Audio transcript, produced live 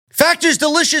Factor's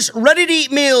delicious,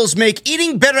 ready-to-eat meals make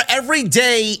eating better every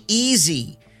day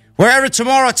easy. Wherever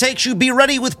tomorrow takes you, be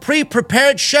ready with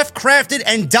pre-prepared, chef-crafted,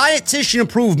 and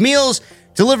dietitian-approved meals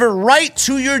delivered right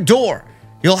to your door.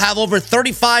 You'll have over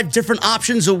 35 different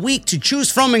options a week to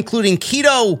choose from, including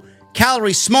keto,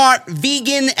 calorie smart,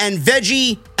 vegan, and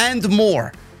veggie, and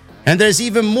more. And there's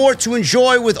even more to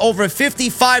enjoy with over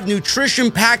 55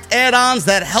 nutrition-packed add-ons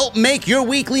that help make your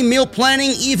weekly meal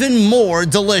planning even more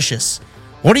delicious.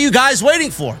 What are you guys waiting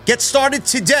for? Get started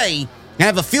today and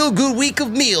have a feel-good week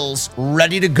of meals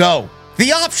ready to go.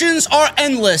 The options are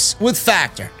endless with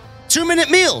Factor. 2-minute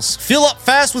meals. Fill up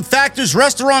fast with Factor's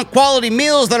restaurant-quality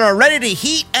meals that are ready to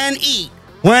heat and eat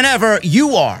whenever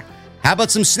you are. How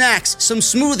about some snacks, some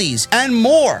smoothies, and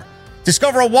more?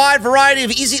 Discover a wide variety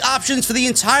of easy options for the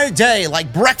entire day,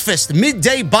 like breakfast,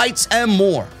 midday bites, and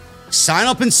more. Sign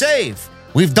up and save.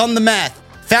 We've done the math.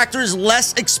 Factor is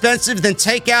less expensive than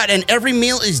takeout, and every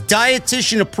meal is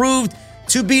dietitian approved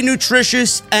to be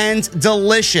nutritious and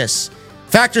delicious.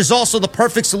 Factor is also the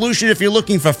perfect solution if you're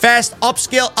looking for fast,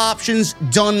 upscale options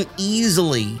done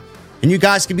easily. And you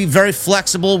guys can be very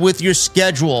flexible with your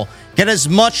schedule. Get as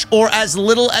much or as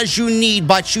little as you need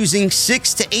by choosing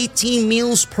 6 to 18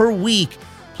 meals per week.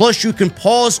 Plus, you can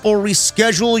pause or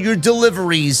reschedule your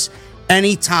deliveries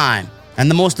anytime.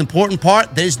 And the most important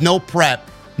part, there's no prep.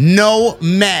 No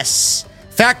mess.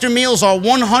 Factor meals are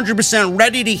 100%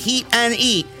 ready to heat and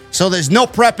eat, so there's no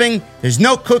prepping, there's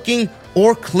no cooking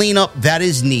or cleanup that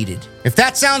is needed. If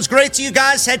that sounds great to you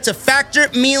guys, head to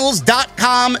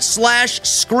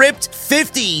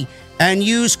factormeals.com/script50 and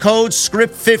use code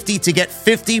script50 to get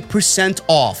 50%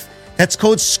 off. That's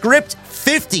code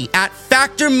script50 at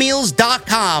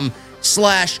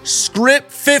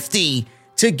factormeals.com/script50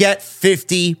 to get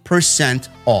 50%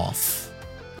 off.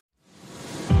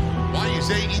 Why is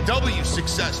AEW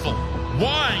successful?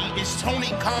 Why is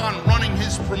Tony Khan running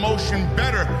his promotion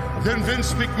better than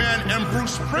Vince McMahon and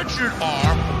Bruce Pritchard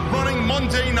are running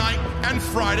Monday night and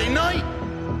Friday night?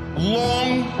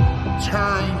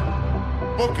 Long-term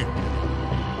booking.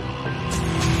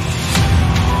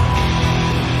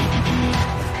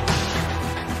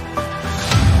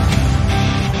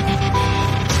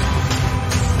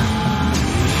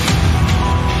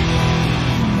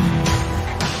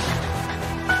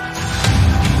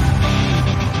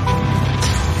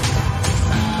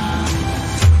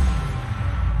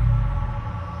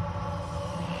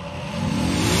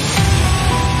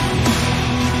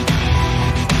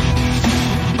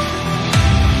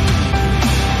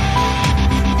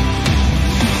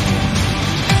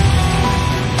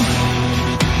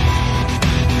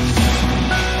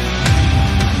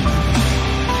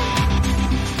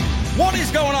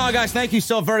 Guys, thank you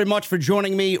so very much for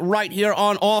joining me right here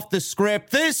on Off the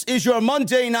Script. This is your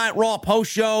Monday Night Raw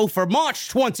post show for March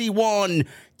 21,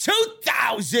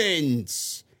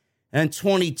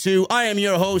 2022. I am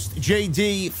your host,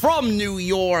 JD from New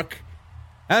York.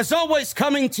 As always,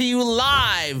 coming to you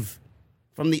live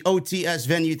from the OTS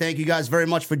venue. Thank you guys very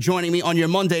much for joining me on your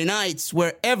Monday nights,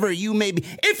 wherever you may be.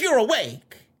 If you're awake.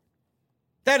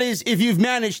 That is, if you've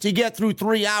managed to get through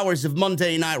 3 hours of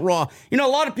Monday Night Raw. You know,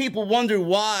 a lot of people wonder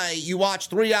why you watch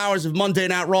 3 hours of Monday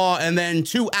Night Raw and then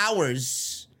 2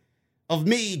 hours of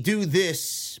me do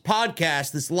this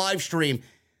podcast, this live stream.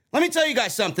 Let me tell you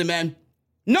guys something, man.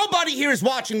 Nobody here is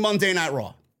watching Monday Night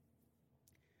Raw.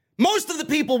 Most of the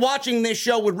people watching this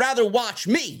show would rather watch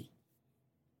me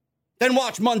than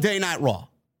watch Monday Night Raw.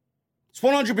 It's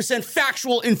 100%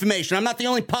 factual information. I'm not the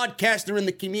only podcaster in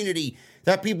the community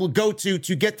that people go to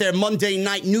get their Monday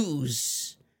night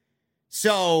news.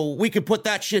 So we could put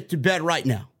that shit to bed right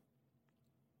now.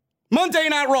 Monday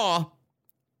Night Raw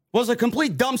was a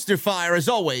complete dumpster fire, as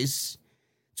always.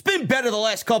 It's been better the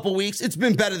last couple weeks. It's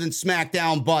been better than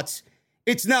SmackDown, but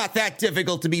it's not that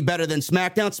difficult to be better than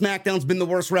SmackDown. SmackDown's been the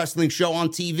worst wrestling show on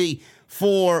TV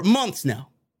for months now.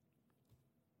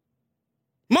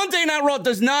 Monday Night Raw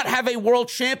does not have a world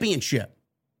championship.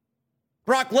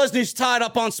 Brock Lesnar's tied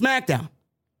up on SmackDown.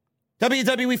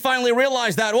 WWE finally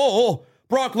realized that,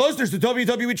 Brock Lesnar's the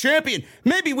WWE champion.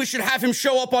 Maybe we should have him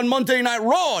show up on Monday Night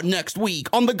Raw next week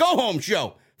on the go-home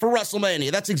show for WrestleMania.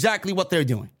 That's exactly what they're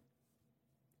doing.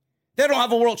 They don't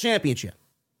have a world championship.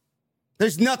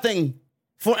 There's nothing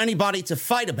for anybody to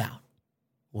fight about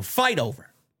or fight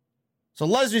over. So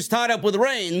Lesnar's tied up with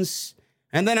Reigns,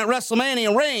 and then at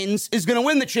WrestleMania, Reigns is going to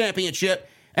win the championship,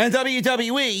 and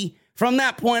WWE, from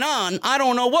that point on, I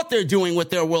don't know what they're doing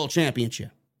with their world championship.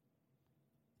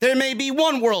 There may be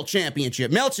one world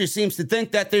championship. Meltzer seems to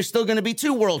think that there's still going to be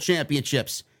 2 world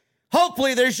championships.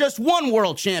 Hopefully, there's just one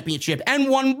world championship and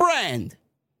one brand.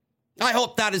 I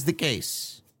hope that is the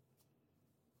case.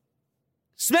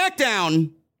 SmackDown,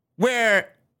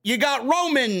 where you got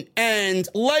Roman and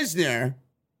Lesnar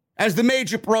as the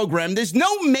major program. There's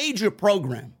no major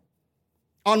program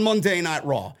on Monday Night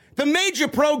Raw. The major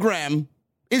program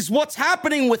is what's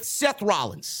happening with Seth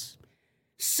Rollins.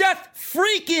 Seth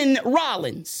freaking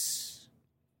Rollins.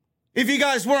 If you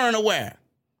guys weren't aware.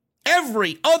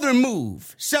 Every other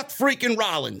move, Seth freaking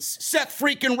Rollins. Seth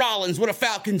freaking Rollins with a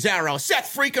Falcon's Arrow.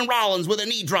 Seth freaking Rollins with a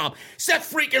knee drop.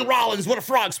 Seth freaking Rollins with a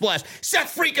frog splash.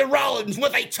 Seth freaking Rollins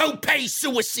with a tope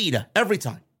suicida. Every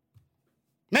time.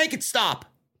 Make it stop.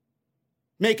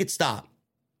 Make it stop.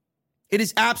 It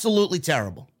is absolutely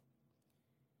terrible.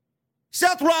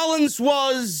 Seth Rollins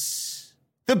was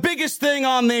the biggest thing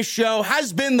on this show,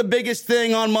 has been the biggest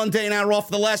thing on Monday Night Raw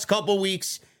for the last couple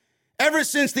weeks, ever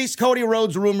since these Cody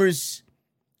Rhodes rumors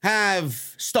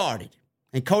have started.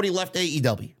 And Cody left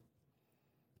AEW.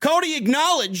 Cody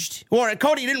acknowledged, or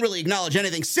Cody didn't really acknowledge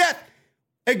anything. Seth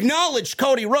acknowledged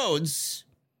Cody Rhodes,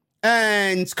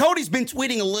 and Cody's been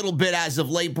tweeting a little bit as of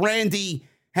late. Brandy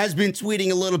has been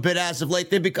tweeting a little bit as of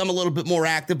late. They've become a little bit more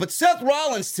active. But Seth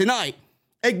Rollins tonight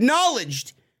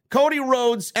acknowledged Cody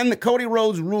Rhodes and the Cody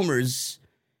Rhodes rumors.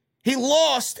 He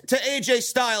lost to AJ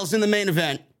Styles in the main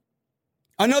event.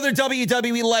 Another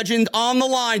WWE legend on the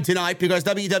line tonight because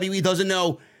WWE doesn't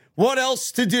know what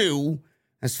else to do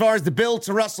as far as the build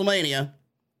to WrestleMania.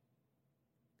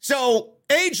 So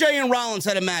AJ and Rollins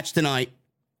had a match tonight,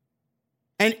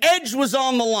 and Edge was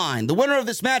on the line. The winner of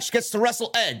this match gets to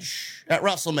wrestle Edge at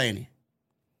WrestleMania.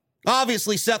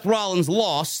 Obviously, Seth Rollins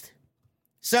lost.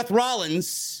 Seth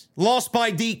Rollins lost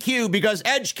by DQ because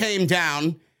Edge came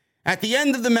down at the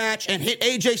end of the match and hit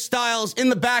AJ Styles in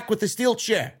the back with a steel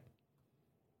chair.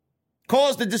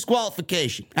 Caused a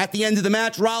disqualification. At the end of the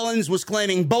match, Rollins was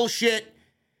claiming bullshit,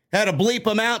 had to bleep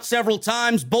him out several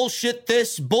times. Bullshit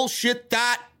this, bullshit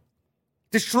that.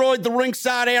 Destroyed the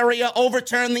ringside area,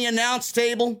 overturned the announce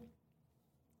table.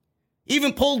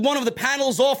 Even pulled one of the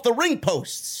panels off the ring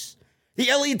posts.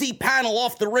 The LED panel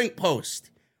off the ring post.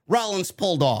 Rollins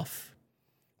pulled off.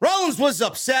 Rollins was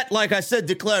upset, like I said,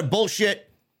 declared bullshit.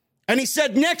 And he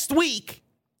said next week,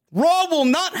 Raw will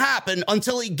not happen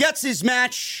until he gets his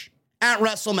match at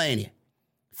WrestleMania.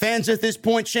 Fans at this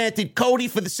point chanted Cody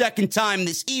for the second time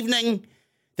this evening.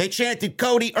 They chanted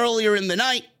Cody earlier in the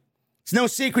night. It's no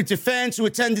secret to fans who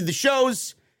attended the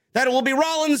shows that it will be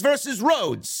Rollins versus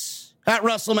Rhodes at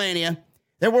WrestleMania.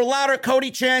 There were louder Cody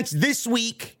chants this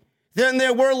week than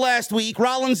there were last week.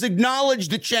 Rollins acknowledged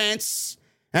the chants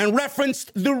and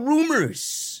referenced the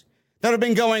rumors that have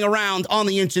been going around on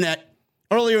the internet.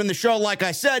 Earlier in the show, like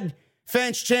I said,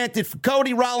 fans chanted for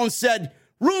Cody. Rollins said,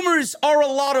 rumors are a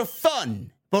lot of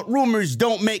fun, but rumors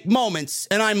don't make moments,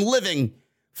 and I'm living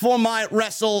for my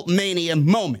WrestleMania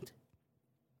moment.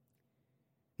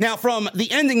 Now, from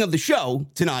the ending of the show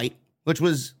tonight, which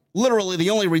was literally the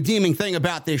only redeeming thing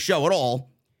about this show at all,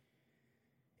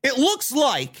 it looks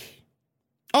like,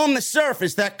 on the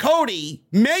surface, that Cody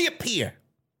may appear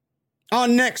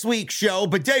on next week's show,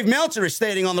 but Dave Meltzer is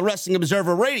stating on the Wrestling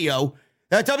Observer Radio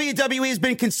that WWE has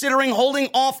been considering holding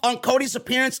off on Cody's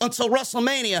appearance until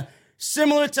WrestleMania,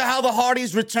 similar to how the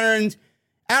Hardys returned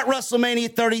at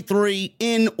WrestleMania 33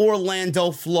 in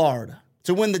Orlando, Florida,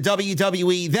 to win the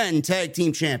WWE then Tag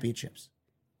Team Championships.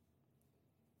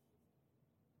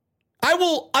 I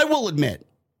will admit,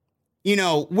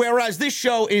 whereas this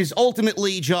show is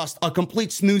ultimately just a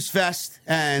complete snooze fest,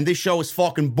 and this show is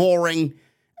fucking boring,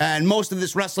 and most of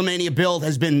this WrestleMania build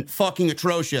has been fucking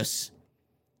atrocious,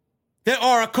 there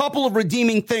are a couple of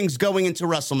redeeming things going into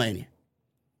WrestleMania.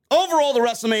 Overall, the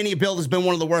WrestleMania build has been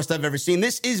one of the worst I've ever seen.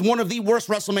 This is one of the worst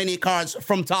WrestleMania cards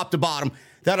from top to bottom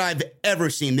that I've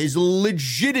ever seen. There's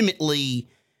legitimately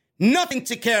nothing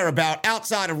to care about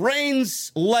outside of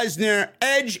Reigns, Lesnar,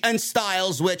 Edge, and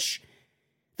Styles, which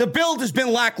the build has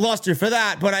been lackluster for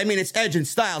that, but I mean, it's Edge and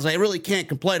Styles. I really can't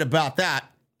complain about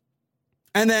that.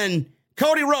 And then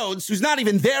Cody Rhodes, who's not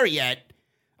even there yet,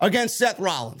 against Seth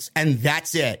Rollins, and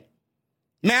that's it.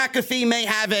 McAfee may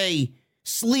have a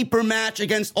sleeper match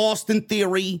against Austin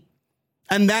Theory,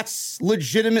 and that's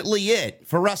legitimately it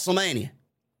for WrestleMania.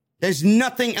 There's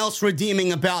nothing else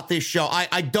redeeming about this show.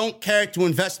 I don't care to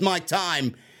invest my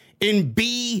time in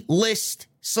B-list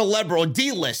celebrity, or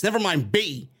D-list, never mind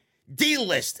B,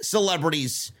 D-list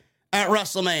celebrities at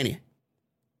WrestleMania.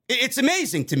 It's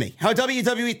amazing to me how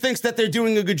WWE thinks that they're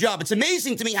doing a good job. It's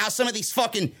amazing to me how some of these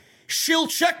fucking shill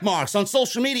check marks on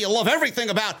social media love everything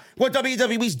about what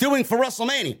WWE's doing for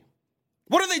WrestleMania.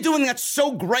 What are they doing that's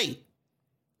so great?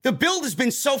 The build has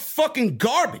been so fucking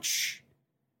garbage.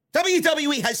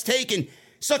 WWE has taken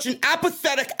such an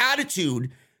apathetic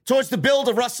attitude towards the build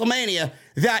of WrestleMania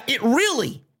that it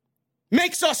really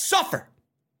makes us suffer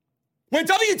When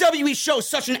WWE shows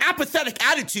such an apathetic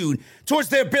attitude towards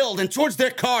their build and towards their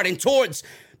card and towards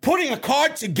putting a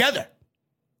card together,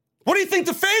 what do you think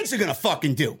the fans are going to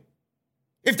fucking do?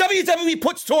 If WWE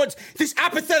puts towards this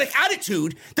apathetic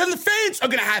attitude, then the fans are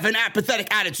going to have an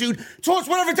apathetic attitude towards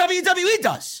whatever WWE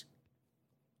does.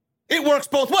 It works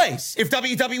both ways. If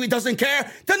WWE doesn't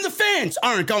care, then the fans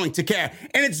aren't going to care.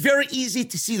 And it's very easy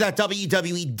to see that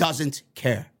WWE doesn't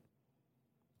care.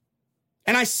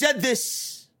 And I said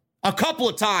this a couple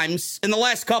of times in the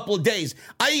last couple of days.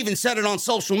 I even said it on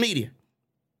social media.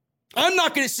 I'm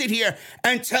not going to sit here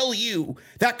and tell you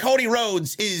that Cody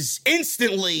Rhodes is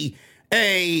instantly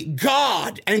a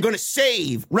god and going to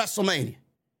save WrestleMania.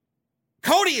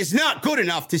 Cody is not good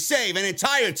enough to save an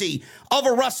entirety of a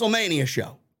WrestleMania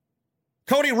show.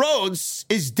 Cody Rhodes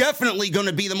is definitely going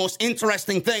to be the most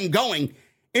interesting thing going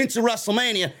into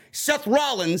WrestleMania. Seth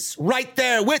Rollins right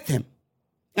there with him.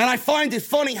 And I find it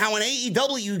funny how an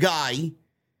AEW guy,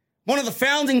 one of the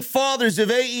founding fathers of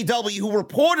AEW, who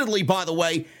reportedly, by the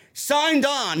way, signed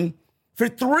on for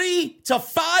 $3 to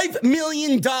 $5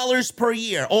 million per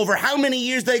year. Over how many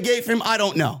years they gave him, I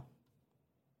don't know.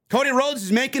 Cody Rhodes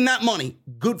is making that money.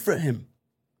 Good for him.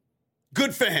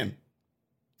 Good for him.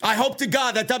 I hope to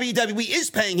God that WWE is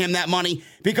paying him that money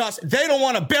because they don't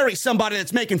want to bury somebody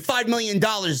that's making $5 million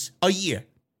a year.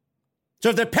 So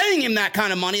if they're paying him that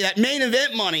kind of money, that main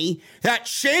event money, that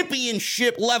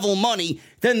championship level money,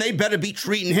 then they better be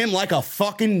treating him like a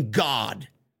fucking god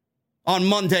on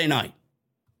Monday night.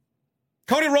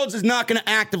 Cody Rhodes is not going to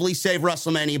actively save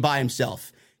WrestleMania by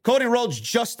himself. Cody Rhodes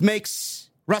just makes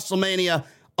WrestleMania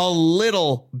a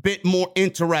little bit more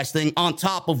interesting on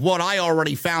top of what I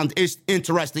already found is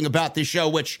interesting about this show,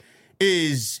 which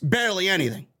is barely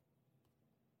anything.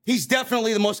 He's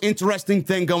definitely the most interesting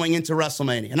thing going into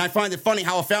WrestleMania. And I find it funny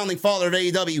how a founding father of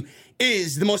AEW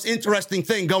is the most interesting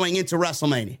thing going into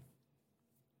WrestleMania.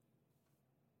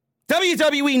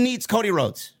 WWE needs Cody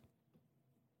Rhodes.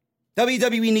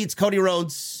 WWE needs Cody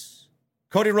Rhodes.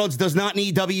 Cody Rhodes does not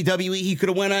need WWE. He could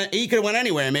have went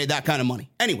anywhere and made that kind of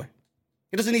money. Anywhere.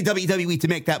 He doesn't need WWE to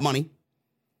make that money.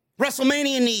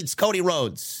 WrestleMania needs Cody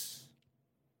Rhodes.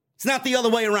 It's not the other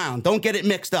way around. Don't get it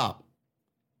mixed up.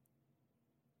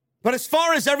 But as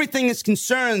far as everything is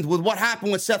concerned with what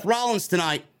happened with Seth Rollins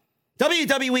tonight,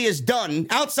 WWE has done,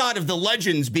 outside of the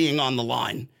legends being on the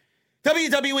line,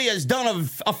 WWE has done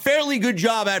a fairly good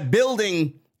job at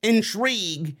building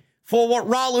intrigue for what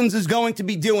Rollins is going to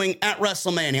be doing at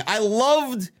WrestleMania. I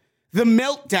loved the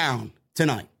meltdown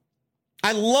tonight.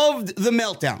 I loved the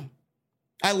meltdown.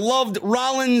 I loved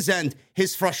Rollins and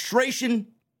his frustration.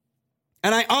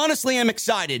 And I honestly am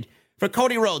excited for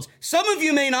Cody Rhodes. Some of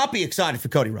you may not be excited for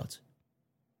Cody Rhodes.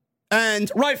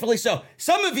 And rightfully so.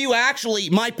 Some of you actually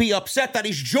might be upset that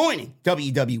he's joining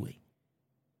WWE.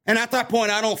 And at that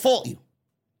point, I don't fault you.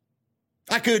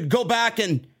 I could go back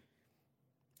and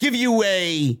give you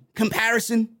a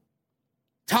comparison.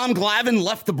 Tom Glavine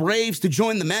left the Braves to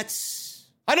join the Mets.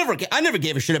 I never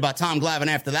gave a shit about Tom Glavine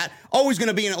after that. Always going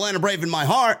to be an Atlanta Brave in my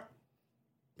heart.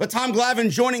 But Tom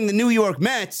Glavine joining the New York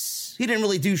Mets, he didn't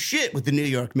really do shit with the New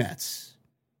York Mets.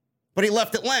 But he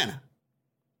left Atlanta.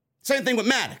 Same thing with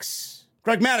Maddox.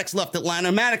 Greg Maddux left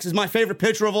Atlanta. Maddox is my favorite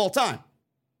pitcher of all time.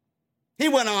 He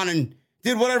went on and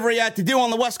did whatever he had to do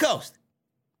on the West Coast.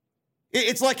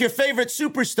 It's like your favorite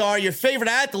superstar, your favorite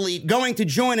athlete going to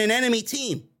join an enemy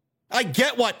team. I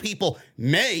get why people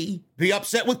may be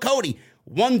upset with Cody.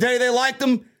 One day they liked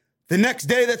him, the next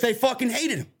day that they fucking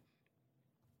hated him.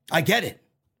 I get it.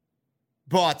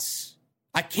 But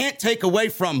I can't take away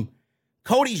from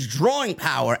Cody's drawing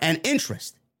power and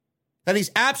interest that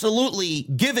he's absolutely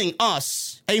giving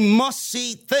us a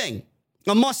must-see thing,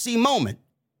 a must-see moment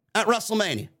at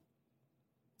WrestleMania.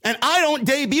 And I don't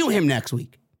debut him next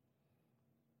week.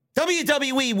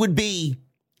 WWE would be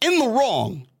in the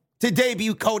wrong to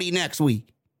debut Cody next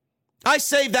week. I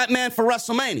saved that man for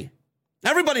WrestleMania.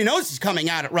 Everybody knows he's coming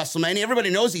out at WrestleMania. Everybody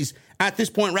knows he's, at this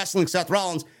point, wrestling Seth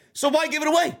Rollins. So why give it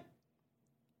away?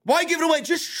 Why give it away?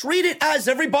 Just treat it as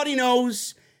everybody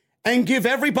knows and give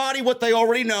everybody what they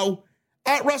already know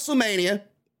at WrestleMania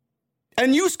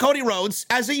and use Cody Rhodes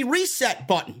as a reset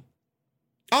button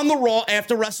on the Raw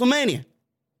after WrestleMania.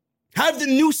 Have the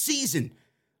new season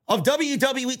of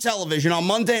WWE television on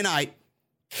Monday night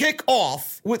kick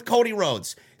off with Cody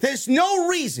Rhodes. There's no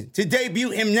reason to debut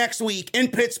him next week in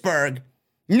Pittsburgh.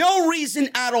 No reason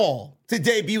at all to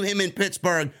debut him in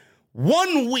Pittsburgh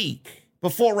 1 week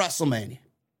before WrestleMania.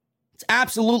 It's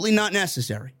absolutely not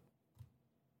necessary.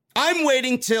 I'm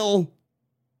waiting till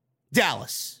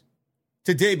Dallas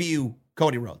to debut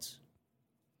Cody Rhodes.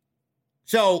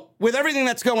 So with everything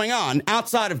that's going on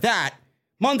outside of that,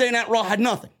 Monday Night Raw had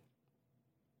nothing.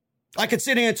 I could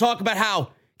sit here and talk about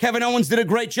how Kevin Owens did a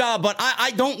great job, but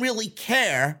I don't really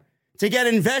care to get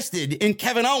invested in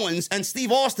Kevin Owens and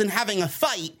Steve Austin having a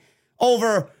fight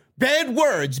over bad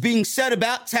words being said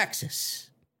about Texas.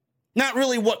 Not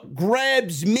really what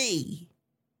grabs me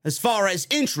as far as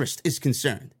interest is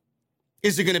concerned.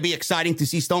 Is it going to be exciting to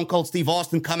see Stone Cold Steve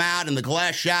Austin come out and the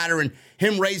glass shatter and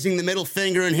him raising the middle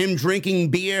finger and him drinking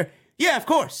beer? Yeah, of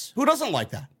course. Who doesn't like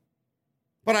that?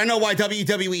 But I know why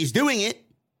WWE is doing it.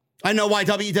 I know why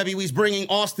WWE is bringing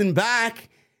Austin back.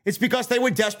 It's because they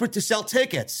were desperate to sell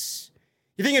tickets.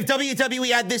 You think if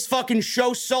WWE had this fucking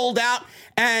show sold out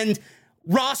and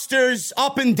rosters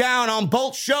up and down on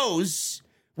both shows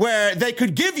where they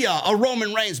could give you a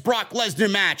Roman Reigns Brock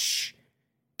Lesnar match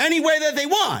any way that they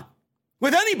want,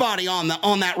 with anybody on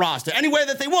that roster, any way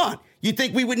that they want, you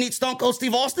think we would need Stone Cold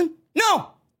Steve Austin?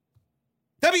 No.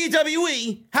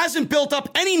 WWE hasn't built up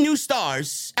any new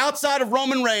stars outside of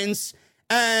Roman Reigns,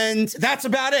 and that's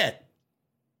about it.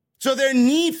 So their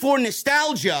need for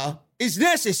nostalgia is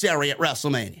necessary at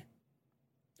WrestleMania.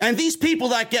 And these people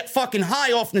that get fucking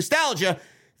high off nostalgia,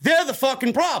 they're the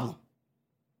fucking problem.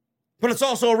 But it's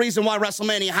also a reason why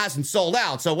WrestleMania hasn't sold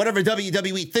out. So whatever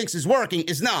WWE thinks is working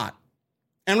is not.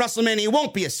 And WrestleMania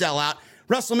won't be a sellout.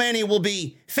 WrestleMania will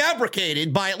be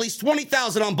fabricated by at least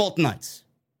 20,000 on both nights.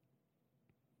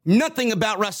 Nothing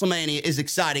about WrestleMania is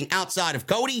exciting outside of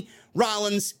Cody,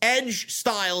 Rollins, Edge,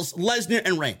 Styles, Lesnar,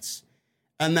 and Reigns.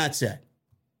 And that's it.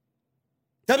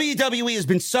 WWE has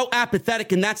been so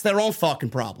apathetic, and that's their own fucking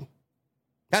problem.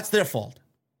 That's their fault.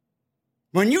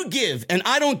 When you give an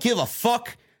I don't give a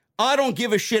fuck, I don't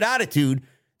give a shit attitude,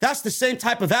 that's the same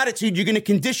type of attitude you're going to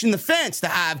condition the fans to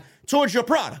have towards your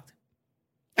product.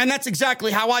 And that's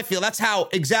exactly how I feel. That's how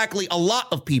exactly a lot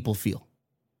of people feel.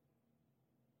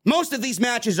 Most of these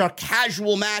matches are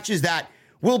casual matches that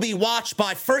will be watched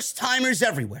by first-timers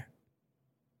everywhere.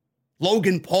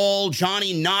 Logan Paul,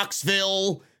 Johnny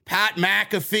Knoxville, Pat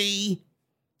McAfee.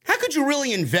 How could you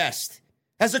really invest?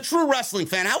 As a true wrestling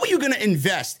fan, how are you going to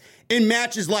invest in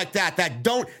matches like that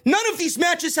none of these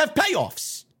matches have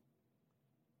payoffs?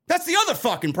 That's the other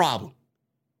fucking problem.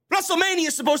 WrestleMania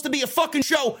is supposed to be a fucking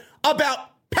show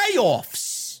about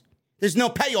payoffs. There's no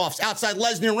payoffs outside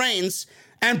Lesnar Reigns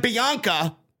and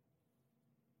Bianca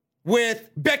with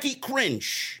Becky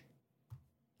cringe.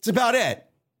 It's about it.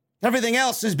 Everything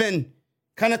else has been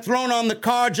kind of thrown on the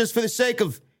card just for the sake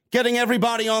of getting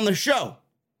everybody on the show.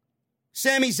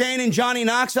 Sami Zayn and Johnny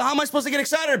Knoxville, how am I supposed to get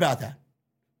excited about that?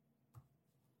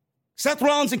 Seth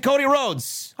Rollins and Cody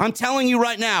Rhodes, I'm telling you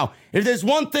right now, if there's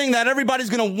one thing that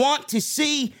everybody's going to want to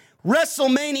see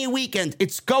WrestleMania weekend,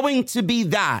 it's going to be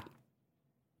that.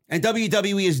 And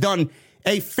WWE has done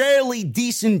a fairly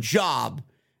decent job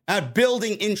at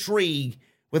building intrigue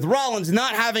with Rollins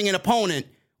not having an opponent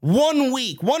 1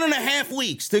 week, 1.5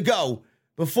 weeks to go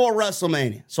before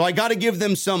WrestleMania. So I got to give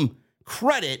them some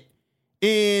credit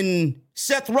in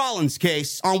Seth Rollins'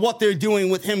 case on what they're doing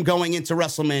with him going into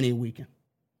WrestleMania weekend.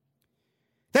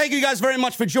 Thank you guys very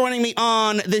much for joining me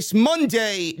on this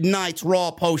Monday Night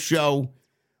Raw post show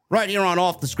right here on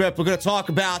Off the Script. We're going to talk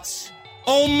about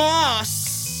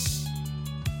Omos.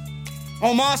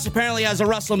 Omos apparently has a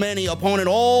WrestleMania opponent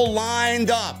all lined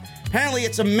up. Apparently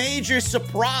it's a major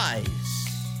surprise.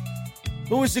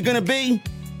 Who is it going to be?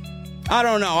 I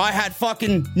don't know. I had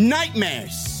fucking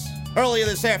nightmares earlier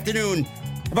this afternoon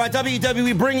about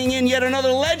WWE bringing in yet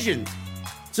another legend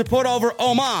to put over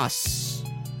Omos.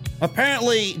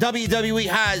 Apparently, WWE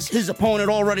has his opponent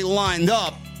already lined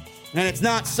up, and it's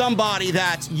not somebody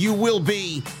that you will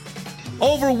be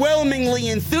overwhelmingly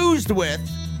enthused with,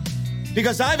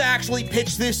 because I've actually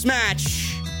pitched this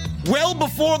match well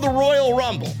before the Royal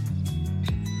Rumble,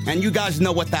 and you guys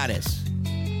know what that is.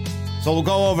 So we'll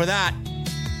go over that.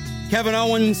 Kevin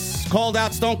Owens called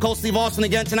out Stone Cold Steve Austin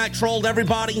again tonight, trolled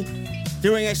everybody,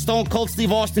 doing a Stone Cold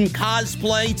Steve Austin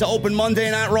cosplay to open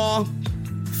Monday Night Raw.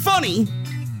 Funny.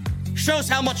 Shows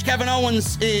how much Kevin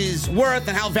Owens is worth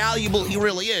and how valuable he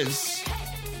really is.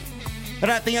 But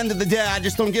at the end of the day, I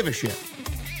just don't give a shit.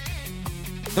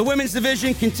 The women's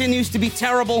division continues to be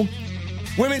terrible.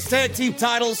 Women's tag team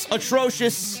titles,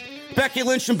 atrocious. Becky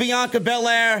Lynch and Bianca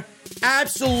Belair,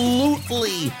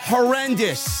 absolutely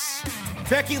horrendous.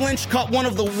 Becky Lynch cut one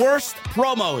of the worst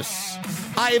promos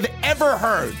I have ever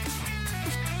heard.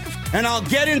 And I'll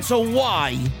get into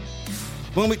why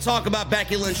when we talk about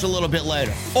Becky Lynch a little bit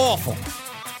later. Awful.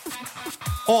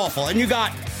 Awful. And you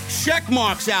got check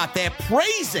marks out there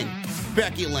praising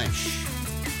Becky Lynch.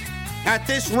 At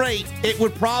this rate, it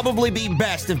would probably be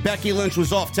best if Becky Lynch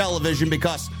was off television,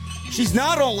 because she's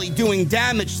not only doing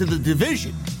damage to the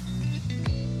division,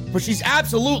 but she's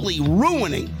absolutely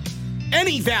ruining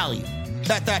any value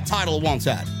that title once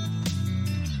had.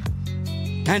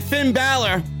 And Finn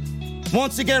Balor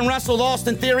once again wrestled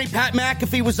Austin Theory. Pat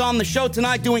McAfee was on the show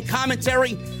tonight doing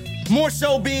commentary, more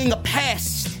so being a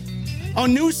pest, a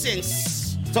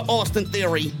nuisance to Austin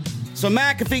Theory. So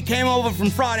McAfee came over from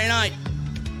Friday night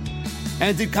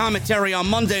and did commentary on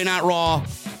Monday Night Raw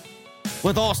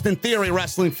with Austin Theory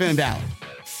wrestling Finn Balor.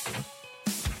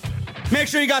 Make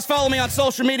sure you guys follow me on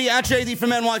social media at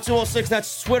JDfromNY206.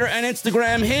 That's Twitter and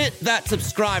Instagram. Hit that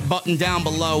subscribe button down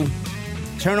below.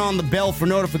 Turn on the bell for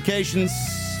notifications.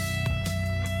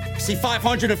 See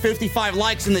 555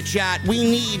 likes in the chat. We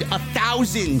need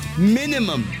 1,000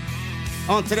 minimum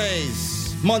on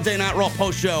today's Monday Night Raw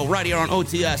post show right here on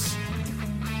OTS.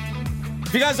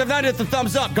 If you guys have not hit the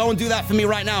thumbs up, go and do that for me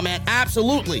right now, man.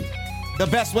 Absolutely the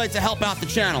best way to help out the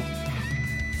channel.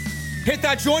 Hit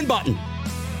that join button.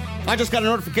 I just got a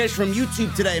notification from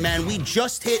YouTube today, man. We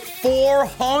just hit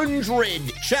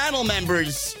 400 channel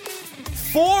members.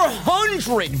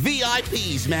 400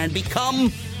 VIPs, man.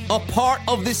 Become a part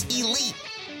of this elite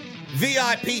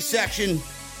VIP section.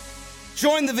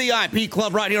 Join the VIP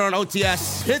club right here on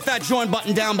OTS. Hit that join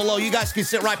button down below. You guys can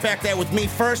sit right back there with me.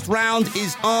 First round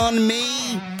is on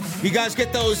me. You guys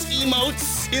get those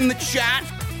emotes in the chat,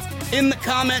 in the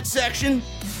comment section.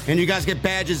 And you guys get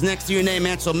badges next to your name,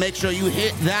 man. So make sure you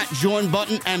hit that join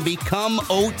button and become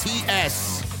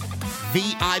OTS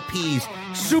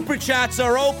VIPs. Super chats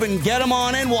are open. Get them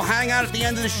on in. We'll hang out at the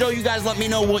end of the show. You guys let me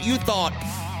know what you thought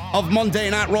of Monday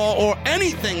Night Raw or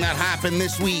anything that happened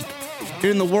this week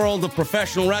in the world of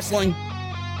professional wrestling.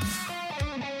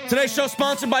 Today's show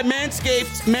sponsored by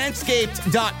Manscaped,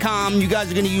 manscaped.com. You guys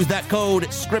are going to use that code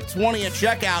SCRIPT20 at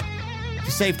checkout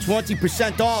to save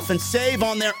 20% off and save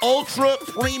on their ultra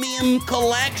premium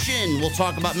collection. We'll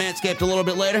talk about Manscaped a little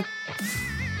bit later.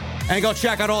 And go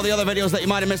check out all the other videos that you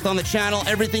might have missed on the channel.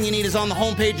 Everything you need is on the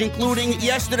homepage, including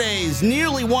yesterday's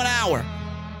nearly 1 hour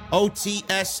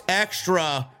OTS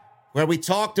Extra, where we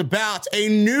talked about a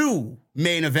new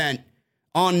main event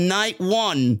on night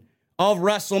one of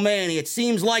WrestleMania. It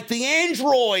seems like the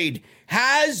android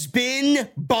has been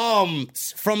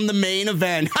bumped from the main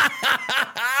event.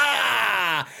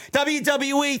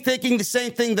 WWE thinking the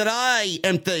same thing that I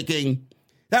am thinking,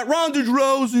 that Ronda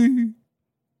Rousey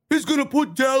is going to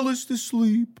put Dallas to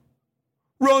sleep.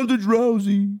 Ronda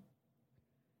Rousey.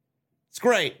 It's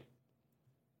great.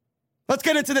 Let's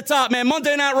get into the top, man.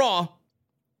 Monday Night Raw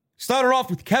started off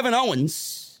with Kevin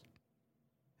Owens.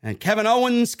 And Kevin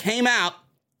Owens came out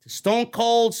to Stone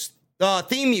Cold's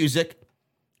theme music.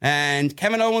 And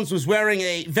Kevin Owens was wearing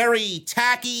a very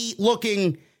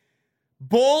tacky-looking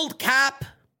bald cap.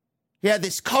 He had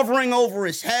this covering over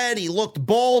his head. He looked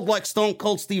bald like Stone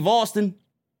Cold Steve Austin.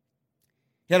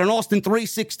 He had an Austin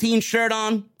 316 shirt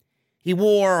on. He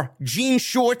wore jean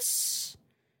shorts.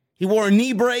 He wore a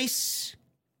knee brace.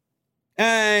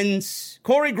 And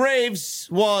Corey Graves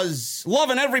was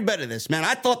loving every bit of this, man.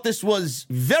 I thought this was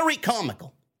very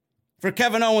comical for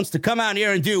Kevin Owens to come out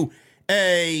here and do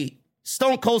a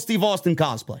Stone Cold Steve Austin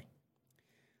cosplay.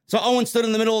 So Owens stood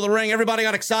in the middle of the ring. Everybody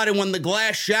got excited when the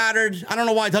glass shattered. I don't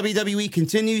know why WWE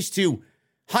continues to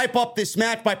hype up this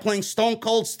match by playing Stone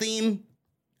Cold's theme.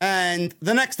 And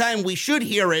the next time we should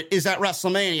hear it is at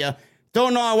WrestleMania.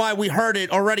 Don't know why we heard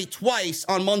it already twice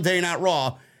on Monday Night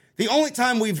Raw. The only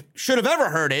time we should have ever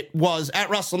heard it was at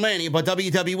WrestleMania, but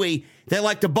WWE, they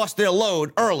like to bust their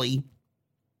load early.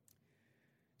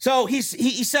 So he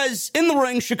says in the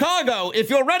ring, Chicago, if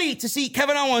you're ready to see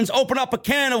Kevin Owens open up a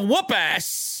can of whoop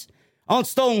ass on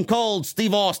Stone Cold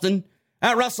Steve Austin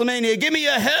at WrestleMania, give me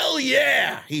a hell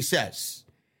yeah, he says.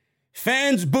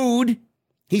 Fans booed.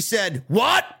 He said,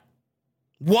 what?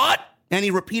 What? And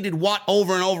he repeated what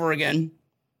over and over again.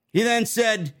 He then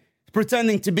said,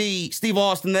 pretending to be Steve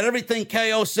Austin, that everything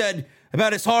KO said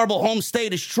about his horrible home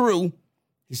state is true.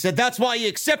 He said that's why he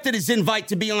accepted his invite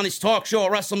to be on his talk show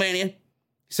at WrestleMania.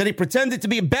 He said he pretended to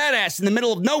be a badass in the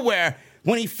middle of nowhere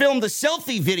when he filmed a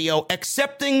selfie video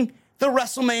accepting the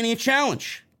WrestleMania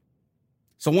challenge.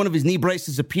 So one of his knee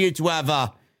braces appeared to have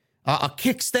a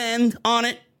kickstand on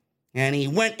it, and he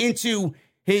went into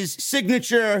his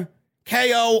signature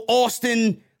KO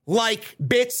Austin-like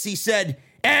bits. He said,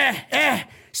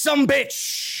 some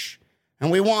bitch.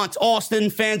 And we want Austin.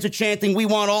 Fans are chanting, we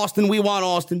want Austin, we want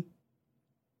Austin.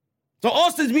 So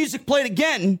Austin's music played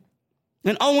again,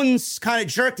 and Owens kind of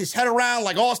jerked his head around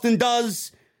like Austin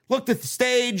does, looked at the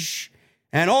stage,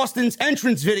 and Austin's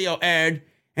entrance video aired,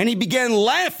 and he began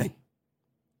laughing.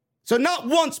 So not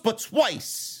once, but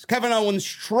twice, Kevin Owens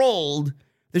trolled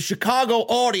the Chicago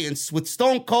audience with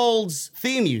Stone Cold's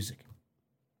theme music.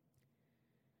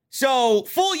 So,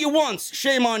 fool you once,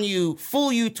 shame on you.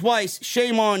 Fool you twice,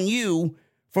 shame on you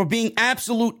for being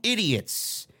absolute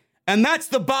idiots. And that's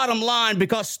the bottom line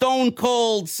because Stone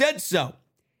Cold said so.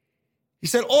 He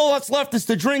said, all that's left is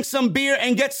to drink some beer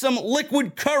and get some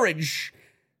liquid courage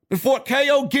before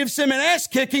KO gives him an ass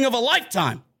kicking of a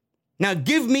lifetime. Now,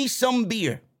 give me some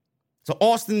beer. So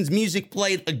Austin's music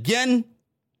played again.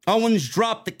 Owens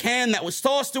dropped the can that was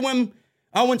tossed to him.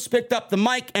 Owens picked up the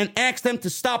mic and asked them to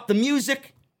stop the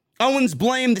music. Owens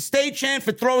blamed the stagehand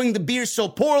for throwing the beer so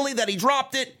poorly that he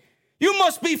dropped it. You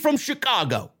must be from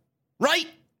Chicago, right?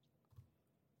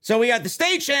 So we had the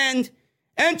stagehand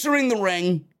entering the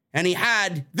ring, and he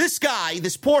had this guy,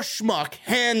 this poor schmuck,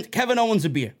 hand Kevin Owens a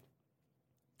beer.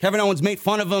 Kevin Owens made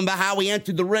fun of him about how he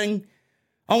entered the ring.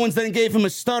 Owens then gave him a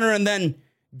stunner and then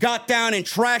got down and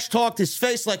trash-talked his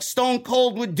face like Stone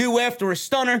Cold would do after a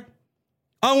stunner.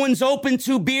 Owens opened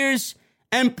 2 beers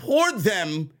and poured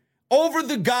them over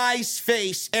the guy's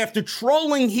face after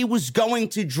trolling he was going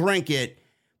to drink it.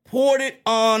 Poured it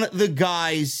on the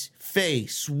guy's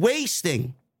face,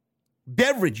 wasting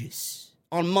beverages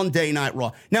on Monday Night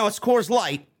Raw. Now, it's Coors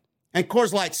Light, and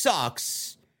Coors Light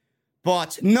sucks,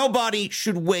 but nobody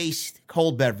should waste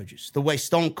cold beverages the way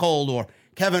Stone Cold or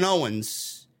Kevin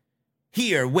Owens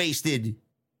here wasted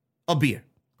a beer.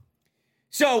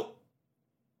 So,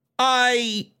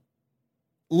 I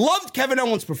loved Kevin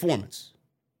Owens' performance.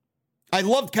 I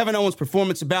loved Kevin Owens'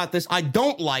 performance about this. I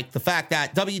don't like the fact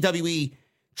that WWE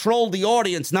trolled the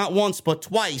audience not once but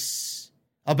twice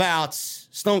about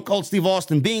Stone Cold Steve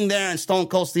Austin being there and Stone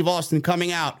Cold Steve Austin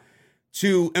coming out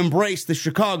to embrace the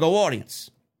Chicago audience.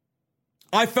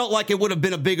 I felt like it would have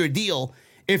been a bigger deal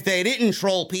if they didn't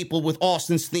troll people with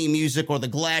Austin's theme music or the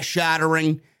glass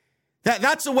shattering.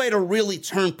 That's a way to really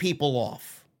turn people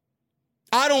off.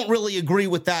 I don't really agree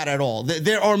with that at all.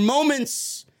 There are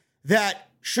moments that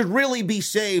should really be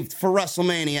saved for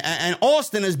WrestleMania, and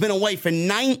Austin has been away for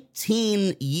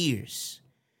 19 years.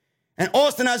 And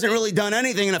Austin hasn't really done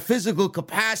anything in a physical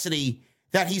capacity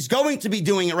that he's going to be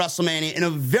doing at WrestleMania in a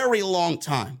very long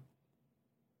time.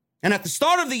 And at the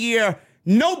start of the year,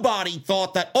 nobody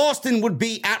thought that Austin would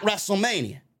be at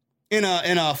WrestleMania in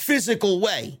a physical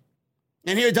way.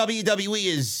 And here WWE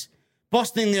is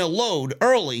busting their load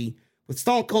early with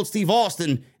Stone Cold Steve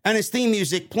Austin and his theme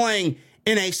music playing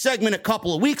in a segment a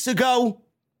couple of weeks ago,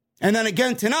 and then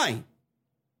again tonight.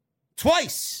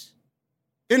 Twice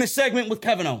in a segment with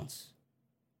Kevin Owens.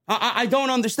 I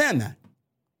don't understand that.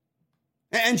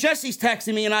 And Jesse's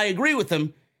texting me, and I agree with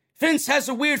him. Vince has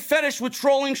a weird fetish with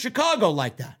trolling Chicago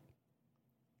like that.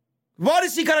 Why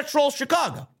does he gotta troll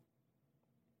Chicago?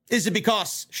 Is it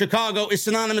because Chicago is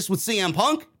synonymous with CM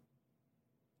Punk?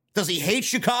 Does he hate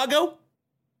Chicago?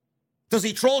 Does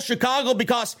he troll Chicago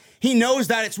because he knows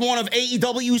that it's one of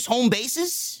AEW's home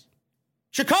bases?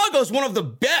 Chicago's one of the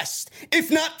best,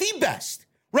 if not the best,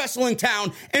 wrestling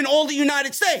town in all the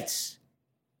United States.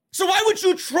 So why would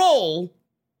you troll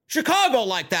Chicago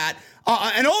like that?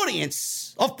 An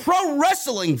audience of pro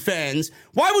wrestling fans,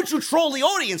 why would you troll the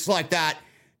audience like that,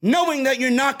 knowing that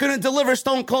you're not going to deliver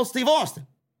Stone Cold Steve Austin?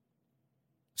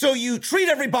 So you treat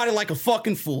everybody like a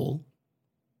fucking fool.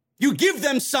 You give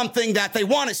them something that they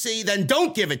want to see, then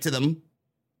don't give it to them.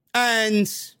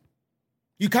 And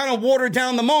you kind of water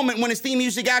down the moment when his theme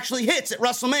music actually hits at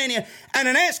WrestleMania and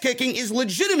an ass kicking is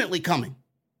legitimately coming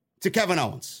to Kevin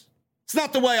Owens. It's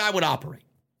not the way I would operate.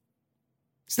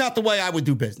 It's not the way I would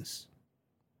do business.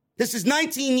 This is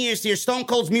 19 years to hear Stone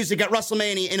Cold's music at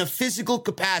WrestleMania in a physical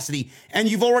capacity, and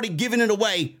you've already given it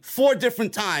away 4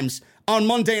 different times on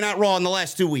Monday Night Raw in the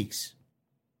last 2 weeks.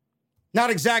 Not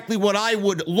exactly what I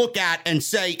would look at and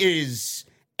say is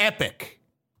epic.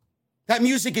 That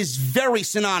music is very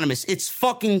synonymous. It's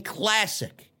fucking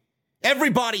classic.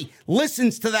 Everybody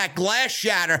listens to that glass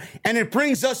shatter, and it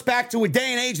brings us back to a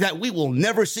day and age that we will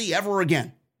never see ever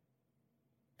again.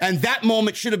 And that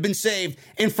moment should have been saved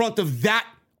in front of that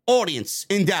audience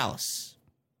in Dallas.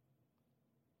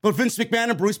 But Vince McMahon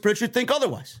and Bruce Pritchard think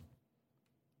otherwise.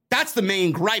 That's the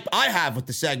main gripe I have with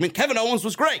the segment. Kevin Owens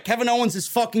was great. Kevin Owens is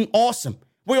fucking awesome.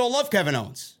 We all love Kevin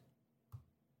Owens.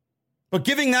 But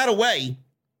giving that away,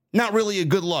 not really a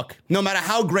good look, no matter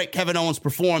how great Kevin Owens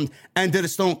performed and did a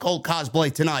Stone Cold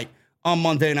cosplay tonight on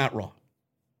Monday Night Raw.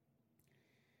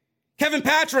 Kevin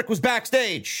Patrick was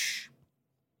backstage.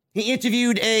 He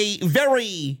interviewed a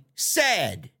very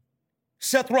sad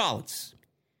Seth Rollins.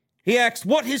 He asked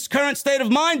what his current state of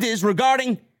mind is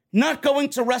regarding not going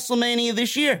to WrestleMania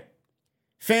this year.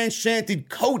 Fans chanted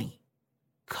Cody.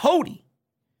 Cody.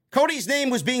 Cody's name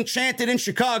was being chanted in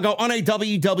Chicago on a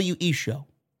WWE show.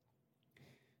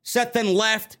 Seth then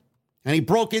laughed, and he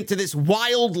broke into this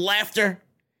wild laughter.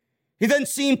 He then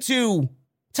seemed to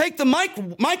take the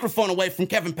microphone away from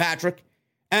Kevin Patrick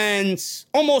and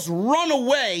almost run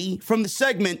away from the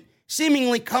segment,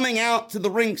 seemingly coming out to the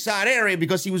ringside area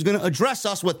because he was going to address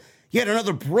us with yet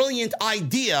another brilliant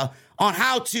idea on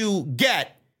how to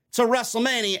get to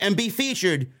WrestleMania and be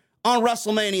featured on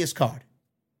WrestleMania's card.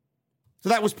 So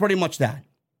that was pretty much that.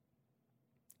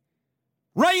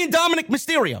 Rey and Dominic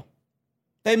Mysterio,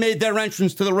 they made their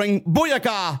entrance to the ring.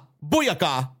 Booyaka,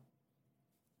 booyaka.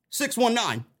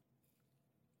 619.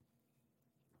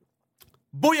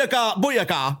 Booyaka,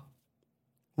 booyaka.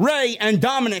 Rey and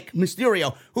Dominic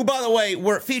Mysterio, who, by the way,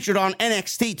 were featured on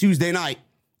NXT Tuesday night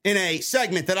in a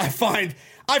segment that I find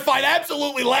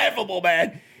absolutely laughable,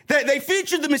 man. They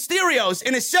featured the Mysterios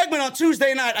in a segment on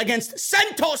Tuesday night against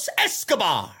Santos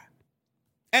Escobar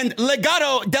and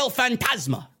Legado del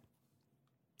Fantasma.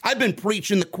 I've been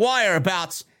preaching the choir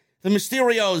about the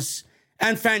Mysterios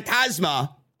and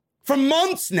Fantasma for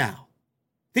months now.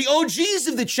 The OGs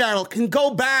of the channel can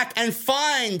go back and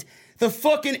find the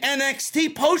fucking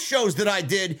NXT post shows that I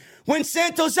did when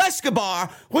Santos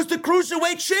Escobar was the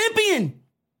Cruiserweight champion.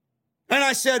 And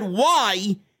I said,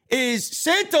 why is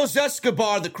Santos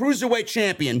Escobar the Cruiserweight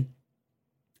champion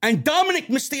and Dominic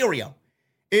Mysterio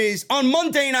is on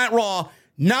Monday Night Raw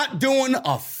not doing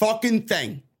a fucking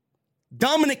thing?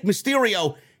 Dominic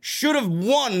Mysterio should have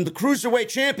won the Cruiserweight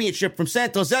Championship from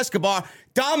Santos Escobar.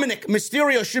 Dominic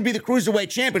Mysterio should be the Cruiserweight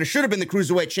Champion, or should have been the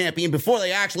Cruiserweight Champion before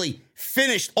they actually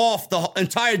finished off the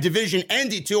entire division,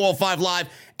 ended 205 Live,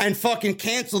 and fucking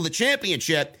canceled the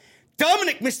championship.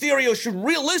 Dominic Mysterio should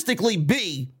realistically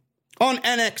be on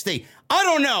NXT. I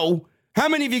don't know how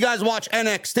many of you guys watch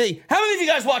NXT. How many of you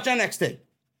guys watch NXT?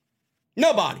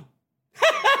 Nobody.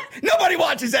 Nobody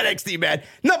watches NXT, man.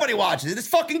 Nobody watches it. It's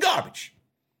fucking garbage.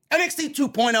 NXT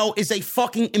 2.0 is a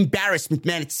fucking embarrassment,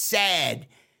 man. It's sad.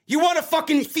 You want to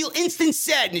fucking feel instant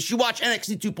sadness, you watch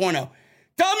NXT 2.0.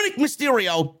 Dominic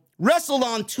Mysterio wrestled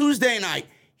on Tuesday night.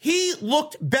 He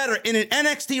looked better in an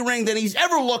NXT ring than he's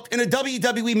ever looked in a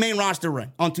WWE main roster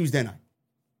ring on Tuesday night.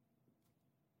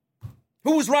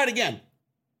 Who was right again?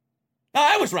 Oh,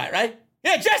 I was right?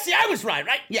 Yeah, Jesse, I was right?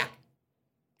 Yeah,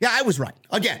 I was right.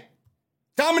 Again.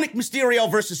 Dominic Mysterio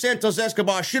versus Santos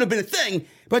Escobar should have been a thing,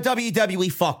 but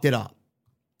WWE fucked it up.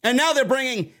 And now they're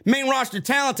bringing main roster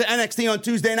talent to NXT on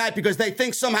Tuesday night because they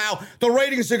think somehow the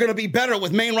ratings are going to be better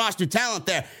with main roster talent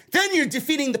there. Then you're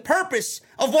defeating the purpose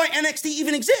of why NXT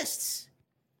even exists.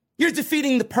 You're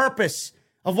defeating the purpose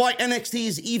of why NXT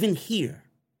is even here.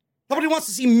 Nobody wants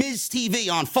to see Miz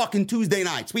TV on fucking Tuesday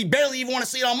nights. We barely even want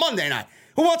to see it on Monday night.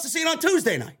 Who wants to see it on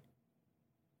Tuesday night?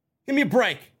 Give me a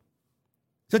break.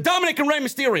 So Dominic and Rey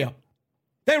Mysterio,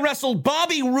 they wrestled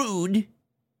Bobby Roode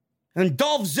and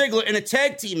Dolph Ziggler in a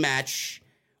tag team match.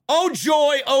 Oh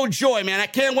joy, man. I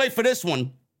can't wait for this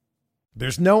one.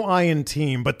 There's no I in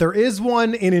team, but there is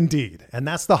one in Indeed, and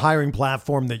that's the hiring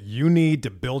platform that you need to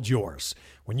build yours.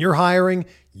 When you're hiring,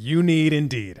 you need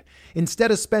Indeed.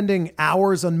 Instead of spending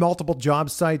hours on multiple job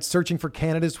sites searching for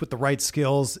candidates with the right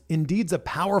skills, Indeed's a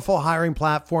powerful hiring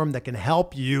platform that can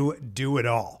help you do it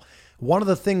all. One of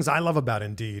the things I love about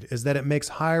Indeed is that it makes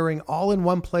hiring all in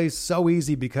one place so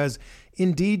easy because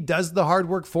Indeed does the hard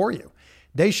work for you.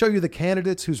 They show you the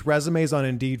candidates whose resumes on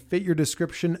Indeed fit your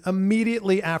description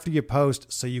immediately after you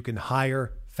post so you can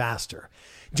hire faster.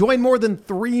 Join more than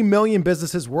 3 million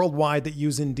businesses worldwide that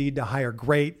use Indeed to hire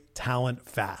great talent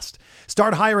fast.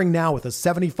 Start hiring now with a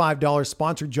 $75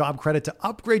 sponsored job credit to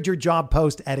upgrade your job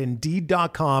post at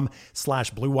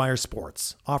Indeed.com/Blue Wire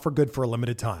Sports. Offer good for a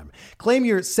limited time. Claim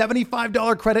your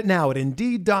 $75 credit now at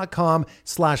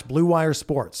Indeed.com/Blue Wire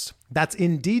Sports. That's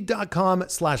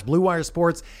Indeed.com/Blue Wire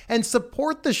Sports, and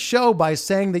support the show by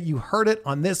saying that you heard it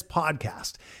on this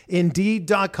podcast.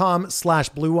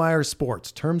 Indeed.com/Blue Wire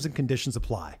Sports. Terms and conditions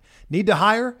apply. Need to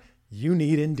hire? You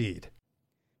need Indeed.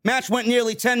 Match went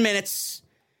nearly 10 minutes.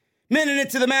 Minute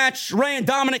into the match, Rey and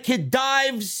Dominic hit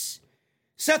dives.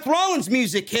 Seth Rollins'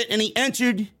 music hit, and he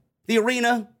entered the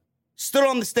arena, stood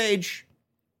on the stage.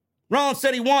 Rollins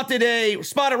said he wanted a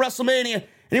spot at WrestleMania, and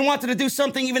he wanted to do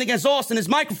something even against Austin. His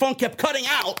microphone kept cutting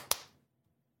out.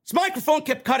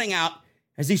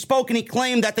 As he spoke, and he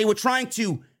claimed that they were trying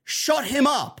to shut him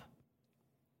up.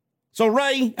 So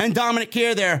Rey and Dominic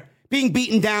here, they're being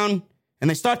beaten down, and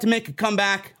they start to make a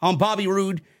comeback on Bobby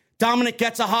Roode. Dominic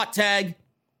gets a hot tag.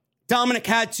 Dominic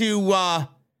had to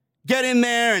get in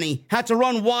there, and he had to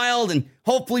run wild and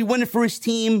hopefully win it for his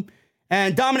team.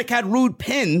 And Dominic had Roode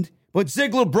pinned, but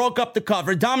Ziggler broke up the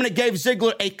cover. Dominic gave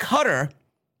Ziggler a cutter,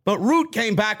 but Roode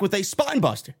came back with a spine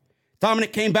buster.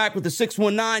 Dominic came back with a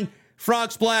 619,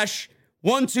 frog splash,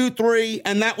 1, 2, 3,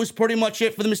 and that was pretty much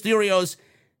it for the Mysterios.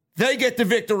 They get the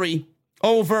victory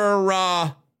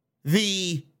over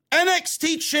the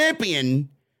NXT champion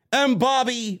and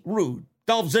Bobby Roode.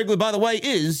 Dolph Ziggler, by the way,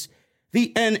 is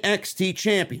the NXT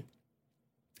champion.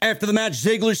 After the match,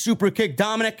 Ziggler super kicked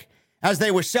Dominic as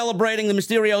they were celebrating the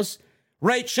Mysterios.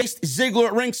 Ray chased Ziggler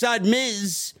at ringside.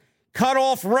 Miz cut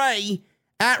off Ray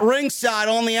at ringside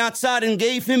on the outside and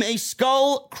gave him a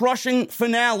skull-crushing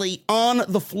finale on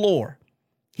the floor.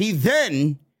 He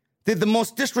then did the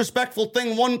most disrespectful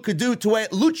thing one could do to a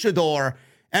luchador,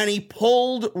 and he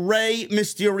pulled Rey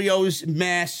Mysterio's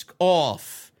mask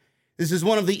off. This is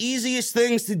one of the easiest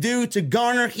things to do to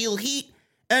garner heel heat,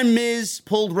 and Miz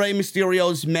pulled Rey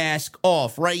Mysterio's mask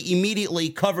off. Rey immediately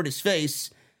covered his face.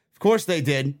 Of course they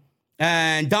did.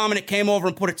 And Dominic came over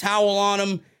and put a towel on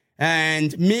him,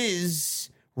 and Miz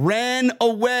ran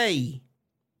away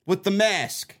with the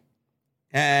mask.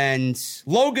 And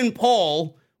Logan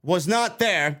Paul was not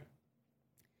there.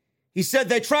 He said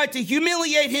they tried to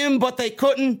humiliate him, but they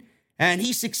couldn't, and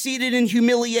he succeeded in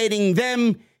humiliating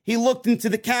them. He looked into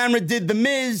the camera, did the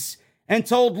Miz, and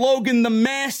told Logan the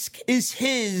mask is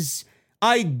his.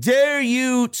 I dare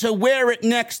you to wear it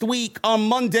next week on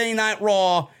Monday Night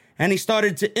Raw. And he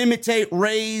started to imitate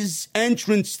Rey's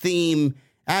entrance theme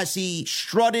as he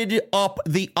strutted up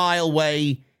the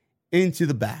aisleway into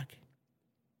the back.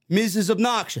 Miz is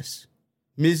obnoxious.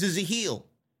 Miz is a heel.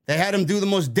 They had him do the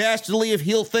most dastardly of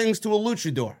heel things to a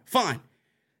luchador. Fine.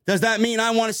 Does that mean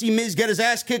I want to see Miz get his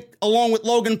ass kicked along with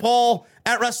Logan Paul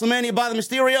at WrestleMania by the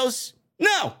Mysterios?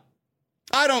 No.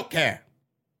 I don't care.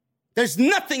 There's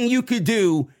nothing you could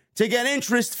do to get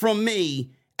interest from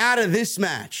me out of this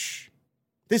match.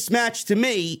 This match, to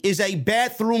me, is a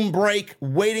bathroom break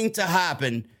waiting to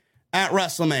happen at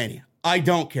WrestleMania. I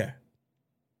don't care.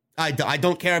 I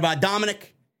don't care about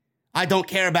Dominic. I don't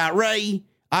care about Rey.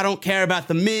 I don't care about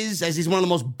The Miz, as he's one of the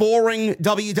most boring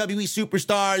WWE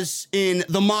superstars in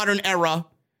the modern era.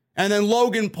 And then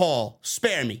Logan Paul.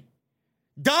 Spare me.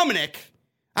 Dominic,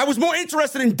 I was more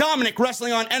interested in Dominic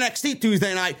wrestling on NXT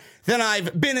Tuesday night than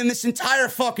I've been in this entire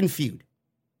fucking feud.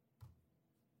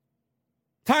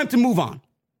 Time to move on.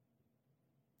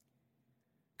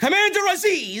 Commander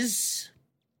Aziz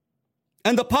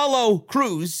and Apollo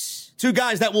Crews, two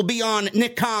guys that will be on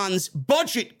Nick Khan's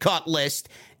budget cut list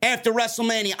after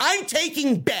WrestleMania. I'm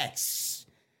taking bets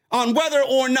on whether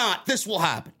or not this will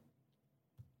happen.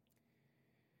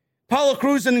 Apollo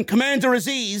Crews and Commander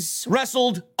Aziz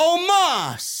wrestled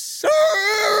Omos.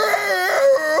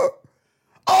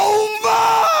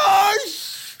 Omos!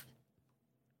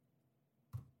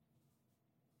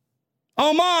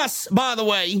 Omos, by the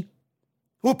way,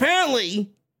 who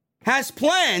apparently has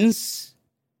plans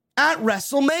at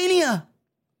WrestleMania.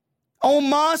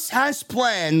 Omos has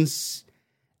plans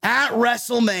at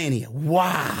WrestleMania.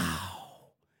 Wow.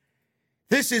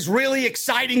 This is really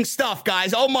exciting stuff,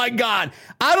 guys. Oh, my God.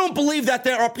 I don't believe that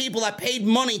there are people that paid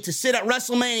money to sit at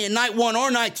WrestleMania night 1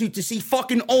 or night 2 to see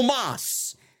fucking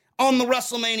Omos on the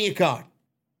WrestleMania card.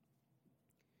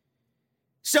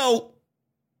 So,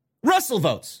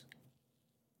 WrestleVotes.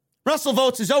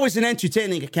 WrestleVotes is always an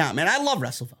entertaining account, man. I love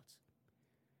WrestleVotes.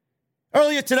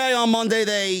 Earlier today on Monday,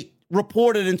 they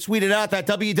reported and tweeted out that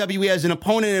WWE has an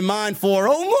opponent in mind for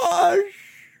Omos.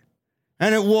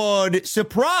 And it would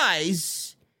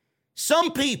surprise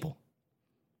some people.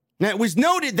 Now, it was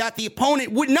noted that the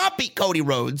opponent would not be Cody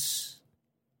Rhodes,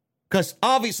 because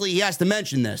obviously he has to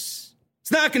mention this.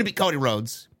 It's not going to be Cody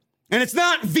Rhodes. And it's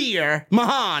not Veer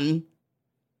Mahan.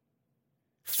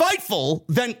 Fightful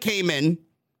then came in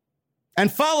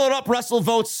and followed up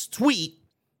WrestleVote's tweet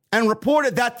and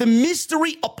reported that the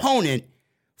mystery opponent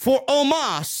for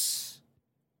Omos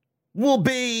will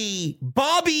be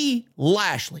Bobby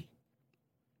Lashley.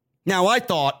 Now, I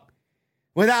thought,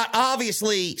 without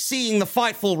obviously seeing the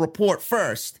Fightful report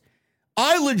first,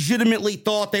 I legitimately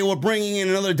thought they were bringing in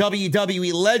another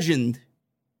WWE legend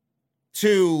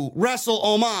to wrestle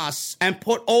Omos and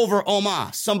put over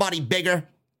Omos. Somebody bigger,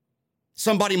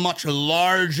 somebody much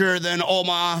larger than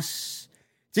Omos,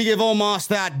 to give Omos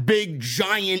that big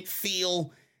giant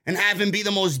feel and have him be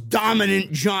the most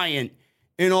dominant giant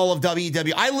in all of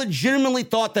WWE. I legitimately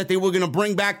thought that they were going to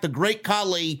bring back the Great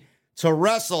Khali to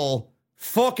wrestle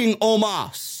fucking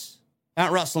Omos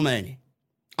at WrestleMania.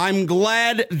 I'm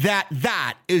glad that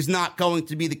that is not going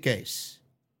to be the case.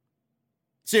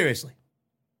 Seriously.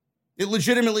 It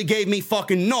legitimately gave me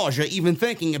fucking nausea even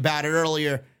thinking about it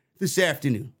earlier this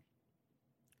afternoon.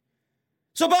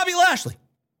 So Bobby Lashley.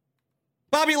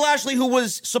 Bobby Lashley, who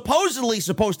was supposedly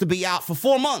supposed to be out for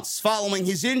 4 months following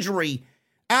his injury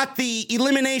at the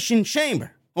Elimination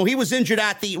Chamber. Well, he was injured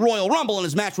at the Royal Rumble in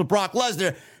his match with Brock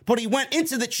Lesnar, but he went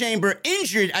into the chamber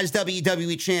injured as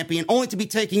WWE champion, only to be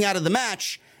taken out of the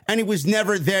match and he was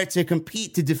never there to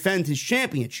compete to defend his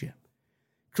championship.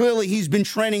 Clearly, he's been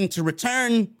training to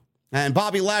return, and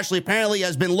Bobby Lashley apparently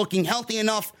has been looking healthy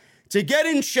enough to get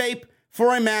in shape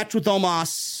for a match with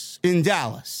Omos in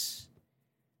Dallas.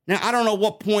 Now, I don't know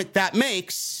what point that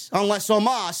makes unless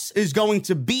Omos is going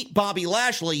to beat Bobby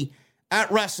Lashley at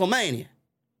WrestleMania.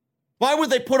 Why would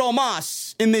they put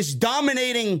Omos in this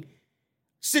dominating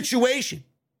situation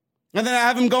and then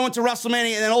have him go into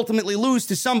WrestleMania and then ultimately lose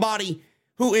to somebody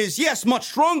who is, yes, much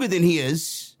stronger than he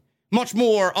is, much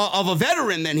more of a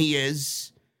veteran than he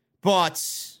is, but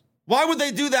why would they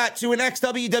do that to an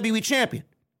ex-WWE champion?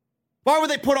 Why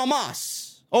would they put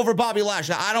Omos over Bobby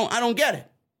Lashley? I don't get it.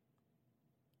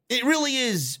 It really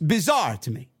is bizarre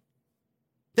to me.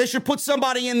 They should put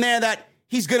somebody in there that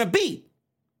he's going to beat.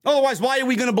 Otherwise, why are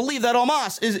we going to believe that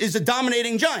Omos is a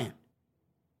dominating giant?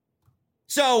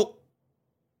 So,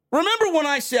 remember when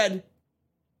I said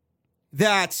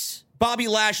that Bobby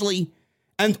Lashley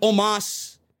and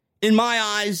Omos, in my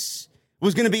eyes,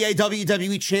 was going to be a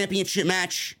WWE Championship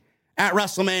match at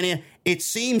WrestleMania? It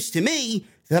seems to me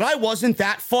that I wasn't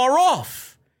that far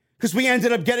off, because we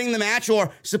ended up getting the match,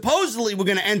 or supposedly we're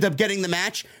going to end up getting the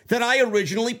match that I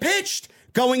originally pitched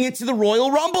going into the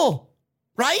Royal Rumble,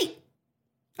 right?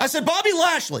 I said Bobby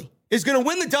Lashley is going to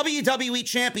win the WWE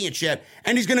Championship,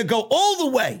 and he's going to go all the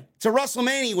way to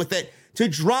WrestleMania with it to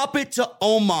drop it to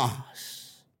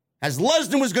Omos, as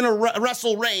Lesnar was going to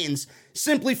wrestle Reigns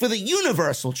simply for the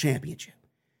Universal Championship,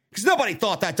 because nobody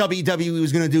thought that WWE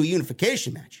was going to do a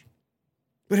unification match.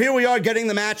 But here we are getting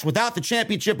the match without the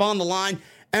championship on the line,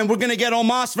 and we're going to get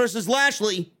Omos versus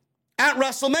Lashley at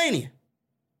WrestleMania.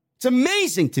 It's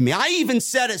amazing to me. I even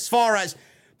said as far as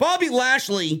Bobby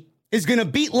Lashley is going to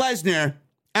beat Lesnar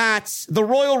at the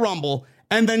Royal Rumble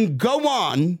and then go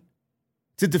on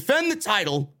to defend the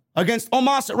title against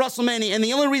Omos at WrestleMania. And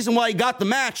the only reason why he got the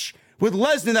match with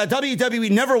Lesnar that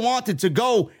WWE never wanted to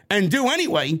go and do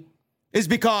anyway is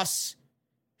because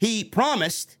he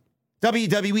promised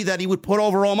WWE that he would put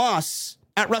over Omos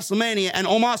at WrestleMania and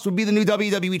Omos would be the new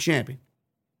WWE champion.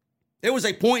 There was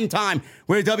a point in time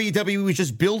where WWE was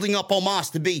just building up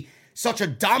Omos to be such a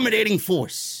dominating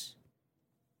force.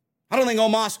 I don't think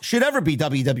Omos should ever be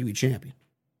WWE champion.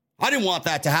 I didn't want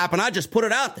that to happen. I just put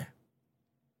it out there.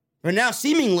 But now,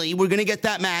 seemingly, we're going to get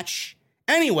that match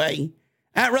anyway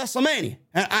at WrestleMania.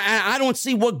 And I don't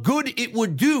see what good it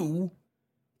would do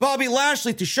Bobby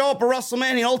Lashley to show up at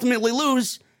WrestleMania and ultimately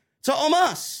lose to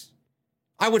Omos.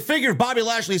 I would figure if Bobby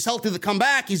Lashley is healthy to come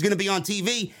back, he's going to be on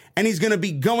TV and he's going to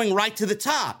be going right to the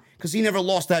top because he never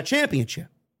lost that championship.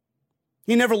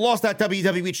 He never lost that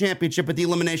WWE championship at the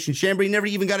Elimination Chamber. He never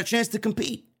even got a chance to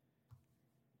compete.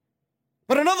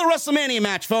 But another WrestleMania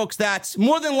match, folks, that's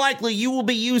more than likely you will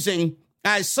be using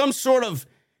as some sort of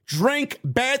drink,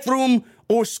 bathroom,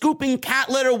 or scooping cat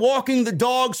litter, walking the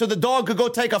dog so the dog could go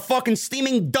take a fucking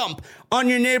steaming dump on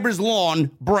your neighbor's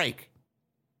lawn break.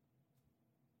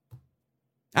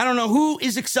 I don't know who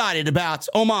is excited about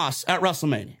Omos at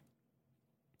WrestleMania.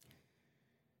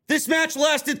 This match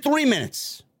lasted 3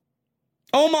 minutes.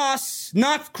 Omos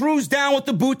knocked Cruz down with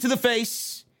the boot to the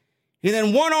face. He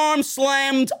then one-arm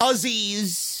slammed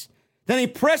Aziz. Then he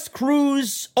pressed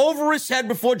Cruz over his head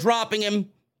before dropping him.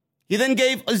 He then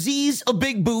gave Aziz a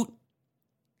big boot.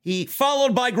 He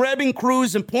followed by grabbing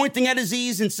Cruz and pointing at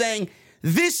Aziz and saying,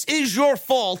 "This is your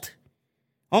fault."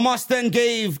 Omos then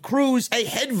gave Cruz a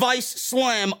head vice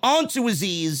slam onto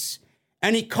Aziz,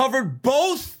 and he covered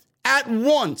both at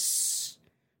once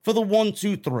for the 1,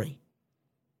 2, 3.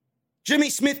 Jimmy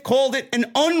Smith called it an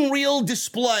unreal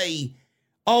display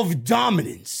of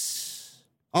dominance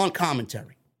on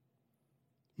commentary.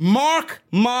 Mark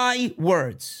my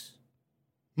words.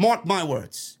 Mark my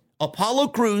words. Apollo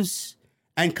Crews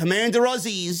and Commander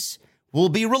Aziz will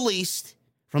be released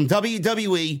from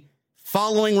WWE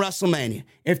following WrestleMania.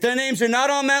 If their names are not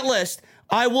on that list,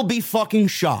 I will be fucking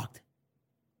shocked.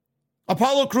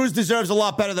 Apollo Crews deserves a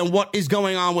lot better than what is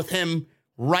going on with him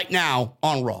right now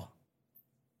on Raw.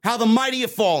 How the mighty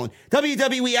have fallen.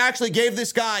 WWE actually gave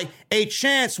this guy a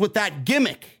chance with that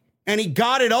gimmick, and he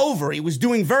got it over. He was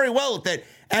doing very well with it,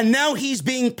 and now he's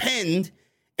being pinned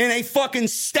in a fucking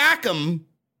stack-em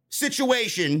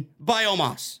situation by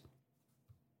Omos.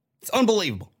 It's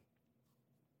unbelievable.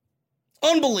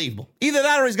 Unbelievable. Either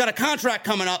that or he's got a contract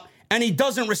coming up and he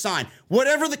doesn't resign.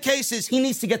 Whatever the case is, he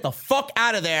needs to get the fuck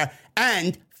out of there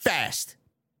and fast.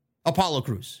 Apollo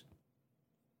Crews.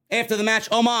 After the match,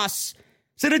 Omos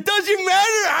said it doesn't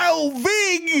matter how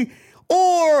big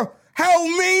or how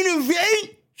main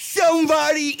event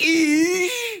somebody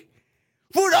is,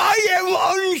 but I am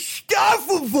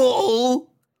unstoppable.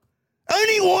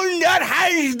 Anyone that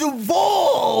has the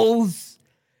balls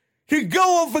to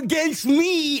go up against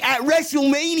me at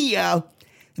WrestleMania,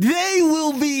 they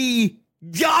will be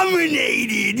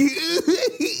dominated.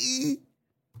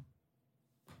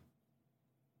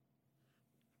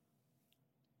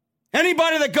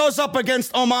 Anybody that goes up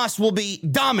against Omos will be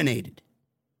dominated,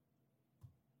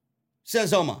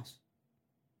 says Omos.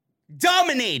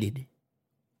 Dominated.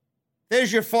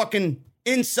 There's your fucking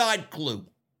inside clue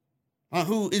on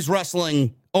who is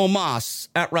wrestling Omos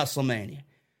at WrestleMania.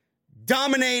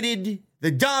 Dominated,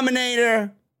 the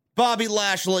Dominator, Bobby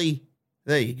Lashley.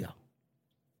 There you go.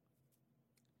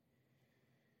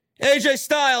 AJ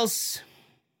Styles,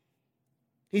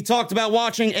 he talked about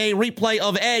watching a replay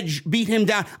of Edge beat him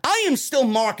down. I am still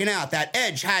marking out that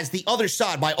Edge has The Other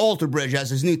Side by Alter Bridge as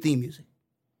his new theme music.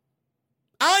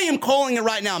 I am calling it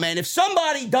right now, man. If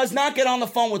somebody does not get on the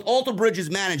phone with Alter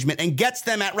Bridge's management and gets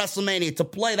them at WrestleMania to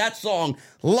play that song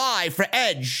live for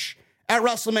Edge at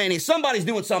WrestleMania, somebody's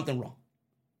doing something wrong.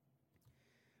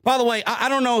 By the way, I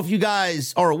don't know if you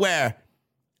guys are aware,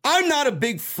 I'm not a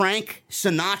big Frank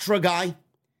Sinatra guy,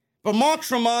 but Mark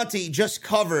Tremonti just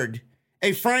covered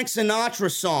a Frank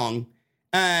Sinatra song,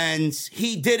 and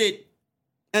he did it,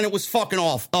 and it was fucking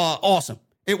awesome.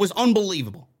 It was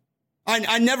unbelievable.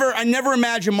 I never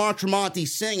imagined Mark Tremonti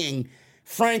singing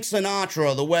Frank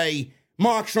Sinatra the way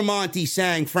Mark Tremonti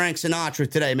sang Frank Sinatra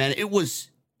today, man. It was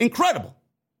incredible.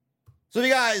 So if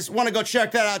you guys want to go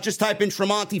check that out, just type in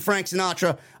Tremonti Frank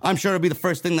Sinatra. I'm sure it'll be the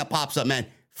first thing that pops up, man.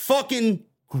 Fucking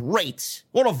great.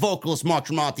 What a vocalist Mark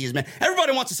Tremonti is, man.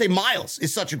 Everybody wants to say Miles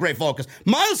is such a great vocalist.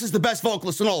 Miles is the best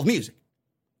vocalist in all of music.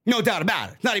 No doubt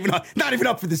about it. Not even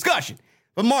up for discussion.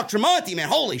 But Mark Tremonti, man,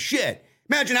 holy shit.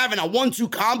 Imagine having a 1-2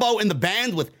 combo in the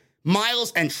band with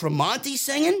Miles and Tremonti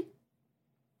singing.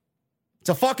 It's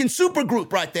a fucking super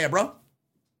group right there, bro.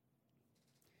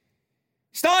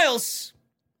 Styles,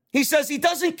 he says he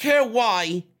doesn't care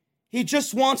why. He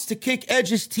just wants to kick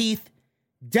Edge's teeth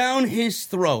down his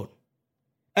throat.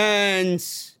 And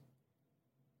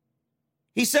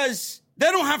he says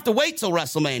they don't have to wait till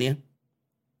WrestleMania.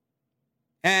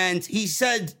 And he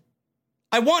said,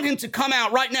 I want him to come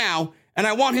out right now, and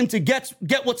I want him to get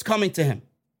what's coming to him.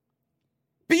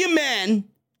 Be a man,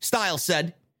 Styles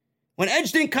said. When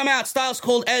Edge didn't come out, Styles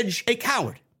called Edge a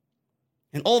coward.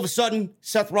 And all of a sudden,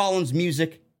 Seth Rollins'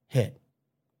 music hit.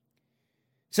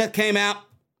 Seth came out,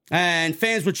 and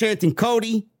fans were chanting,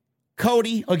 Cody,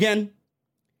 Cody again.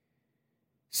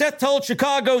 Seth told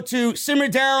Chicago to simmer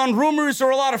down. Rumors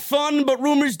are a lot of fun, but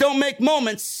rumors don't make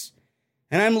moments.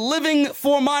 And I'm living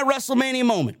for my WrestleMania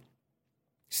moment.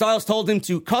 Styles told him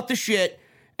to cut the shit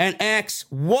and ask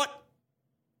what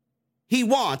he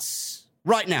wants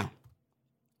right now.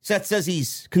 Seth says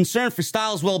he's concerned for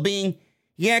Styles' well-being.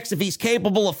 He asks if he's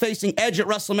capable of facing Edge at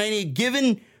WrestleMania,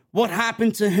 given what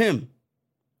happened to him.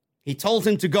 He told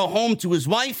him to go home to his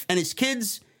wife and his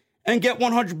kids and get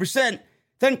 100%,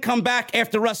 then come back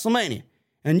after WrestleMania.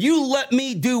 And you let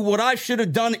me do what I should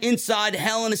have done inside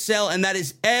Hell in a Cell, and that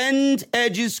is end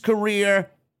Edge's career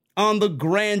on the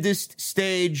grandest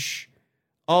stage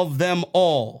of them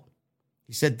all.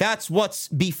 He said that's what's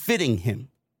befitting him.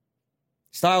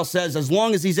 Styles says as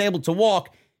long as he's able to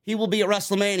walk, he will be at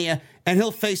WrestleMania, and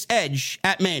he'll face Edge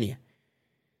at Mania.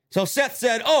 So Seth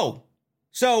said, oh,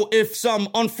 so if some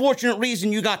unfortunate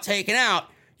reason you got taken out,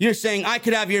 you're saying I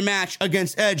could have your match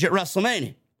against Edge at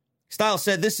WrestleMania. Styles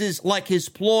said this is like his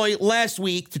ploy last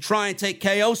week to try and take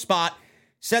KO's spot.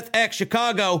 Seth asked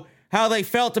Chicago how they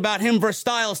felt about him versus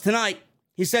Styles tonight.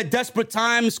 He said desperate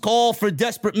times call for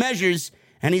desperate measures,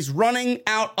 and he's running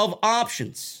out of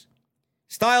options.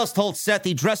 Styles told Seth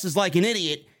he dresses like an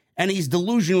idiot, and he's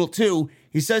delusional too.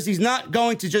 He says he's not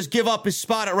going to just give up his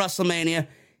spot at WrestleMania.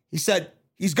 He said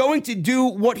he's going to do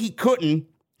what he couldn't.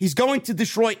 He's going to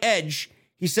destroy Edge.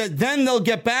 He said then they'll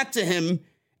get back to him,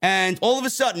 and all of a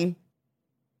sudden,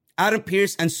 Adam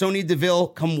Pearce and Sonya Deville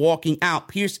come walking out.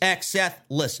 Pearce asks Seth,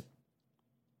 listen,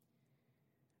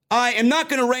 I am not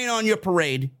going to rain on your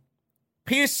parade.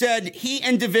 Pearce said he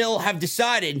and Deville have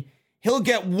decided he'll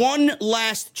get one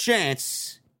last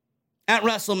chance at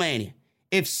WrestleMania.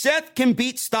 If Seth can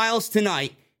beat Styles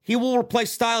tonight, he will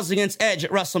replace Styles against Edge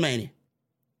at WrestleMania.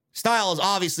 Styles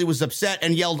obviously was upset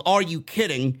and yelled, are you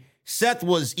kidding? Seth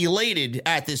was elated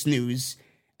at this news.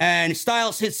 And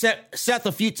Styles hit Seth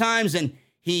a few times, and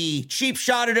he cheap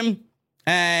shotted him,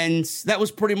 and that was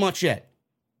pretty much it.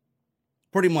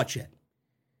 Pretty much it.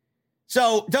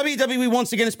 So WWE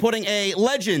once again is putting a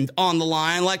legend on the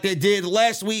line like they did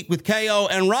last week with KO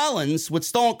and Rollins with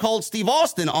Stone Cold Steve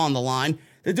Austin on the line.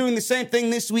 They're doing the same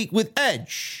thing this week with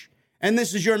Edge. And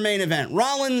this is your main event.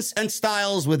 Rollins and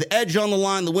Styles with Edge on the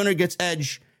line. The winner gets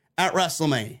Edge at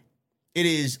WrestleMania. It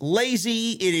is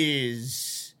lazy. It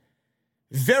is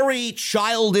very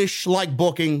childish-like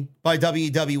booking by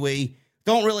WWE.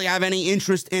 Don't really have any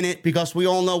interest in it because we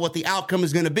all know what the outcome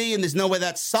is going to be, and there's no way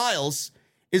that Styles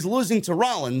is losing to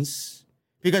Rollins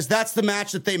because that's the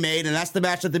match that they made, and that's the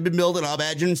match that they've been building up,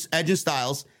 Edge and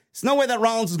Styles. There's no way that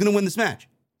Rollins is going to win this match.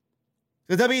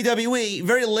 The WWE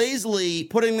very lazily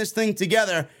putting this thing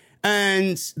together,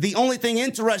 and the only thing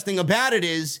interesting about it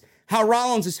is how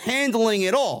Rollins is handling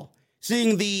it all.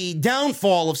 Seeing the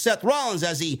downfall of Seth Rollins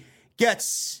as he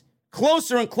gets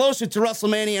closer and closer to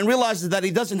WrestleMania and realizes that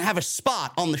he doesn't have a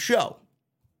spot on the show.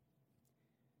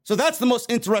 So that's the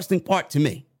most interesting part to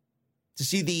me. To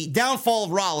see the downfall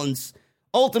of Rollins,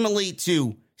 ultimately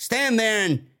to stand there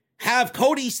and have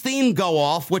Cody's theme go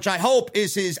off, which I hope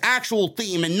is his actual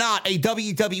theme and not a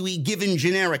WWE given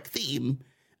generic theme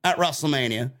at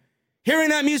WrestleMania. Hearing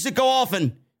that music go off,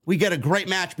 and we get a great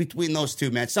match between those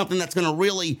two, man. Something that's going to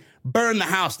really burn the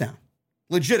house down,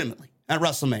 legitimately, at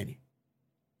WrestleMania.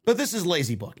 But this is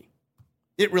lazy booking.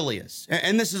 It really is.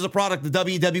 And this is a product of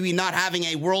WWE not having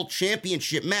a world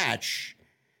championship match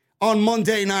on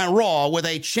Monday Night Raw with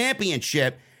a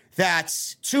championship that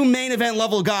two main event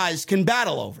level guys can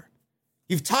battle over.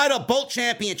 You've tied up both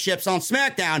championships on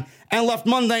SmackDown and left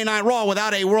Monday Night Raw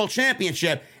without a world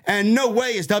championship. And no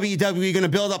way is WWE going to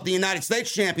build up the United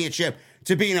States Championship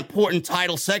to be an important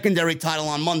title, secondary title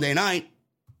on Monday night.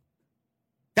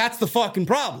 That's the fucking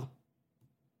problem.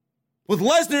 With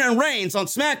Lesnar and Reigns on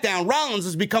SmackDown, Rollins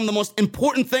has become the most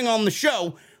important thing on the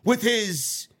show with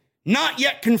his not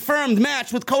yet confirmed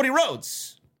match with Cody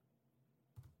Rhodes.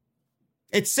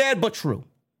 It's sad but true.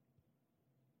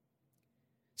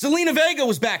 Zelina Vega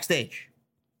was backstage.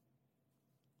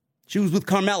 She was with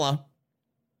Carmella,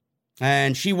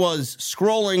 and she was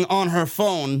scrolling on her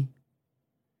phone.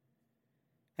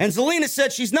 And Zelina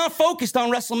said she's not focused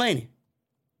on WrestleMania.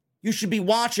 You should be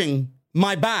watching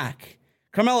my back.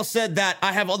 Carmella said that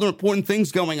I have other important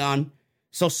things going on,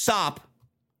 so stop.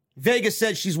 Vega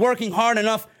said she's working hard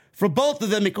enough for both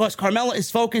of them because Carmella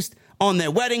is focused on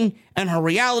their wedding and her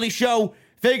reality show.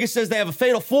 Vega says they have a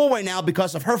fatal four-way now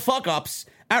because of her fuck-ups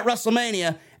at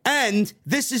WrestleMania, and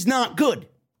this is not good.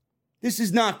 This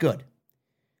is not good.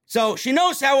 So she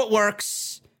knows how it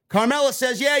works. Carmella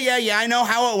says, yeah, I know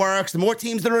how it works. The more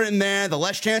teams that are in there, the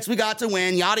less chance we got to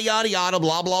win, yada, yada, yada,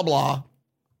 blah, blah, blah.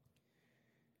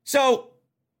 So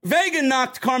Vega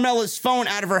knocked Carmella's phone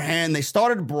out of her hand. They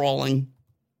started brawling.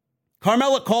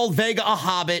 Carmella called Vega a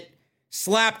hobbit,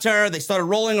 slapped her. They started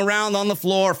rolling around on the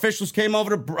floor. Officials came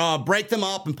over to break them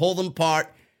up and pull them apart.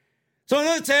 So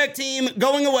another tag team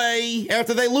going away.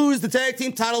 After they lose the tag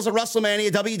team titles at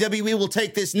WrestleMania, WWE will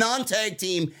take this non-tag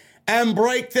team and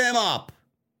break them up.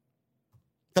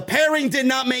 The pairing did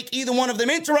not make either one of them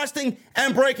interesting,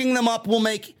 and breaking them up will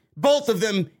make both of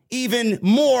them even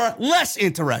less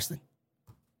interesting.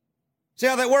 See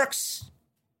how that works?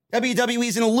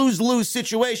 WWE's in a lose-lose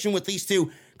situation with these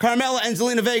two. Carmella and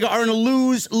Zelina Vega are in a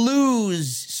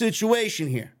lose-lose situation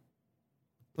here.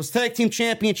 Those tag team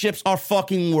championships are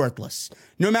fucking worthless.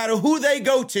 No matter who they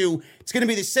go to, it's going to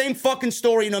be the same fucking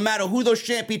story no matter who those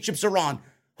championships are on.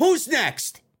 Who's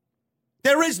next?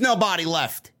 There is nobody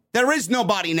left. There is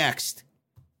nobody next.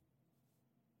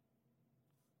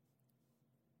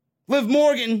 Liv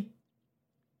Morgan,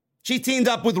 she teamed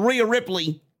up with Rhea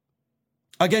Ripley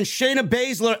against Shayna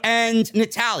Baszler and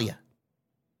Natalya.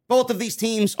 Both of these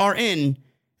teams are in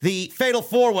the Fatal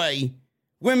 4-Way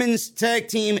Women's Tag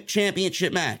Team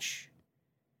Championship match.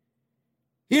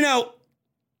 You know,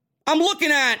 I'm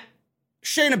looking at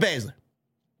Shayna Baszler.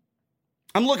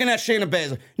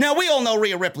 Now, we all know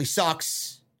Rhea Ripley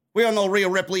sucks. We all know Rhea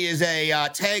Ripley is a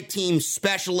tag team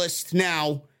specialist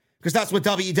now, because that's what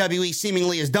WWE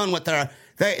seemingly has done with her.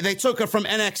 They took her from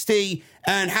NXT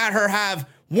and had her have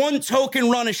one token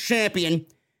run as champion.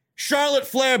 Charlotte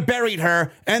Flair buried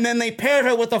her, and then they paired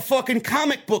her with a fucking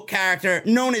comic book character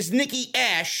known as Nikki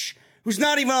Ash, who's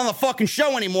not even on the fucking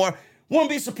show anymore. Won't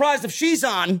be surprised if she's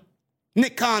on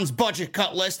Nick Khan's budget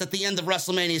cut list at the end of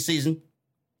WrestleMania season.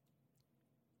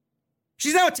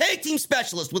 She's now a tag team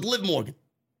specialist with Liv Morgan.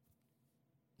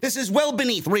 This is well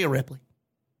beneath Rhea Ripley.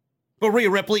 But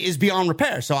Rhea Ripley is beyond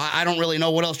repair, so I don't really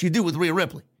know what else you do with Rhea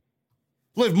Ripley.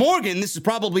 Liv Morgan, this is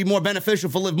probably more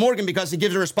beneficial for Liv Morgan because it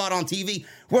gives her a spot on TV,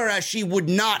 whereas she would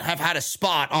not have had a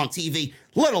spot on TV,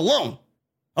 let alone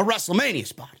a WrestleMania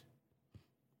spot.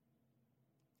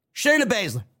 Shayna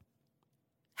Baszler.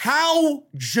 How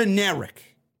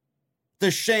generic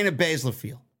does Shayna Baszler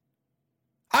feel?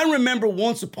 I remember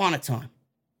once upon a time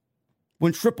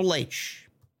when Triple H...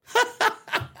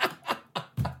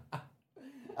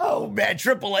 Oh, man,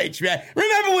 Triple H, man.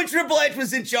 Remember when Triple H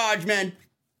was in charge, man?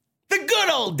 The good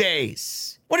old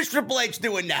days. What is Triple H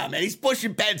doing now, man? He's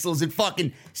pushing pencils in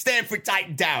fucking Stanford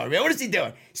Titan Tower, man. What is he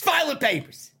doing? He's filing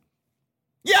papers.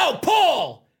 Yo,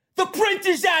 Paul, the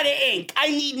printer's out of ink. I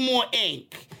need more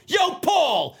ink. Yo,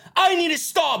 Paul, I need a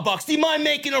Starbucks. Do you mind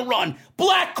making a run?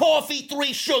 Black coffee,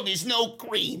 3 sugars, no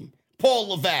cream.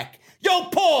 Paul Levesque. Yo,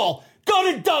 Paul,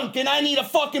 go to Dunkin'. I need a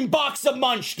fucking box of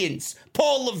Munchkins.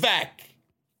 Paul Levesque.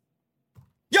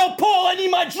 Yo, Paul, I need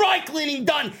my dry cleaning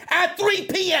done at 3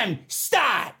 p.m.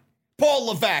 Start. Paul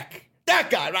Levesque. That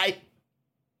guy, right?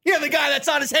 You know, the guy that's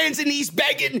on his hands and knees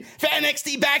begging for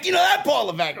NXT back. You know that Paul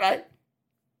Levesque, right?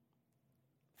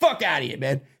 Fuck out of here,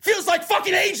 man. Feels like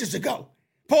fucking ages ago.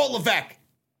 Paul Levesque.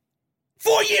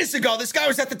 4 years ago, this guy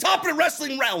was at the top of the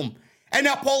wrestling realm. And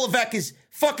now Paul Levesque is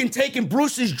fucking taking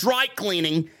Bruce's dry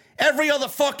cleaning every other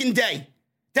fucking day.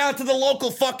 Down to the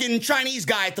local fucking Chinese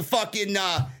guy at the fucking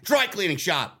dry cleaning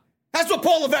shop. That's what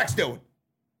Paul Levesque's doing.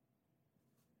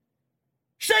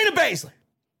 Shayna Baszler.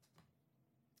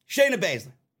 Shayna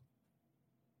Baszler.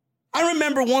 I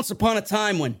remember once upon a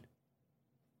time when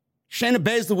Shayna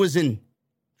Baszler was in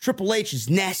Triple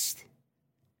H's nest.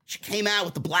 She came out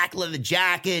with the black leather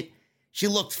jacket. She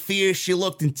looked fierce. She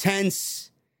looked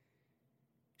intense.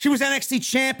 She was NXT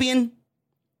champion.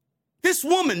 This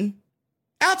woman,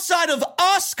 outside of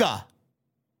Asuka,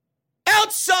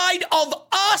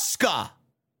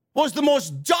 was the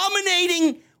most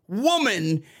dominating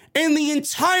woman in the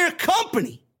entire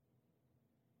company.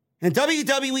 And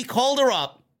WWE called her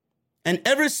up, and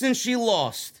ever since she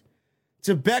lost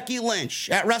to Becky Lynch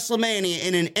at Wrestlemania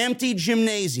in an empty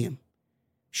gymnasium,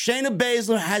 Shayna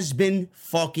Baszler has been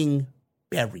fucking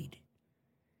buried.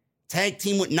 Tag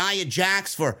team with Nia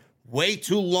Jax for way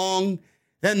too long.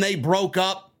 Then they broke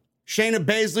up. Shayna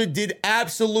Baszler did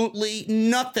absolutely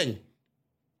nothing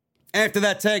after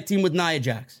that tag team with Nia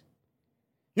Jax.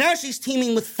 Now she's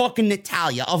teaming with fucking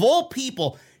Natalya. Of all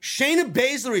people, Shayna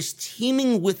Baszler is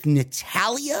teaming with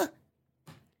Natalya?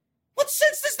 What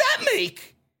sense does that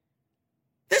make?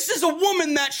 This is a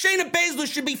woman that Shayna Baszler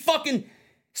should be fucking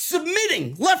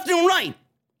submitting left and right.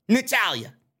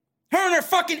 Natalya. Her and her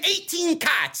fucking 18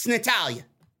 cats, Natalya.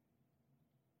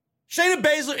 Shayna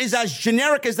Baszler is as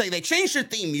generic as they changed her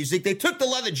theme music. They took the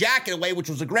leather jacket away, which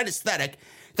was a great aesthetic.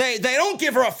 They don't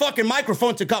give her a fucking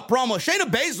microphone to cut promo.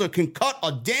 Shayna Baszler can cut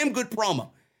a damn good promo.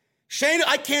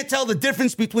 I can't tell the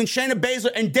difference between Shayna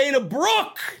Baszler and Dana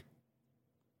Brooke.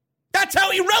 That's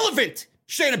how irrelevant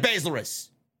Shayna Baszler is.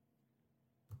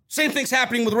 Same thing's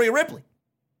happening with Rhea Ripley.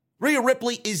 Rhea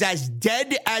Ripley is as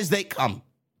dead as they come.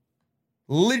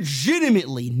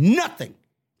 Legitimately, nothing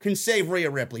can save Rhea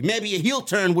Ripley. Maybe a heel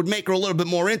turn would make her a little bit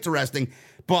more interesting,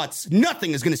 but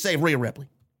nothing is going to save Rhea Ripley.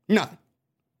 Nothing.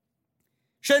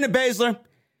 Shayna Baszler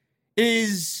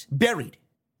is buried.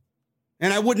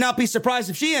 And I would not be surprised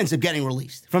if she ends up getting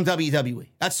released from WWE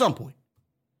at some point.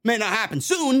 May not happen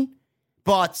soon,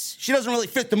 but she doesn't really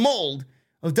fit the mold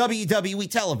of WWE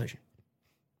television.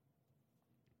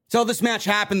 So this match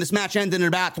happened. This match ended in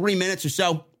about 3 minutes or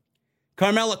so.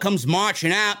 Carmella comes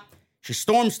marching out. She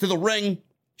storms to the ring.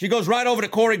 She goes right over to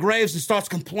Corey Graves and starts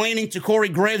complaining to Corey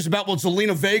Graves about what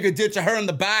Zelina Vega did to her in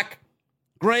the back.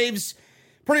 Graves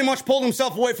pretty much pulled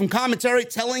himself away from commentary,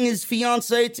 telling his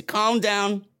fiance to calm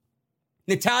down.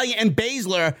 Natalya and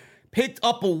Baszler picked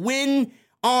up a win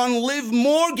on Liv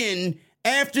Morgan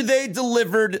after they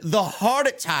delivered the Heart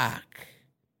Attack.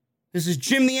 This is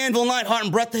Jim the Anvil Neidhart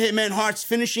and Bret the Hitman Hart's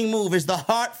finishing move is the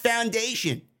Heart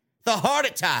Foundation. The Heart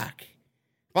Attack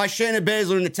by Shayna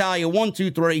Baszler and Natalya. 1,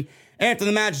 2, 3. After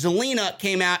the match, Zelina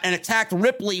came out and attacked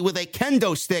Ripley with a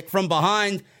kendo stick from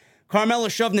behind. Carmella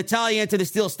shoved Natalya into the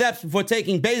steel steps before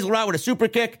taking Baszler out with a super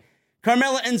kick.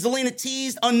 Carmella and Zelina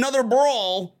teased another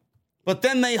brawl, but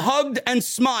then they hugged and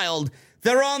smiled.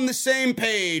 They're on the same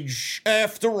page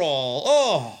after all.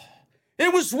 Oh,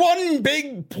 it was one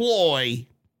big ploy.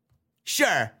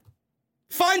 Sure.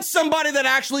 Find somebody that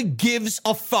actually gives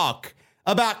a fuck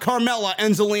about Carmella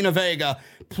and Zelina Vega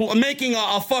making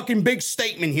a fucking big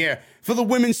statement here for the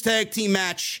women's tag team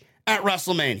match at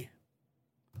WrestleMania.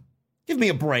 Give me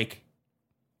a break.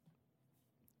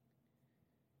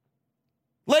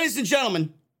 Ladies and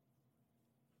gentlemen,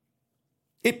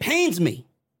 it pains me.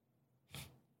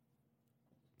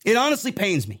 It honestly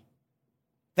pains me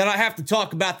that I have to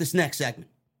talk about this next segment.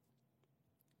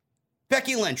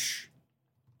 Becky Lynch.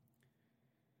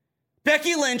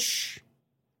 Becky Lynch.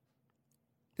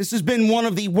 This has been one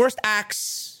of the worst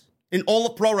acts in all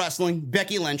of pro wrestling.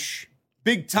 Becky Lynch.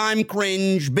 Big time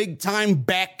cringe. Big time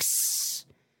Becks.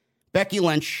 Becky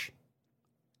Lynch.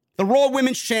 The Raw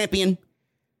Women's Champion,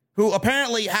 who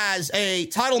apparently has a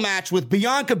title match with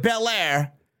Bianca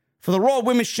Belair for the Raw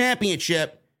Women's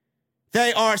Championship.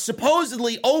 They are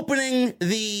supposedly opening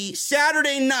the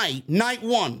Saturday night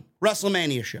one,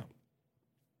 WrestleMania show.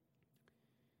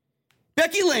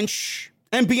 Becky Lynch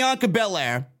and Bianca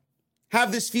Belair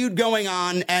have this feud going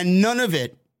on, and none of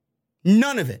it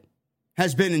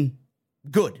has been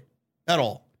good at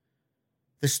all.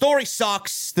 The story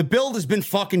sucks. The build has been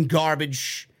fucking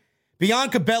garbage.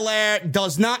 Bianca Belair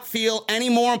does not feel any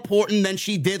more important than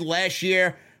she did last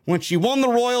year when she won the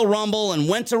Royal Rumble and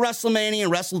went to WrestleMania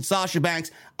and wrestled Sasha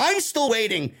Banks. I'm still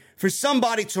waiting for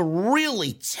somebody to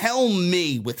really tell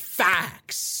me with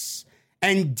facts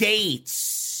and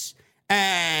dates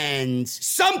and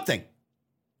something.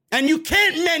 And you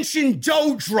can't mention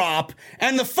Doudrop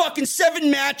and the fucking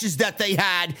 7 matches that they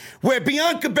had where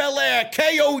Bianca Belair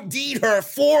KO'd her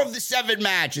 4 of the 7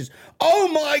 matches. Oh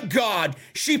my God.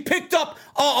 She picked up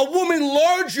a woman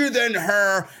larger than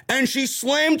her and she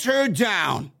slammed her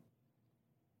down.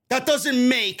 That doesn't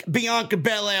make Bianca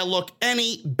Belair look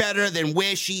any better than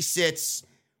where she sits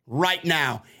right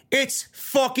now. It's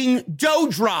fucking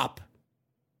Doudrop.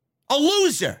 A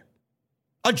loser.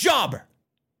 A jobber.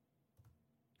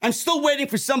 I'm still waiting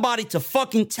for somebody to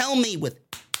fucking tell me with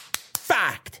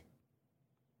fact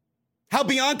how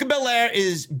Bianca Belair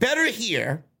is better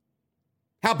here,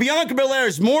 how Bianca Belair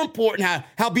is more important,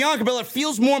 how Bianca Belair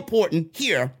feels more important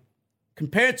here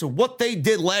compared to what they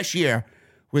did last year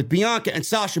with Bianca and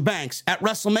Sasha Banks at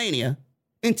WrestleMania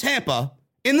in Tampa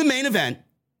in the main event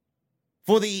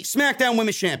for the SmackDown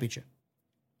Women's Championship.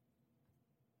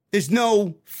 There's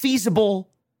no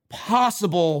feasible,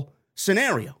 possible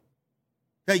scenario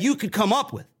that you could come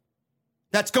up with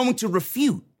that's going to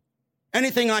refute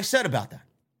anything I said about that.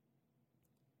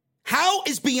 How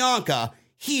is Bianca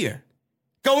here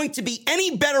going to be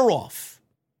any better off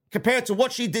compared to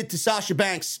what she did to Sasha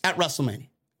Banks at WrestleMania?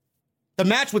 The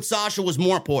match with Sasha was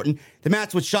more important. The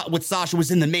match with Sasha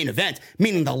was in the main event,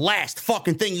 meaning the last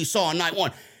fucking thing you saw on night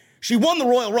one. She won the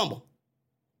Royal Rumble.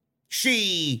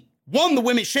 She won the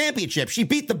Women's Championship. She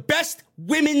beat the best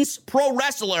women's pro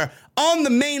wrestler on the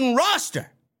main roster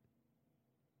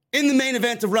in the main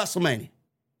event of WrestleMania.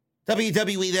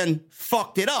 WWE then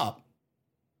fucked it up.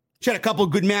 She had a couple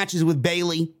of good matches with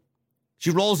Bayley. She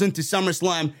rolls into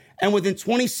SummerSlam, and within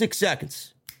 26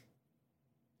 seconds,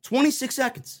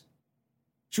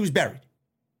 she was buried.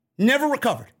 Never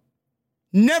recovered.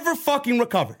 Never fucking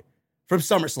recovered from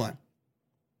SummerSlam.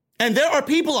 And there are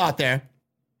people out there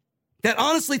that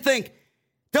honestly think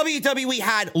WWE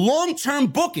had long-term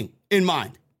booking in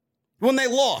mind when they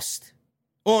lost,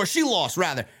 or she lost,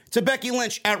 rather, to Becky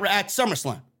Lynch at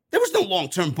SummerSlam. There was no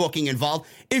long-term booking involved.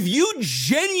 If you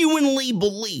genuinely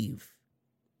believe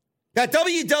that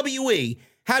WWE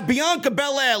had Bianca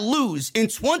Belair lose in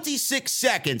 26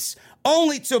 seconds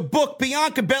only to book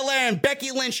Bianca Belair and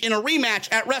Becky Lynch in a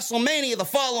rematch at WrestleMania the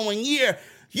following year,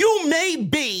 you may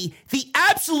be the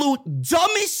absolute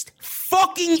dumbest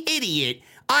fucking idiot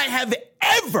I have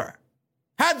ever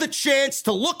had the chance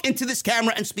to look into this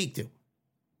camera and speak to.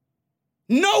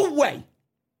 No way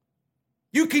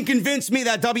you can convince me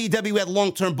that WWE had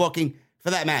long-term booking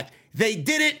for that match. They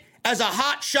did it as a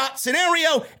hot shot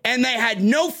scenario, and they had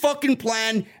no fucking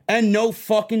plan and no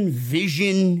fucking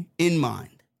vision in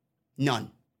mind.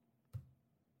 None.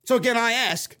 So again, I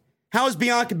ask, how is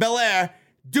Bianca Belair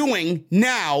doing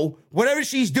now, whatever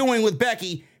she's doing with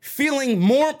Becky, feeling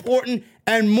more important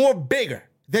and more bigger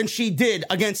than she did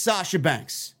against Sasha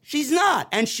Banks? She's not,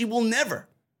 and she will never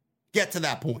get to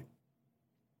that point.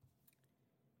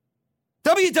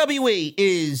 WWE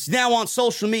is now on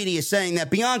social media saying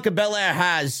that Bianca Belair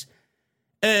has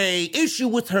an issue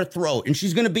with her throat and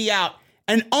she's going to be out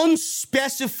an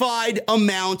unspecified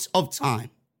amount of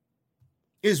time,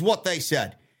 is what they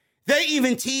said. They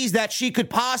even teased that she could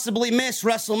possibly miss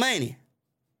WrestleMania.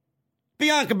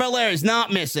 Bianca Belair is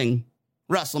not missing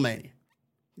WrestleMania.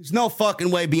 There's no fucking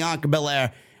way Bianca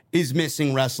Belair is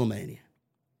missing WrestleMania.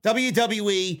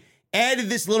 WWE added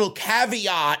this little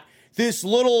caveat, this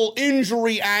little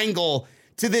injury angle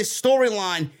to this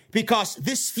storyline because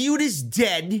this feud is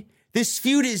dead. This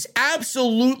feud is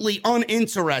absolutely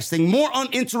uninteresting, more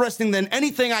uninteresting than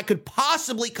anything I could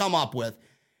possibly come up with.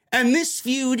 And this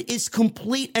feud is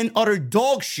complete and utter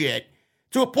dog shit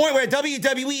to a point where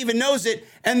WWE even knows it,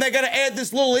 and they got to add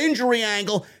this little injury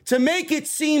angle to make it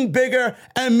seem bigger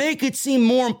and make it seem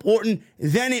more important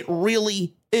than it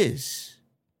really is.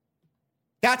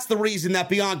 That's the reason that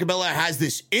Bianca Belair has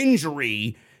this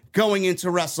injury going into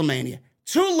WrestleMania.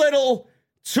 Too little,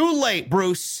 too late,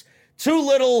 Bruce. Too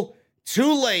little,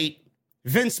 too late,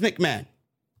 Vince McMahon.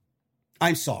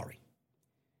 I'm sorry.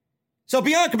 So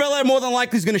Bianca Belair more than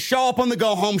likely is going to show up on the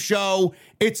go-home show.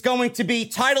 It's going to be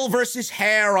title versus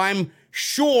hair, I'm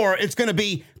sure it's going to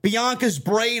be Bianca's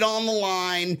braid on the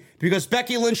line because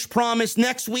Becky Lynch promised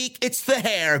next week it's the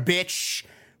hair, bitch,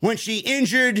 when she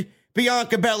injured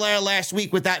Bianca Belair last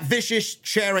week with that vicious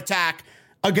chair attack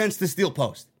against the steel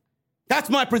post. That's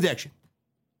my prediction.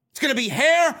 It's going to be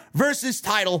hair versus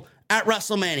title at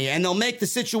WrestleMania, and they'll make the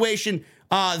situation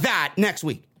that next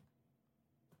week.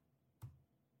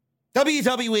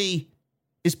 WWE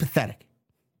is pathetic.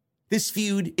 This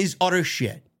feud is utter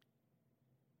shit.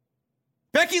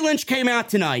 Becky Lynch came out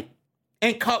tonight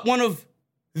and cut one of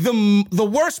the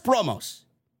worst promos.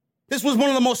 This was one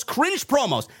of the most cringe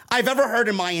promos I've ever heard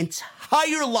in my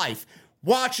entire life.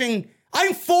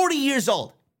 I'm 40 years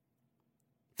old.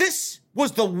 This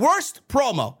was the worst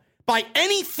promo by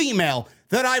any female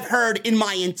that I've heard in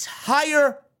my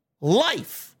entire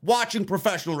life watching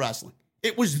professional wrestling.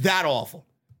 It was that awful.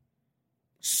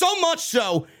 So much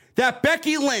so that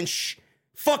Becky Lynch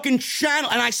fucking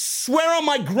channeled, and I swear on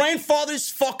my grandfather's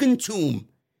fucking tomb,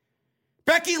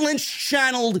 Becky Lynch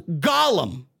channeled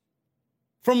Gollum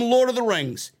from Lord of the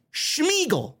Rings.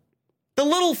 Schmeagol, the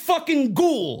little fucking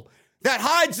ghoul that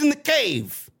hides in the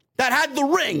cave, that had the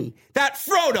ring that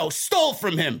Frodo stole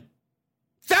from him.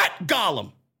 That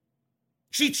Gollum.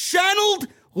 She channeled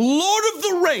Lord of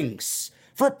the Rings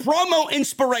for promo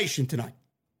inspiration tonight.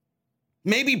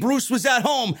 Maybe Bruce was at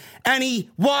home and he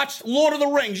watched Lord of the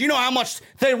Rings. You know how much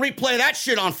they replay that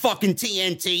shit on fucking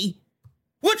TNT.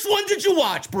 Which one did you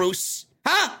watch, Bruce?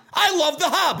 Huh? I love The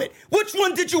Hobbit. Which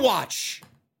one did you watch?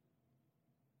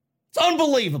 It's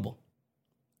unbelievable.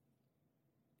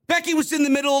 Becky was in the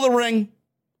middle of the ring.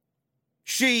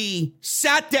 She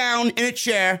sat down in a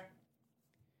chair.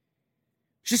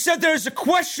 She said there's a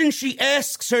question she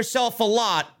asks herself a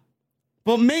lot,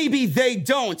 but maybe they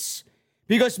don't,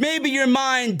 because maybe your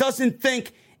mind doesn't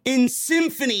think in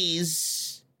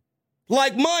symphonies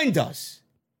like mine does.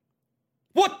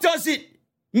 What does it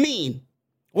mean?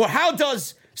 Or how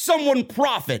does someone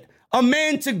profit? A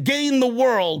man to gain the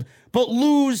world but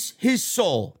lose his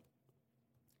soul.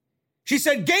 She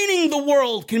said gaining the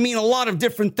world can mean a lot of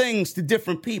different things to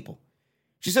different people.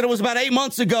 She said it was about 8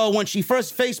 months ago when she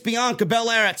first faced Bianca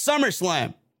Belair at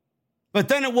SummerSlam. But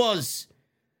then it was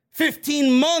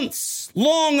 15 months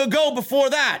long ago before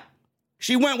that.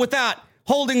 She went without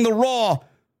holding the Raw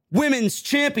Women's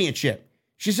Championship.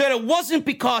 She said it wasn't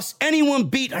because anyone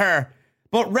beat her,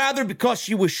 but rather because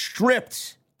she was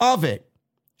stripped of it.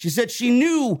 She said she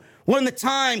knew when the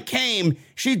time came,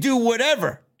 she'd do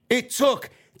whatever it took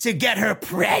to get her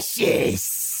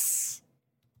precious.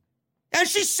 And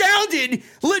she sounded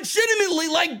legitimately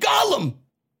like Gollum.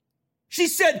 She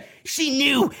said she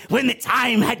knew when the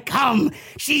time had come,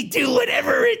 she'd do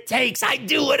whatever it takes. I'd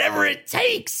do whatever it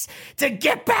takes to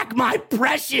get back my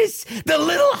precious, the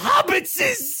little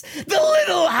hobbitses, the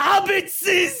little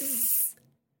hobbitses.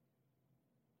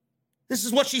 This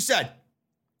is what she said.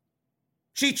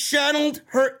 She channeled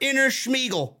her inner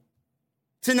Schmeagol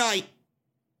tonight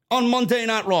on Monday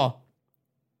Night Raw.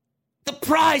 The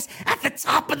prize at the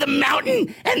top of the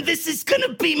mountain, and this is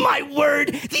gonna be my word,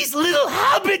 these little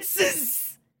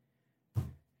hobbitses.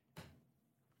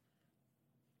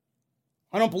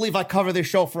 I don't believe I cover this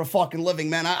show for a fucking living,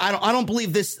 man. I don't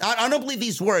believe this. I don't believe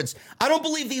these words. I don't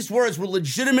believe these words were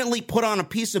legitimately put on a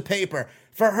piece of paper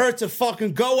for her to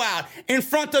fucking go out in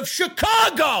front of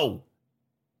Chicago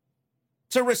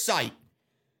to recite.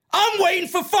 I'm waiting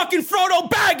for fucking Frodo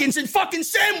Baggins and fucking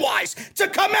Samwise to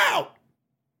come out.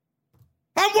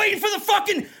 I'm waiting for the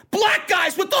fucking black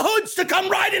guys with the hoods to come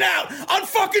riding out on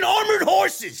fucking armored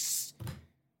horses.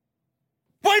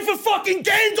 Waiting for fucking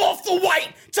Gandalf the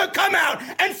White to come out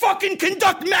and fucking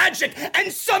conduct magic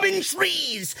and summon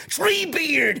trees.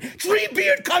 Treebeard.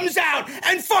 Treebeard comes out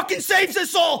and fucking saves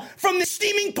us all from the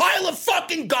steaming pile of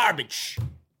fucking garbage.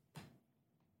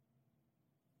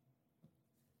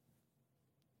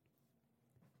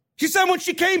 She said when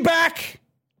she came back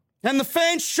and the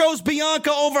fans chose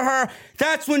Bianca over her,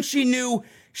 that's when she knew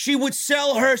she would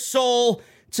sell her soul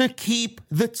to keep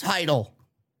the title.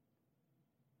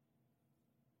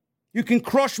 You can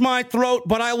crush my throat,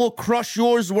 but I will crush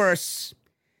yours worse.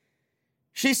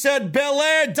 She said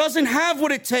Belair doesn't have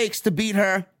what it takes to beat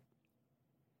her.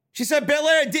 She said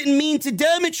Belair didn't mean to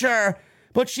damage her,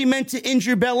 but she meant to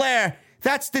injure Belair.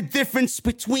 That's the difference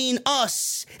between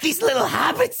us, these little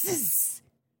hobbitses.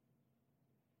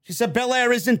 She said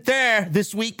Belair isn't there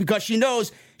this week because she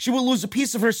knows she will lose a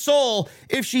piece of her soul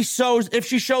if she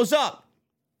shows up.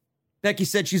 Becky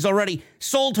said she's already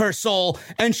sold her soul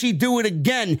and she'd do it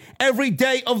again every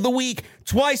day of the week,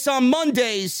 twice on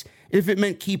Mondays, if it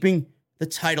meant keeping the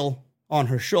title on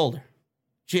her shoulder.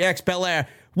 She asked Belair,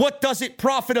 what does it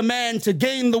profit a man to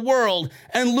gain the world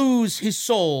and lose his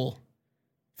soul?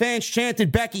 Fans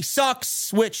chanted Becky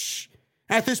sucks, which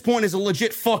at this point is a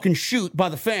legit fucking shoot by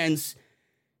the fans.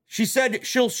 She said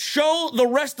she'll show the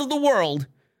rest of the world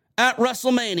at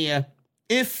WrestleMania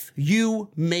if you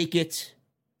make it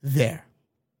there.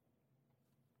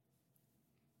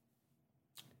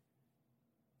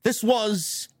 This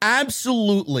was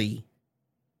absolutely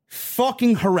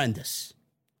fucking horrendous.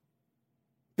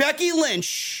 Becky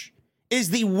Lynch is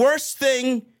the worst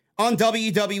thing on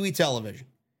WWE television.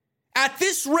 At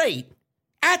this rate,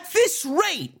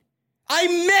 I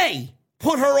may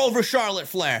put her over Charlotte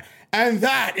Flair. And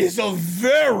that is a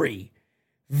very,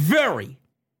 very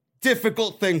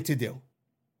difficult thing to do.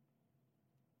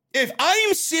 If I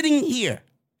am sitting here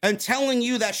and telling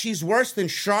you that she's worse than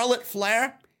Charlotte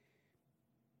Flair,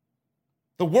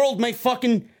 the world may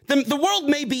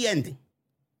be ending.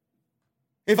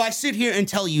 If I sit here and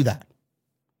tell you that.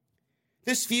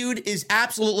 This feud is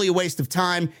absolutely a waste of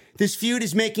time. This feud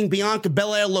is making Bianca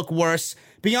Belair look worse.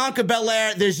 Bianca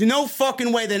Belair, there's no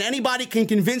fucking way that anybody can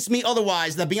convince me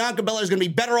otherwise that Bianca Belair is going to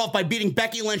be better off by beating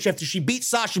Becky Lynch after she beat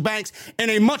Sasha Banks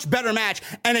in a much better match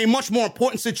and a much more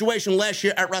important situation last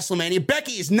year at WrestleMania.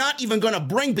 Becky is not even going to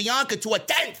bring Bianca to a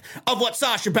tenth of what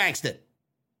Sasha Banks did.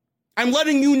 I'm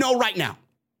letting you know right now.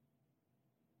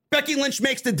 Becky Lynch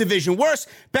makes the division worse.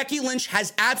 Becky Lynch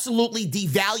has absolutely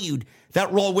devalued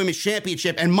that Raw Women's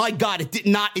Championship, and my God, it did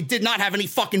not have any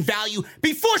fucking value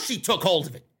before she took hold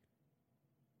of it.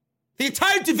 The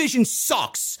entire division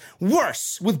sucks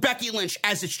worse with Becky Lynch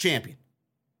as its champion.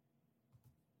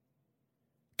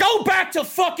 Go back to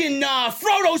fucking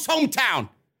Frodo's hometown.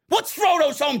 What's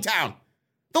Frodo's hometown?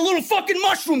 The little fucking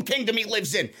mushroom kingdom he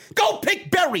lives in. Go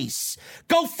pick berries.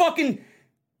 Go fucking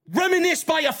reminisce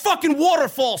by a fucking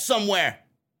waterfall somewhere.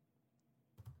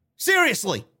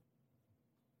 Seriously.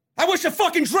 I wish a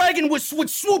fucking dragon would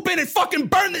swoop in and fucking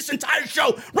burn this entire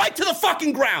show right to the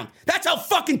fucking ground. That's how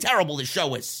fucking terrible this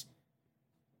show is.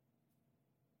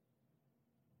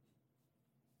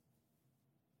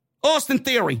 Austin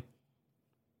Theory,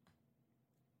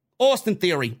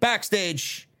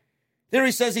 backstage.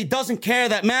 Theory says he doesn't care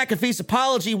that McAfee's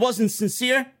apology wasn't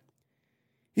sincere.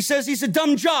 He says he's a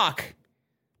dumb jock,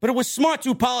 but it was smart to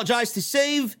apologize to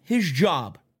save his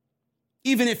job,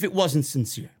 even if it wasn't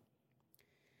sincere.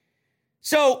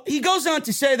 So he goes on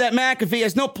to say that McAfee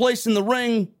has no place in the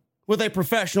ring with a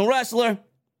professional wrestler.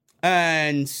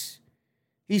 And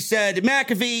he said,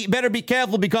 McAfee better be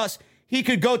careful because he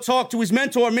could go talk to his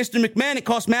mentor, Mr. McMahon. It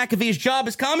cost McAfee his job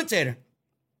as commentator.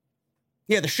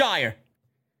 Yeah, the Shire.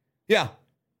 Yeah,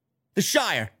 the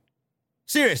Shire.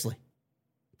 Seriously.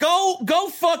 Go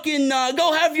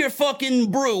have your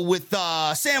fucking brew with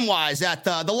Samwise at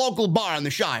the local bar in the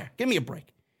Shire. Give me a break.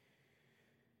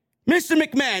 Mr.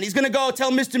 McMahon, he's going to go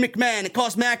tell Mr. McMahon it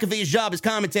cost McAfee his job as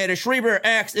commentator. Schreiber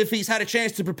asks if he's had a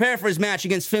chance to prepare for his match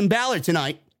against Finn Balor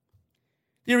tonight.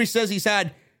 Theory says he's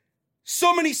had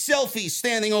so many selfies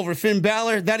standing over Finn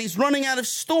Balor that he's running out of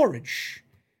storage.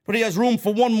 But he has room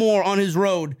for one more on his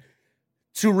road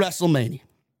to WrestleMania.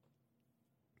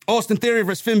 Austin Theory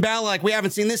versus Finn Balor, like we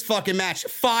haven't seen this fucking match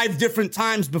 5 different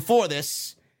times before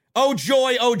this. Oh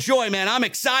joy, man. I'm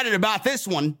excited about this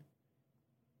one.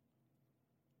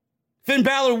 Finn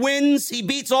Balor wins. He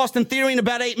beats Austin Theory in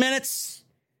about 8 minutes.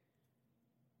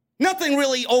 Nothing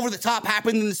really over the top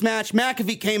happened in this match.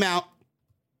 McAfee came out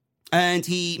and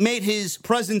he made his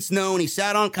presence known. He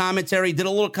sat on commentary, did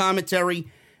a little commentary,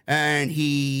 and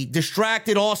he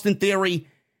distracted Austin Theory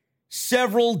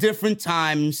several different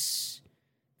times.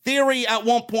 Theory at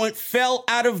one point fell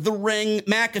out of the ring.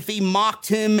 McAfee mocked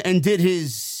him and did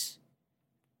his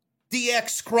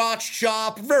DX crotch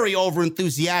chop. Very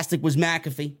overenthusiastic was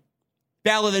McAfee.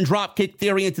 Balor then drop kicked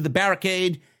Theory into the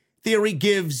barricade. Balor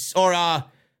gives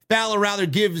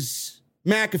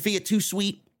McAfee a too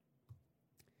sweet.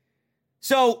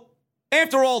 So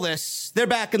after all this, they're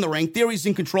back in the ring. Theory's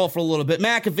in control for a little bit.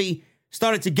 McAfee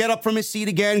started to get up from his seat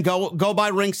again, go by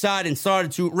ringside, and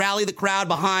started to rally the crowd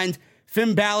behind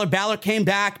Finn Balor. Balor came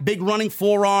back, big running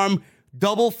forearm,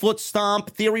 double foot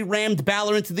stomp. Theory rammed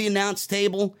Balor into the announce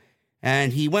table,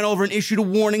 and he went over and issued a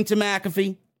warning to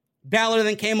McAfee. Balor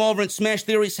then came over and smashed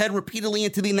Theory's head repeatedly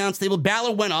into the announce table.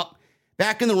 Balor went up,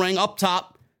 back in the ring, up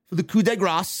top for the coup de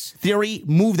grace. Theory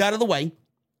moved out of the way.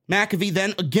 McAfee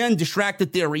then again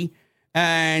distracted Theory,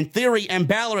 and Theory and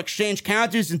Balor exchanged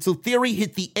counters until Theory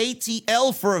hit the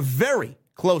ATL for a very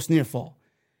close near fall.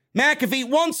 McAfee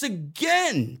once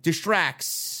again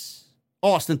distracts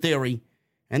Austin Theory,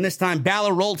 and this time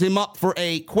Balor rolled him up for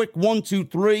a quick 1, 2,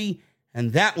 3,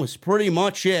 and that was pretty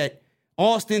much it.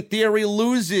 Austin Theory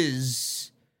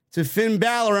loses to Finn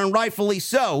Balor, and rightfully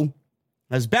so,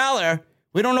 as Balor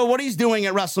We don't know what he's doing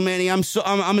at WrestleMania.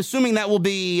 I'm assuming that will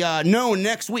be known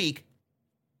next week.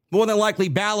 More than likely,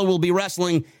 Balor will be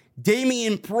wrestling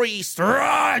Damian Priest.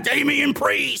 Damian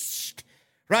Priest!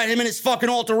 Right, him and his fucking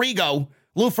alter ego,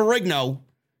 Lou Ferrigno.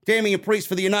 Damian Priest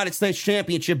for the United States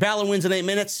Championship. Balor wins in 8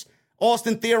 minutes.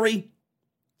 Austin Theory.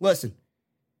 Listen,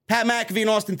 Pat McAfee and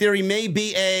Austin Theory may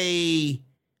be a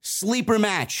sleeper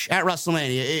match at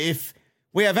WrestleMania. If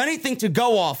we have anything to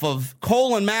go off of,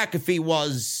 Cole and McAfee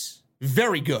was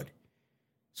very good.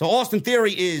 So Austin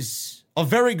Theory is a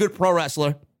very good pro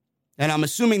wrestler. And I'm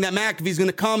assuming that McAfee's going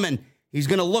to come and he's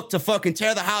going to look to fucking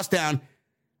tear the house down.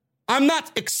 I'm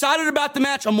not excited about the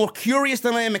match. I'm more curious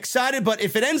than I am excited. But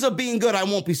if it ends up being good, I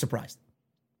won't be surprised.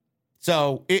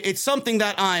 So it's something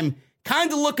that I'm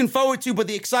kind of looking forward to, but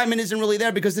the excitement isn't really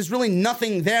there because there's really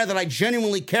nothing there that I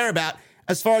genuinely care about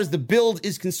as far as the build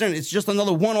is concerned. It's just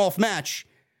another one-off match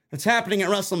that's happening at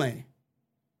WrestleMania.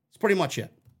 That's pretty much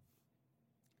it.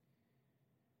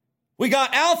 We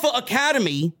got Alpha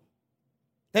Academy.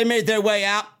 They made their way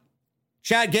out.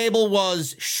 Chad Gable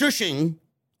was shushing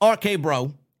RK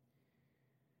Bro.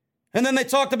 And then they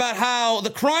talked about how the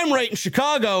crime rate in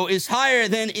Chicago is higher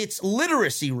than its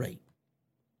literacy rate.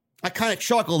 I kind of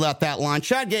chuckled at that line.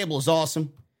 Chad Gable is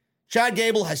awesome. Chad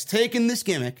Gable has taken this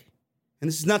gimmick, and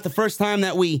this is not the first time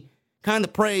that we kind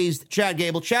of praised Chad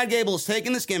Gable. Chad Gable has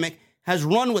taken this gimmick, has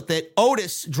run with it.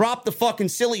 Otis dropped the fucking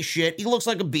silly shit. He looks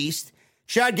like a beast.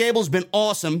 Chad Gable's been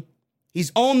awesome.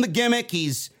 He's owned the gimmick.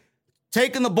 He's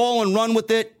taken the ball and run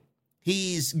with it.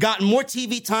 He's gotten more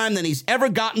TV time than he's ever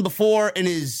gotten before in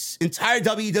his entire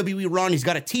WWE run. He's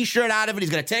got a t-shirt out of it.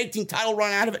 He's got a tag team title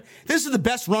run out of it. This is the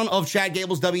best run of Chad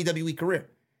Gable's WWE career.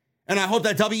 And I hope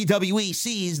that WWE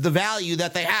sees the value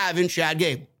that they have in Chad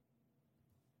Gable.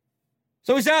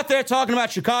 So he's out there talking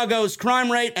about Chicago's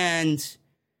crime rate, and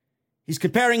he's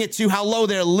comparing it to how low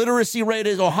their literacy rate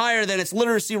is, or higher than its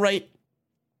literacy rate.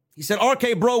 He said,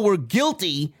 RK Bro were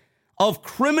guilty of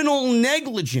criminal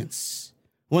negligence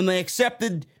when they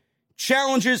accepted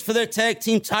challenges for their tag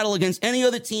team title against any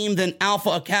other team than Alpha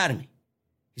Academy.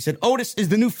 He said, Otis is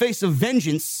the new face of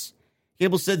vengeance.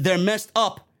 Gable said they're messed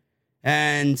up,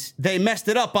 and they messed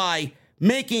it up by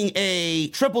making a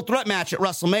triple threat match at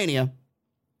WrestleMania,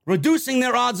 reducing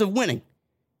their odds of winning.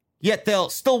 Yet they'll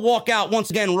still walk out once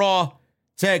again Raw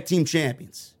tag team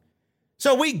champions.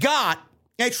 So we got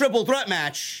a triple threat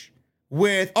match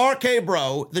with RK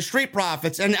Bro, the Street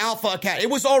Profits, and Alpha Academy. It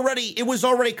was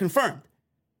already confirmed.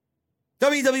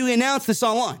 WWE announced this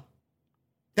online,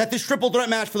 that this triple threat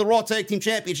match for the Raw Tag Team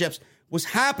Championships was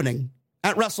happening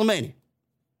at WrestleMania.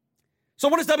 So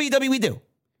what does WWE do?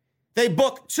 They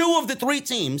book 2 of the 3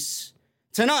 teams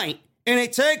tonight in a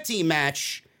tag team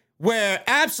match where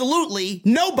absolutely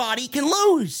nobody can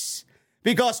lose,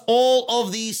 because all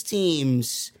of these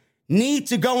teams need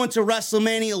to go into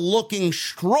WrestleMania looking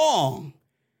strong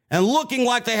and looking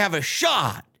like they have a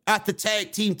shot at the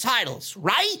tag team titles,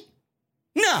 right?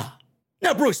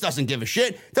 No, Bruce doesn't give a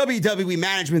shit. WWE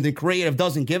management and creative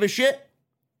doesn't give a shit.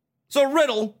 So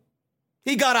Riddle,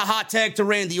 he got a hot tag to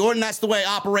Randy Orton. That's the way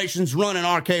operations run in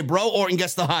RK Bro. Orton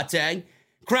gets the hot tag.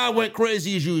 Crowd went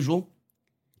crazy as usual.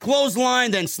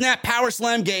 Clothesline, then snap power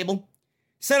slam Gable.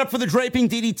 Set up for the draping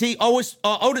DDT.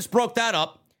 Otis broke that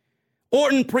up.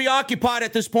 Orton preoccupied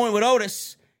at this point with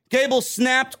Otis. Gable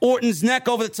snapped Orton's neck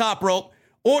over the top rope.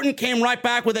 Orton came right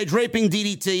back with a draping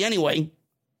DDT anyway.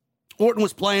 Orton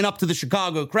was playing up to the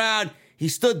Chicago crowd. He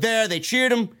stood there. They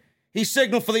cheered him. He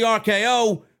signaled for the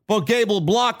RKO, but Gable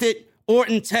blocked it.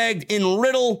 Orton tagged in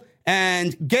Riddle,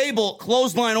 and Gable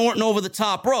clotheslined Orton over the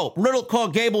top rope. Riddle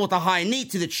caught Gable with a high knee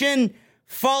to the chin,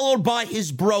 followed by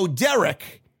his bro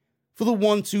Derek for the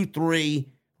 1, 2, 3.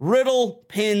 Riddle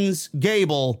pins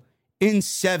Gable in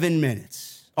 7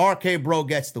 minutes. RK Bro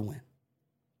gets the win.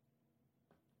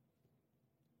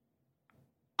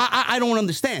 I don't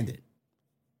understand it.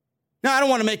 Now, I don't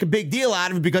want to make a big deal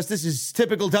out of it because this is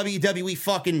typical WWE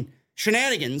fucking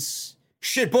shenanigans,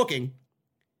 shit booking.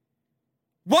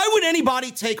 Why would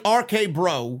anybody take RK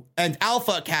Bro and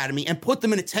Alpha Academy and put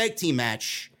them in a tag team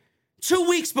match 2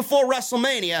 weeks before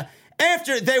WrestleMania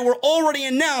after they were already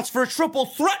announced for a triple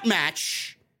threat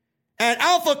match? And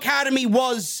Alpha Academy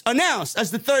was announced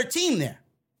as the 3rd team there.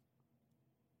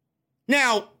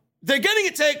 Now, they're getting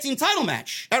a tag team title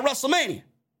match at WrestleMania,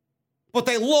 but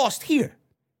they lost here.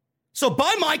 So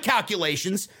by my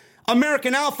calculations,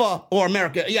 American Alpha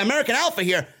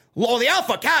here, or the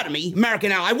Alpha Academy,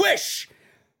 American Alpha,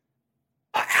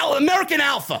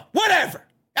 whatever,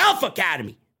 Alpha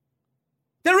Academy.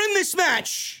 They're in this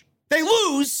match, they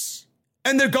lose,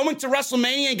 and they're going to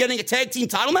WrestleMania and getting a tag team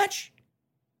title match?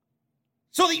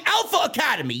 So the Alpha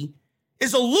Academy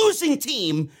is a losing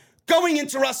team going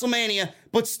into WrestleMania,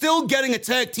 but still getting a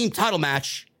tag team title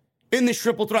match in this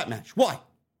triple threat match. Why?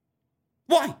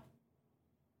 Why?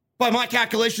 By my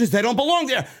calculations, they don't belong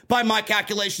there. By my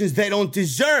calculations, they don't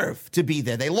deserve to be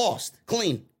there. They lost.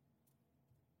 Clean.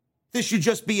 This should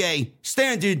just be a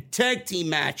standard tag team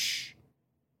match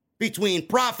between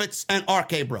Profits and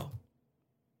RK Bro.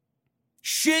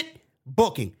 Shit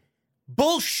booking.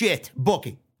 Bullshit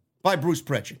booking by Bruce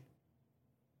Pritchard.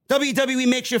 WWE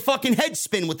makes your fucking head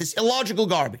spin with this illogical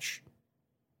garbage.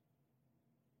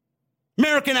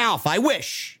 American Alpha, I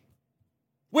wish.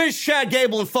 Where's Chad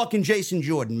Gable and fucking Jason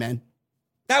Jordan, man?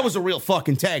 That was a real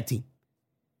fucking tag team.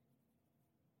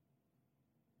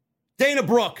 Dana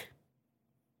Brooke.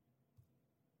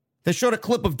 They showed a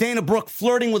clip of Dana Brooke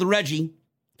flirting with Reggie.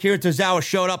 Kira Tozawa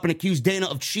showed up and accused Dana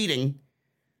of cheating.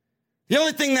 The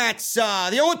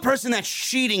only person that's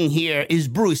cheating here is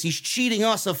Bruce. He's cheating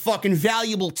us of fucking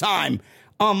valuable time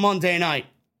on Monday night.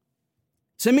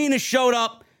 Tamina showed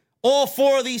up. All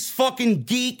four of these fucking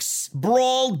geeks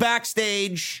brawled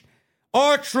backstage.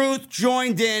 R-Truth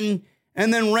joined in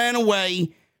and then ran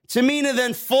away. Tamina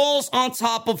then falls on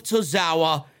top of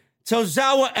Tozawa.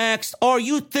 Tozawa asked, "Are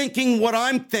you thinking what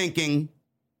I'm thinking?"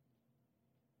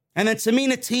 And then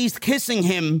Tamina teased kissing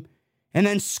him and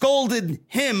then scolded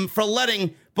him for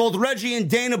letting both Reggie and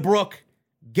Dana Brooke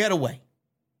get away.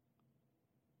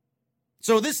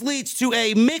 So this leads to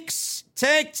a mixed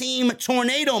tag team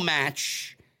tornado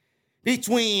match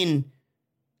between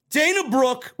Dana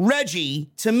Brooke, Reggie,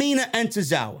 Tamina, and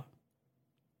Tozawa.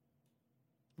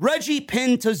 Reggie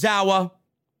pinned Tozawa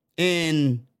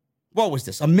in, what was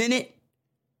this, a minute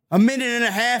and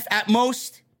a half at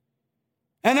most?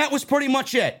 And that was pretty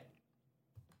much it.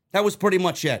 They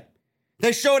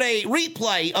showed a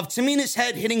replay of Tamina's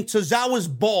head hitting Tozawa's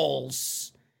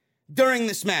balls during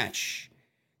this match.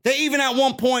 They even at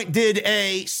one point did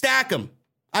a stack 'em.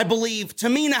 I believe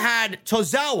Tamina had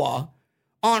Tozawa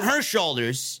on her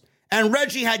shoulders and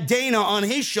Reggie had Dana on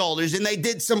his shoulders, and they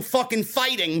did some fucking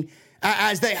fighting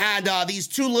as they had these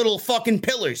two little fucking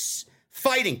pillars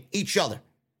fighting each other.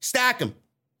 Stack them.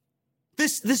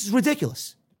 This is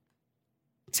ridiculous.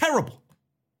 Terrible.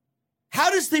 How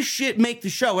does this shit make the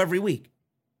show every week?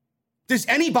 Does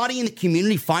anybody in the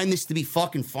community find this to be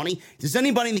fucking funny? Does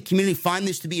anybody in the community find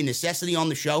this to be a necessity on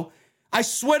the show? I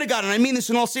swear to God, and I mean this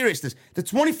in all seriousness, the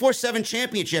 24/7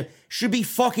 championship should be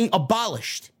fucking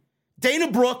abolished. Dana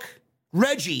Brooke,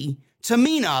 Reggie,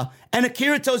 Tamina, and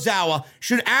Akira Tozawa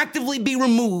should actively be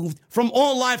removed from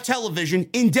all live television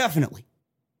indefinitely.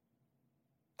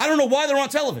 I don't know why they're on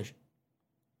television.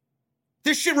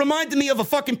 This shit reminded me of a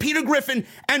fucking Peter Griffin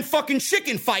and fucking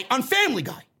chicken fight on Family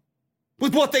Guy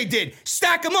with what they did.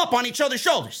 Stack them up on each other's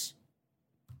shoulders.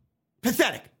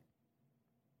 Pathetic.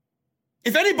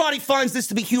 If anybody finds this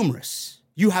to be humorous,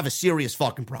 you have a serious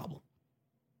fucking problem.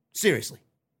 Seriously.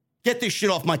 Get this shit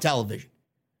off my television.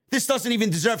 This doesn't even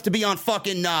deserve to be on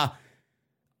fucking,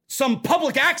 some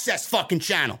public access fucking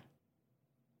channel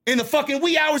in the fucking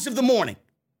wee hours of the morning.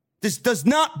 This does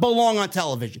not belong on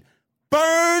television.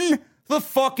 Burn the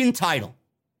fucking title.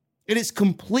 It is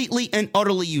completely and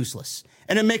utterly useless.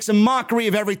 And it makes a mockery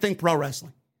of everything pro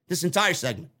wrestling. This entire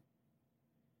segment.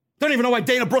 Don't even know why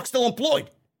Dana Brooke's still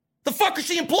employed. The fuck is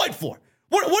she employed for?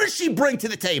 What does she bring to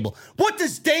the table? What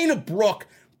does Dana Brooke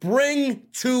bring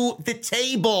to the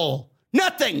table?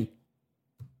 Nothing.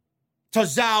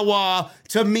 Tozawa,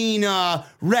 Tamina,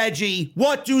 Reggie,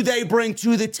 what do they bring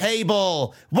to the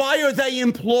table? Why are they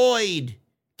employed?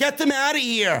 Get them out of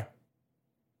here.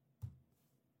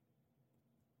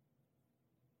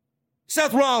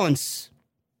 Seth Rollins.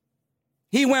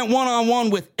 He went one-on-one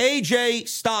with AJ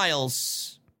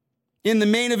Styles in the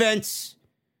main event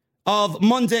of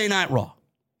Monday Night Raw.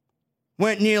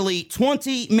 Went nearly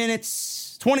 20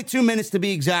 minutes, 22 minutes to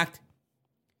be exact.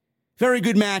 Very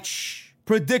good match.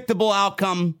 Predictable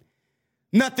outcome.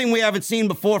 Nothing we haven't seen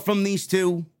before from these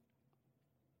two.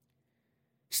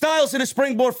 Styles hit a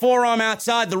springboard forearm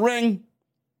outside the ring.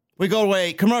 We go to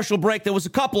a commercial break. There was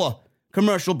a couple of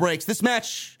commercial breaks. This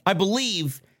match, I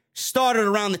believe, started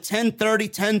around the 10:30,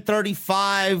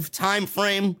 10:35 time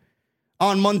frame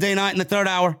on Monday night in the third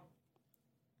hour.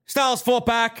 Styles fought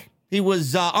back. He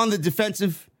was on the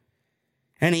defensive,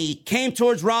 and he came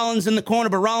towards Rollins in the corner,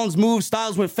 but Rollins moved.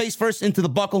 Styles went face first into the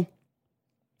buckle,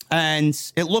 and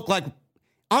it looked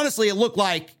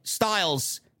like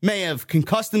Styles may have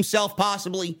concussed himself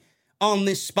possibly on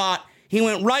this spot. He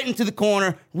went right into the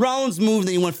corner. Rollins moved,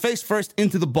 and he went face first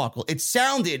into the buckle. It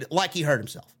sounded like he hurt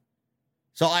himself.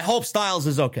 So I hope Styles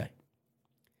is okay.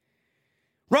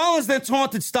 Rollins then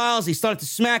taunted Styles. He started to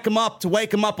smack him up to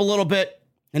wake him up a little bit.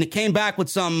 And he came back with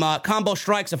some combo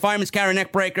strikes, a fireman's carry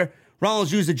neck breaker.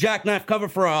 Rollins used a jackknife cover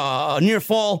for a near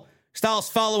fall. Styles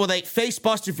followed with a face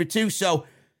buster for 2. So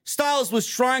Styles was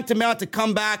trying to mount a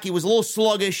comeback. He was a little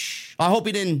sluggish. I hope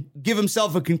he didn't give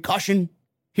himself a concussion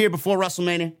here before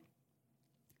WrestleMania.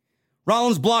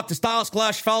 Rollins blocked the Styles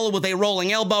clash, followed with a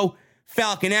rolling elbow.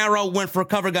 Falcon Arrow went for a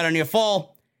cover, got a near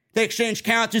fall. They exchanged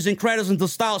counters and cradles until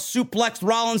Styles suplexed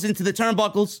Rollins into the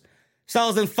turnbuckles.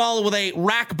 Styles then followed with a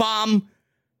rack bomb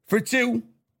for 2.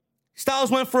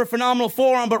 Styles went for a phenomenal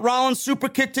forearm, but Rollins super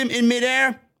kicked him in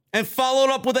midair and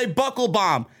followed up with a buckle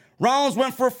bomb. Rollins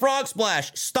went for a frog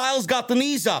splash. Styles got the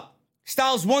knees up.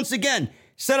 Styles once again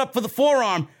set up for the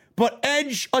forearm, but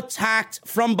Edge attacked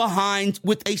from behind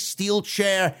with a steel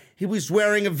chair. He was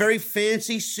wearing a very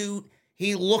fancy suit.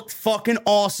 He looked fucking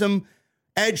awesome.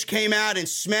 Edge came out and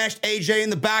smashed AJ in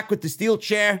the back with the steel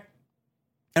chair.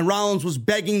 And Rollins was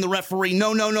begging the referee,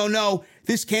 no,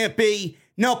 this can't be.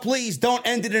 No, please, don't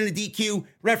end it in a DQ.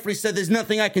 Referee said there's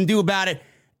nothing I can do about it.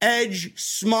 Edge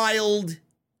smiled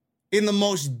in the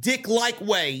most dick-like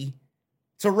way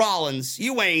to Rollins.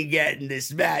 You ain't getting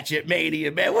this match at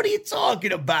Mania, man. What are you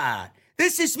talking about?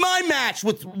 This is my match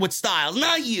with Styles,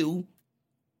 not you.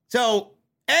 So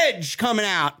Edge coming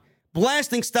out,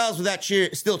 blasting Styles with that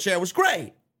steel chair was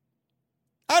great.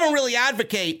 I don't really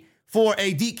advocate for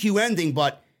a DQ ending,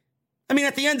 but I mean,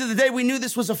 at the end of the day, we knew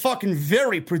this was a fucking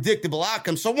very predictable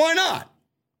outcome, so why not?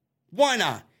 Why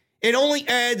not? It only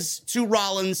adds to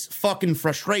Rollins' fucking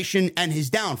frustration and his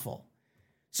downfall.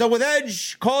 So with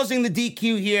Edge causing the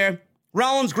DQ here,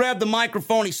 Rollins grabbed the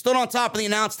microphone. He stood on top of the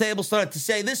announce table, started to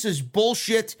say, this is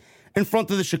bullshit in front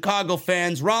of the Chicago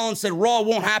fans. Rollins said Raw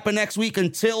won't happen next week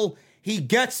until he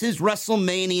gets his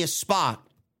WrestleMania spot.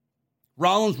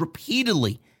 Rollins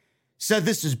repeatedly said,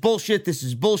 this is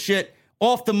bullshit,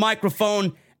 off the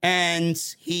microphone, and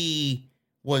he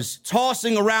was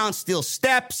tossing around steel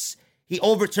steps. He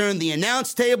overturned the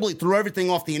announce table. He threw everything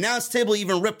off the announce table. He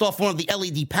even ripped off one of the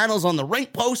LED panels on the ring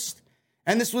post.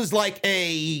 And this was like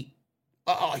a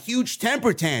huge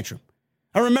temper tantrum.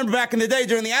 I remember back in the day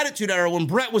during the Attitude Era when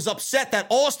Brett was upset that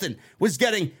Austin was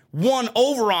getting one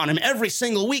over on him every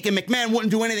single week and McMahon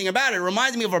wouldn't do anything about it. It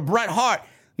reminded me of a Bret Hart,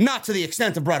 not to the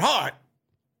extent of Bret Hart,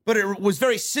 but it was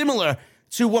very similar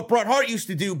to what Bret Hart used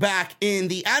to do back in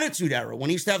the Attitude Era when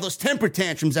he used to have those temper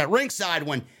tantrums at ringside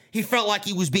when he felt like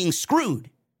he was being screwed.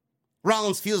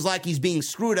 Rollins feels like he's being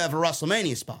screwed out of a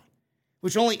WrestleMania spot,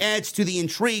 which only adds to the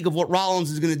intrigue of what Rollins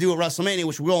is going to do at WrestleMania,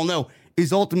 which we all know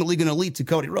is ultimately going to lead to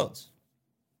Cody Rhodes.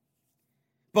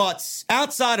 But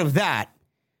outside of that,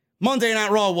 Monday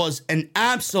Night Raw was an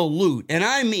absolute, and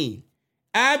I mean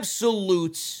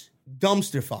absolute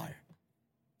dumpster fire.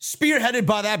 Spearheaded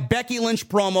by that Becky Lynch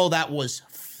promo that was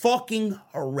fucking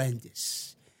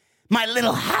horrendous. My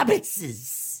little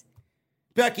hobbitses.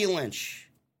 Becky Lynch.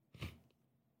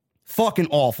 Fucking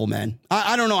awful, man.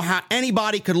 I don't know how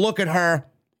anybody could look at her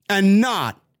and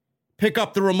not pick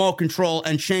up the remote control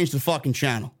and change the fucking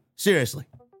channel. Seriously.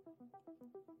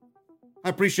 I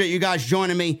appreciate you guys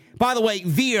joining me. By the way,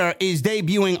 Veer is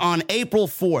debuting on April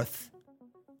 4th.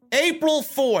 April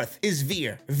 4th is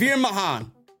Veer. Veer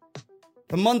Mahan.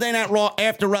 The Monday Night Raw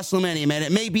after WrestleMania, man.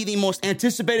 It may be the most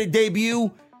anticipated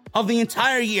debut of the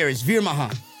entire year is Veer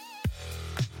Mahan.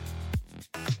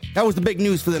 That was the big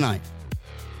news for the night.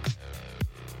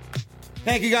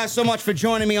 Thank you guys so much for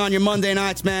joining me on your Monday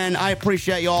nights, man. I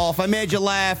appreciate you all. If I made you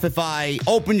laugh, if I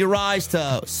opened your eyes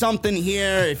to something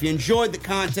here, if you enjoyed the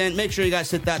content, make sure you guys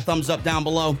hit that thumbs up down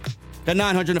below. Got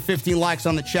 915 likes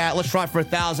on the chat. Let's try for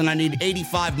 1,000. I need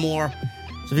 85 more.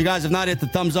 So if you guys have not hit the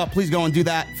thumbs up, please go and do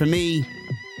that for me.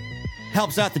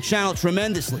 Helps out the channel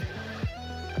tremendously.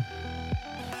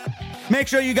 Make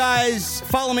sure you guys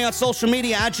follow me on social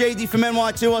media at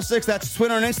JDfromNY206. That's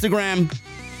Twitter and Instagram.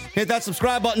 Hit that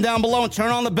subscribe button down below and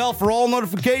turn on the bell for all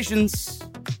notifications.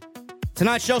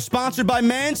 Tonight's show sponsored by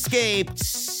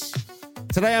Manscaped.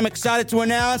 Today I'm excited to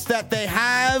announce that they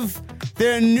have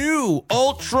their new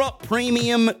Ultra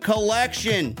Premium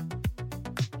Collection.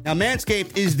 Now,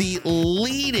 Manscaped is the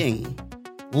leading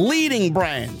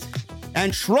brand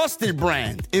and trusted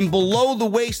brand in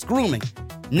below-the-waist grooming.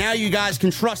 Now you guys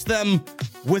can trust them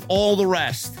with all the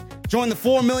rest. Join the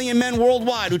 4 million men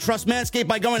worldwide who trust Manscaped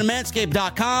by going to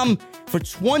manscaped.com for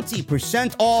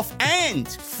 20% off and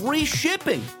free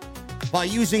shipping by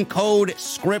using code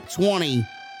SCRIPT20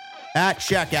 at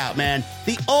checkout, man.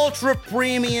 The Ultra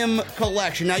Premium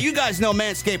Collection. Now, you guys know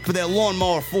Manscaped for their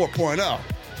Lawnmower 4.0.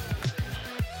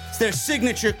 It's their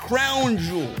signature crown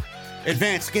jewel.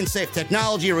 Advanced skin-safe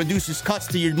technology reduces cuts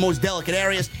to your most delicate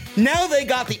areas. Now they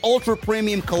got the Ultra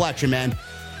Premium Collection, man.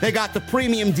 They got the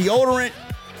premium deodorant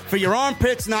for your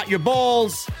armpits, not your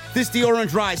balls. This deodorant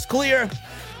dries clear.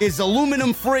 is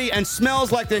aluminum-free and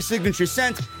smells like their signature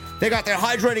scent. They got their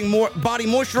hydrating body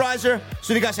moisturizer,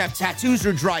 so you guys have tattoos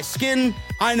or dry skin.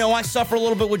 I know I suffer a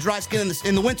little bit with dry skin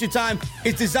in the wintertime.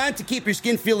 It's designed to keep your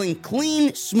skin feeling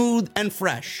clean, smooth, and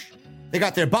fresh. They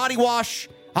got their body wash,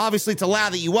 obviously to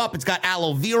lather you up. It's got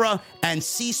aloe vera and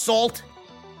sea salt.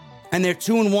 And their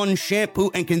 2-in-1 shampoo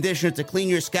and conditioner to clean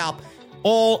your scalp,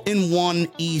 all in one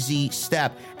easy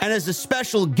step. And as a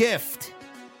special gift,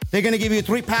 they're going to give you a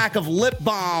 3-pack of lip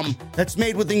balm that's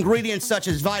made with ingredients such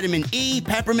as vitamin E,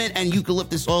 peppermint, and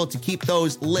eucalyptus oil to keep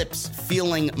those lips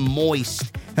feeling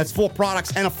moist. That's 4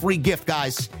 products and a free gift,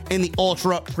 guys, in the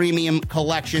Ultra Premium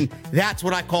Collection. That's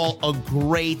what I call a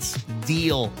great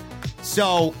deal.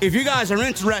 So if you guys are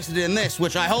interested in this,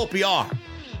 which I hope you are,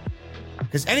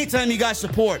 because anytime you guys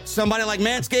support somebody like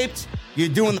Manscaped, you're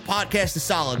doing the podcast a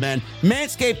solid, man.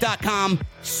 Manscaped.com,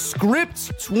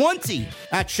 script20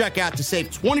 at checkout to save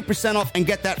 20% off and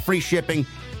get that free shipping.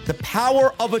 The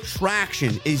power of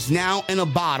attraction is now in a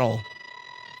bottle,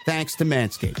 thanks to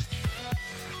Manscaped.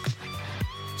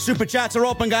 Super chats are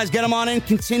open, guys. Get them on in.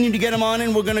 Continue to get them on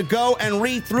in. We're going to go and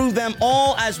read through them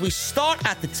all as we start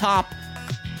at the top.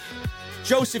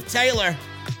 Joseph Taylor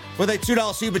with a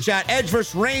 $2 super chat. Edge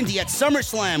versus Randy at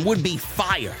SummerSlam would be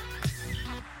fire.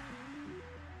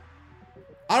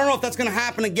 I don't know if that's going to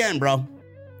happen again, bro.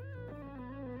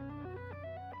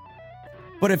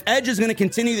 But if Edge is going to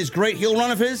continue this great heel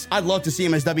run of his, I'd love to see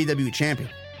him as WWE champion.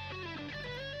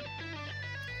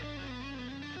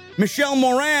 Michelle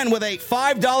Moran with a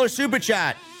 $5 super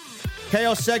chat.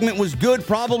 KO segment was good,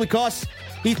 probably because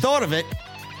he thought of it.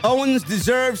 Owens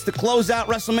deserves to close out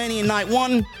WrestleMania Night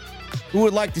 1. Who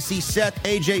would like to see Seth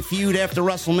AJ feud after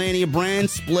WrestleMania? Brand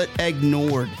split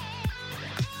ignored.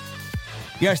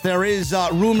 Yes, there is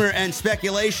rumor and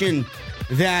speculation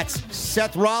that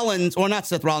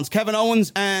Kevin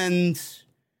Owens and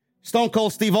Stone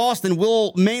Cold Steve Austin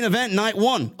will main event Night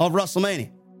 1 of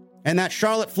WrestleMania. And that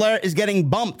Charlotte Flair is getting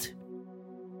bumped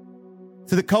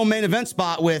to the co-main event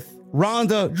spot with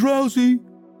Ronda Rousey,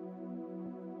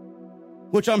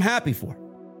 which I'm happy for.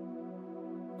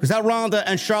 Because that Ronda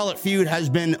and Charlotte feud has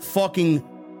been fucking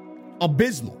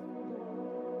abysmal.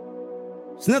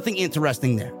 There's nothing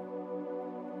interesting there.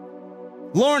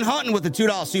 Lauren Hutton with the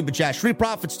 $2 super chat. Street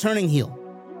Profits turning heel.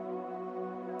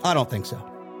 I don't think so.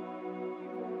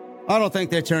 I don't think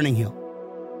they're turning heel.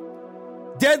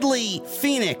 Deadly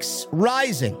Phoenix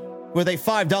Rising with a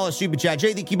 $5 super chat.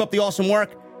 JD, keep up the awesome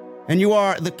work. And you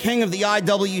are the king of the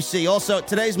IWC. Also,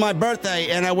 today's my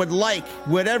birthday, and I would like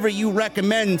whatever you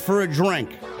recommend for a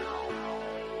drink.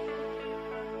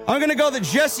 I'm going to go the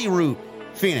Jesse route,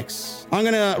 Phoenix. I'm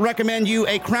going to recommend you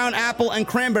a Crown Apple and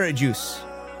cranberry juice.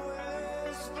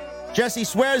 Jesse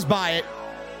swears by it,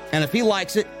 and if he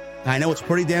likes it, I know it's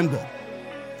pretty damn good.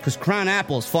 Because Crown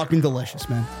Apple is fucking delicious,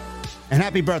 man. And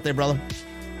happy birthday, brother.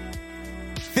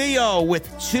 Theo with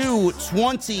two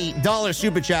 $20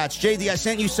 super chats. JD, I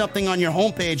sent you something on your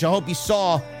homepage. I hope you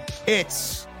saw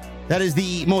it. That is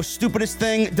the most stupidest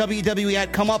thing WWE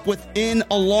had come up with in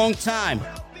a long time.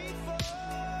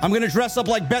 I'm going to dress up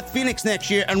like Beth Phoenix next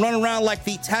year and run around like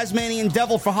the Tasmanian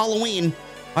Devil for Halloween.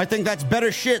 I think that's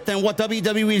better shit than what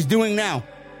WWE is doing now.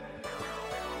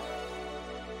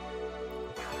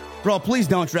 Bro, please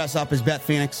don't dress up as Beth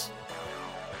Phoenix.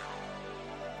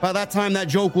 By that time, that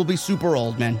joke will be super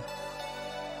old, man.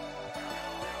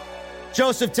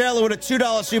 Joseph Taylor with a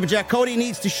 $2 super chat. Cody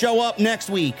needs to show up next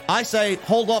week. I say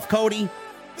hold off Cody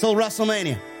till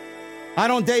WrestleMania. I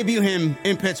don't debut him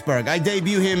in Pittsburgh. I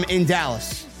debut him in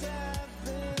Dallas.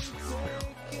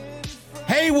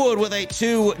 Haywood with a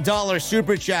 $2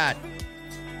 super chat.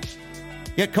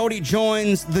 Yet Cody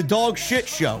joins the dog shit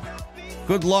show.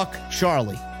 Good luck,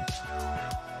 Charlie.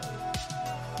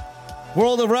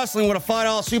 World of Wrestling with a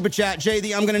 $5 super chat.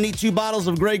 JD, I'm going to need 2 bottles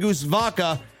of Grey Goose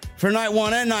vodka for night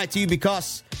 1 and night 2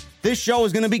 because this show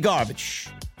is going to be garbage.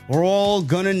 We're all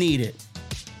going to need it.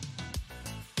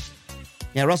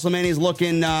 Yeah, WrestleMania is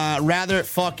looking rather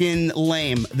fucking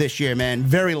lame this year, man.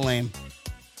 Very lame.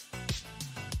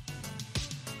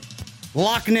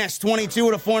 Loch Ness 22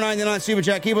 with a $4.99 super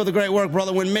chat. Keep up the great work,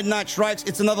 brother. When midnight strikes,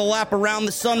 it's another lap around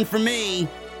the sun for me.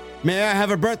 May I have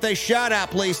a birthday shout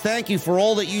out, please? Thank you for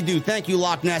all that you do. Thank you,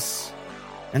 Loch Ness.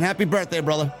 And happy birthday,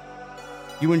 brother.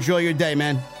 You enjoy your day,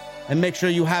 man. And make sure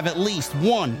you have at least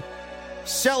one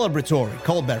celebratory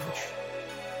cold beverage.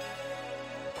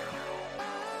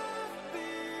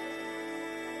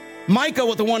 Micah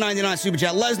with the $1.99 super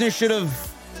chat. Lesnar should have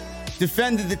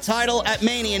defended the title at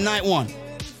Mania Night 1.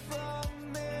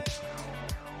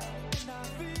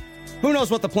 Who knows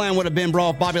what the plan would have been,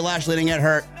 bro, if Bobby Lashley didn't get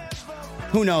hurt.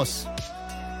 Who knows?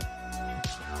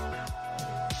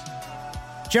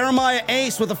 Jeremiah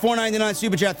Ace with a $4.99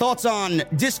 Super Chat. Thoughts on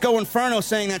Disco Inferno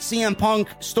saying that CM Punk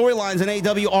storylines in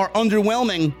AEW are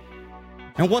underwhelming?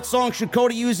 And what song should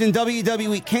Cody use in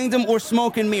WWE, Kingdom or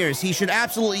Smoke and Mirrors? He should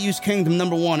absolutely use Kingdom,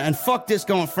 number one. And fuck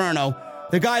Disco Inferno.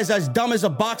 The guy is as dumb as a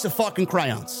box of fucking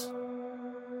crayons.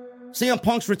 CM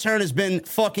Punk's return has been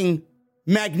fucking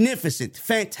magnificent.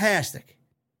 Fantastic.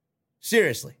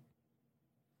 Seriously.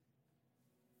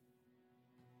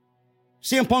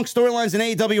 CM Punk storylines in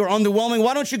AEW are underwhelming.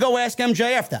 Why don't you go ask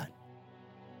MJF that?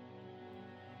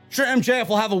 Sure, MJF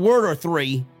will have a word or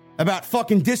three about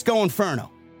fucking Disco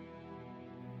Inferno.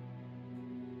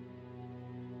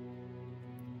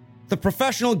 The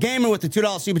professional gamer with the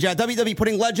 $2 Super Chat. WWE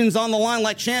putting legends on the line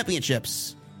like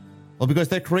championships. Well, because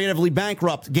they're creatively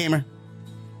bankrupt, gamer.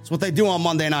 It's what they do on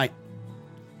Monday night.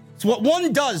 It's what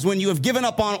one does when you have given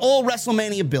up on all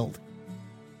WrestleMania build.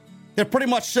 They're pretty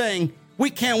much saying, we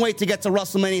can't wait to get to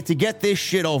WrestleMania to get this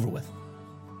shit over with.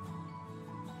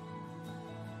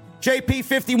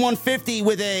 JP5150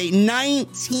 with a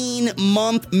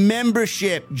 19-month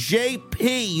membership.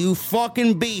 JP, you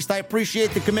fucking beast. I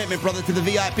appreciate the commitment, brother, to the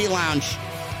VIP lounge.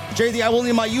 JD, I will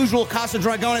need my usual Casa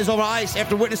Dragones over ice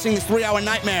after witnessing this 3-hour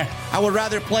nightmare. I would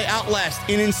rather play Outlast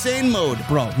in insane mode,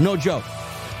 bro. No joke.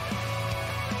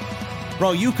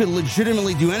 Bro, you could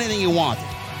legitimately do anything you wanted.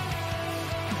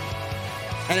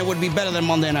 And it would be better than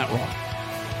Monday Night Raw.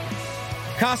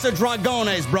 Casa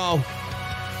Dragones, bro.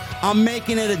 I'm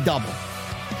making it a double.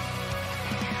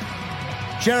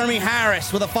 Jeremy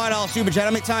Harris with a $5 Super Chat.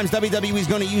 How many times WWE is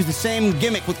going to use the same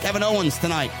gimmick with Kevin Owens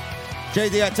tonight?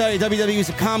 JD, I tell you, WWE is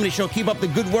a comedy show. Keep up the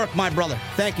good work, my brother.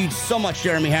 Thank you so much,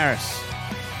 Jeremy Harris.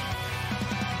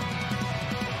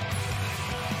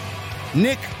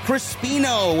 Nick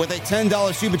Crispino with a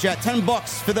 $10 Super Chat.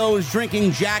 $10 for those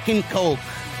drinking Jack and Coke.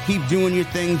 Keep doing your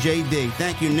thing, JD.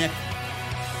 Thank you, Nick.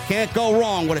 Can't go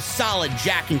wrong with a solid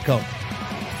Jack and Coke.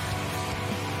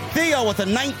 Theo with a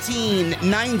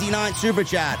 $19.99 Super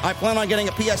Chat. I plan on getting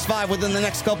a PS5 within the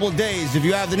next couple of days. If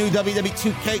you have the new WWE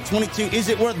 2K22, is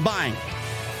it worth buying?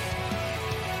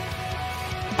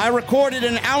 I recorded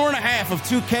an hour and a half of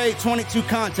 2K22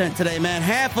 content today, man.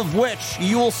 Half of which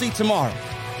you will see tomorrow.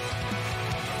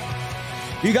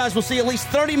 You guys will see at least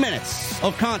 30 minutes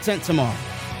of content tomorrow.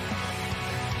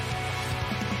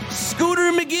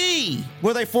 Scooter McGee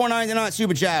with a $4.99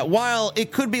 Super Chat. While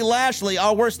it could be Lashley,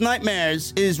 our worst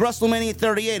nightmares is WrestleMania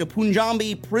 38, a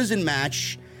Punjabi prison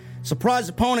match. Surprise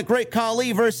opponent, Great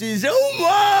Khali versus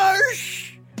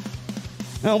Omos.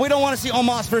 No, we don't want to see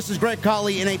Omos versus Great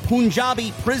Khali in a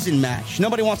Punjabi prison match.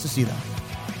 Nobody wants to see that.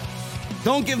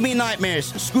 Don't give me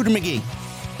nightmares, Scooter McGee.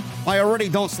 I already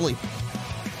don't sleep.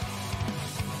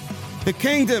 The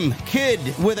Kingdom Kid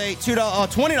with a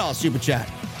 $20 Super Chat.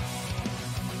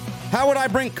 How would I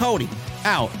bring Cody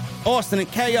out? Austin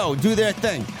and KO do their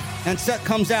thing. And Seth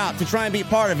comes out to try and be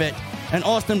part of it. And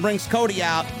Austin brings Cody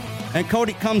out. And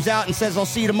Cody comes out and says, I'll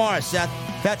see you tomorrow, Seth.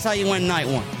 That's how you win night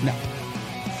one. No.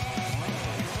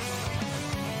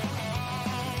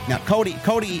 Now,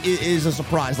 Cody is a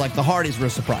surprise. Like the Hardys were a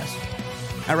surprise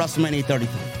at WrestleMania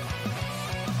 33.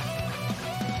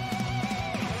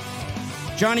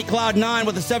 Johnny Cloud9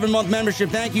 with a 7-month membership.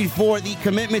 Thank you for the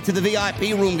commitment to the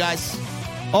VIP room, guys.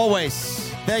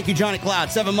 Always. Thank you, Johnny Cloud.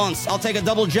 7 months. I'll take a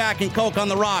double Jack and Coke on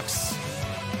the rocks.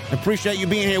 Appreciate you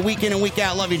being here week in and week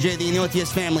out. Love you, JD and the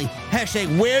OTS family.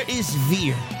 Hashtag, where is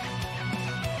Veer?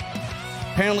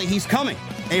 Apparently he's coming.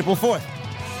 April 4th.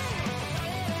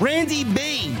 Randy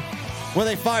B with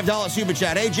a $5 Super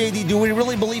Chat. Hey, JD, do we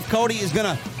really believe Cody is going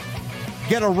to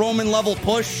get a Roman-level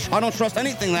push? I don't trust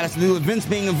anything that has to do with Vince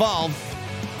being involved.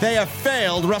 They have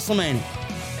failed WrestleMania.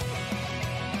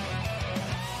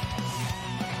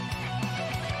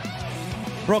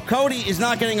 Bro, Cody is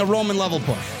not getting a Roman-level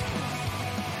push.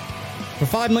 For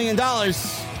 $5 million,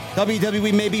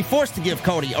 WWE may be forced to give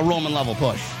Cody a Roman-level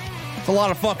push. It's a lot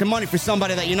of fucking money for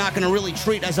somebody that you're not going to really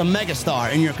treat as a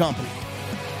megastar in your company.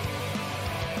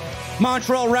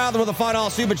 Montreal Rather with a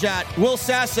 $5 Super Chat. Will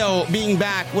Sasso being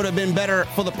back would have been better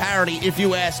for the parody, if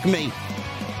you ask me.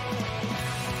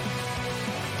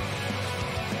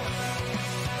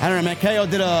 I don't know, man. KO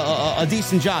did a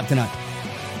decent job tonight.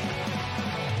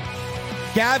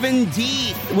 Gavin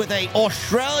D with a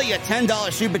Australia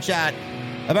 $10 Super Chat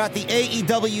about the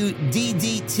AEW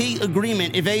DDT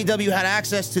agreement. If AEW had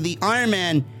access to the Iron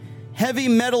Man Heavy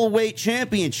Metalweight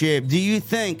Championship, do you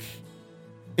think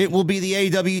it will be the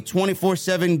AEW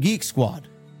 24/7 Geek Squad?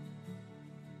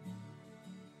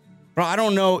 Bro, I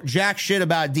don't know jack shit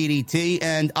about DDT,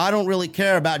 and I don't really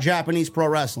care about Japanese pro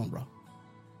wrestling, bro.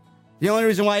 The only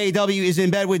reason why AEW is in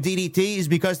bed with DDT is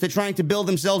because they're trying to build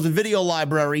themselves a video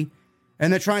library,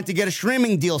 And they're trying to get a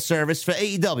streaming deal service for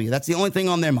AEW. That's the only thing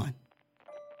on their mind.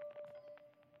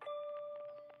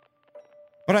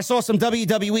 But I saw some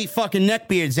WWE fucking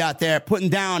neckbeards out there putting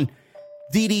down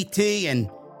DDT and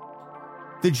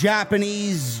the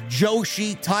Japanese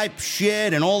Joshi type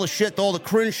shit and all the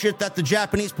cringe shit that the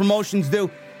Japanese promotions do.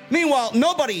 Meanwhile,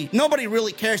 nobody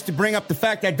really cares to bring up the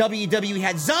fact that WWE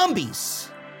had zombies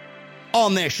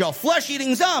on their show,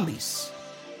 flesh-eating zombies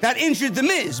that injured The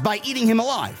Miz by eating him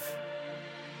alive.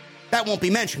 That won't be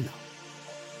mentioned, though.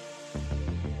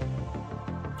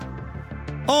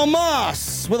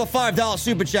 Omas with a $5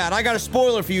 super chat. I got a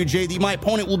spoiler for you, JD. My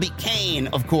opponent will be Kane,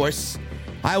 of course.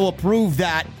 I will prove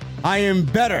that I am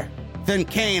better than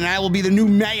Kane, and I will be the new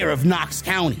mayor of Knox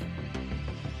County.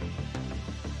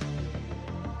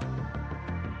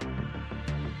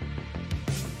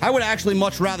 I would actually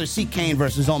much rather see Kane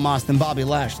versus Omos than Bobby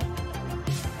Lashley.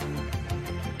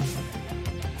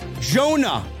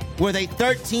 Jonah with a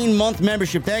 13-month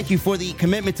membership. Thank you for the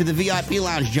commitment to the VIP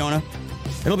lounge, Jonah.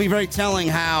 It'll be very telling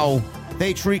how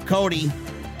they treat Cody,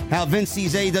 how Vince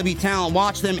sees AEW talent.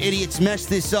 Watch them idiots mess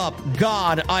this up.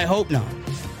 God, I hope not.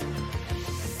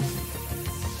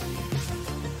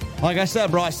 Like I said,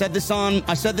 bro, I said this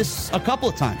a couple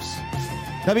of times.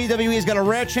 WWE has got a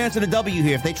rare chance at a W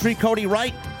here. If they treat Cody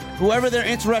right, whoever they're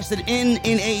interested in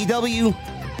AEW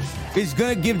is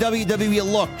going to give WWE a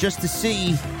look just to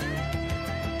see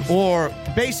or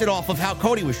base it off of how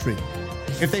Cody was treated.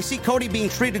 If they see Cody being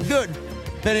treated good,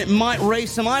 then it might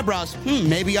raise some eyebrows.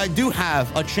 Maybe I do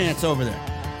have a chance over there.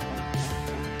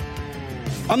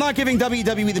 I'm not giving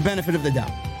WWE the benefit of the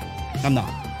doubt. I'm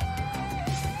not.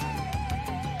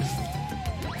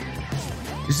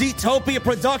 Zetopia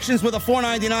Productions with a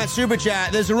 $4.99 super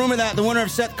chat. There's a rumor that the winner of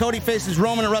Seth Cody faces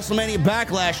Roman at WrestleMania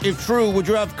Backlash. If true, would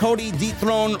you have Cody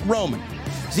dethrone Roman?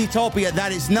 Zetopia,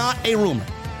 that is not a rumor.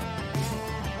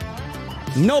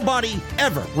 Nobody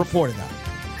ever reported that.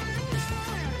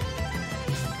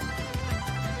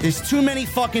 There's too many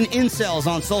fucking incels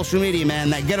on social media, man,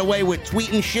 that get away with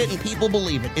tweeting shit and people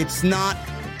believe it. It's not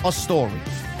a story.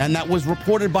 And that was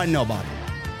reported by nobody.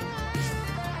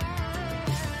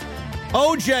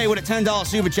 OJ with a $10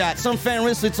 super chat. Some fan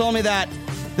recently told me that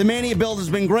the Mania build has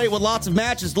been great with lots of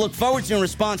matches to look forward to in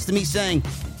response to me saying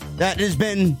that it has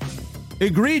been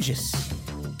egregious.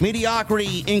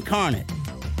 Mediocrity incarnate.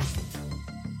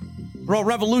 Bro,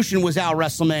 Revolution was our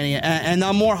WrestleMania, and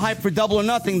I'm more hyped for Double or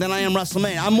Nothing than I am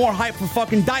WrestleMania. I'm more hyped for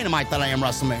fucking Dynamite than I am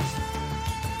WrestleMania.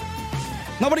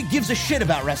 Nobody gives a shit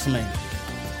about WrestleMania.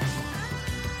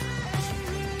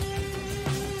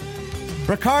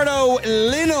 Ricardo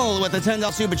Linnell with a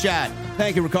 $10 super chat.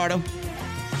 Thank you, Ricardo.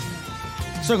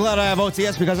 So glad I have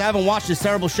OTS because I haven't watched this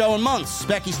terrible show in months.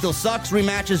 Becky still sucks.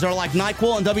 Rematches are like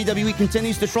NyQuil, and WWE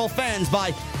continues to troll fans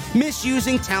by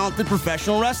misusing talented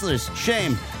professional wrestlers.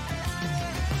 Shame.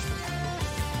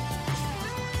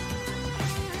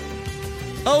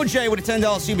 OJ with a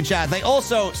 $10 super chat. They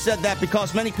also said that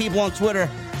because many people on Twitter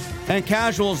and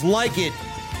casuals like it,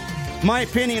 my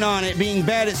opinion on it being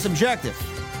bad is subjective.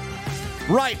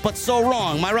 Right, but so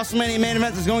wrong. My WrestleMania main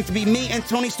event is going to be me and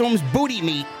Toni Storm's booty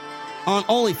meat on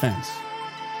OnlyFans.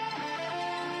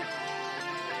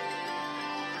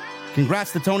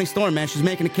 Congrats to Toni Storm, man. She's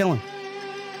making a killing.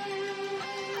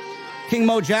 King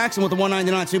Mo Jackson with the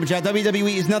 $1.99 super chat.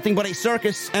 WWE is nothing but a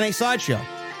circus and a sideshow.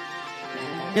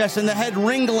 Yes, and the head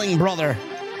wrangling brother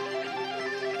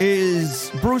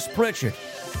is Bruce Pritchard.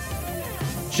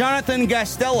 Jonathan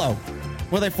Gastello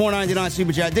with a $4.99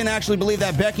 super chat. I didn't actually believe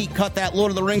that Becky cut that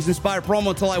Lord of the Rings inspired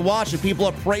promo until I watched it. People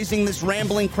are praising this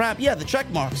rambling crap. Yeah, the check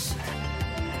marks.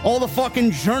 All the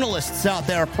fucking journalists out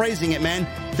there are praising it, man.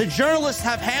 The journalists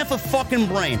have half a fucking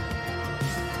brain.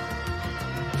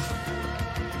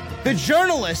 The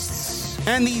journalists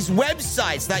and these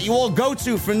websites that you all go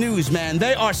to for news, man,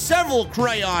 they are several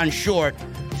crayons short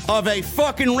of a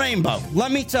fucking rainbow.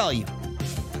 Let me tell you.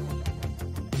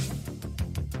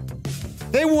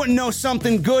 They wouldn't know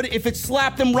something good if it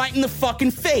slapped them right in the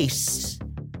fucking face.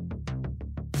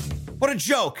 What a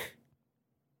joke.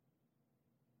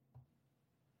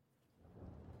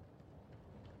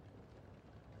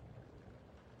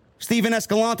 Steven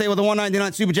Escalante with a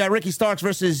 $1.99 super chat. Ricky Starks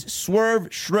versus Swerve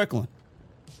Strickland.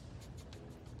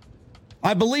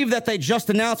 I believe that they just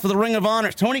announced for the Ring of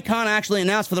Honor. Tony Khan actually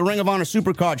announced for the Ring of Honor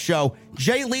Supercard show.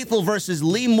 Jay Lethal versus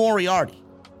Lee Moriarty.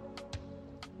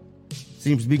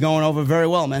 Seems to be going over very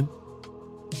well, man.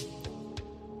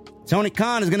 Tony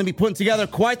Khan is going to be putting together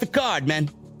quite the card, man.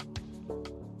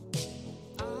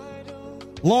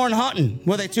 Lauren Hutton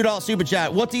with a $2 super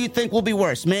chat. What do you think will be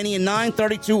worse, Mania 9,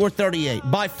 32, or 38?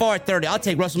 By far 30. I'll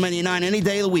take WrestleMania 9 any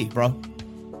day of the week, bro.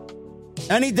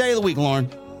 Any day of the week, Lauren.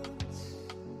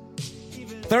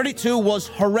 32 was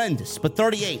horrendous, but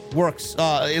 38 works.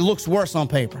 It looks worse on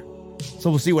paper. So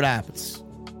we'll see what happens.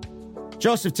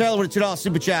 Joseph Taylor with a $2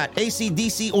 super chat.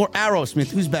 AC/DC or Aerosmith?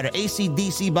 Who's better?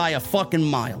 AC/DC by a fucking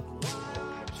mile.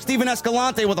 Steven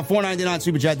Escalante with a $4.99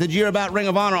 super chat. Did you hear about Ring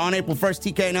of Honor on April 1st?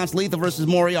 TK announced Lethal versus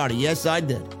Moriarty. Yes, I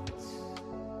did.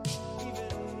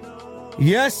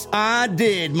 Yes, I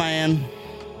did, man.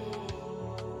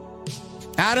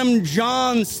 Adam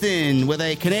Johnston with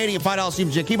a Canadian $5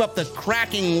 super chat. Keep up the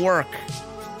cracking work.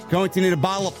 Going to need a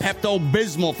bottle of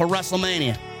Pepto-Bismol for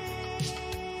WrestleMania.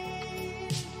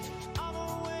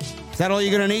 Is that all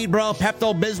you're going to need, bro?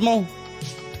 Pepto-Bismol?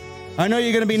 I know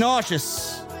you're going to be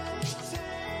nauseous.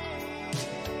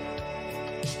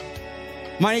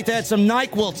 Might need to add some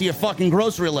NyQuil to your fucking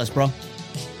grocery list, bro.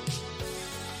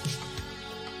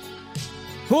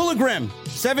 Hooligrim,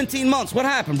 17 months. What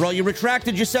happened, bro? You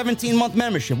retracted your 17-month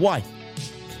membership. Why?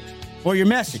 Or your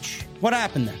message. What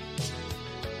happened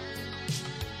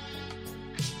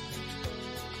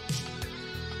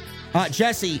there?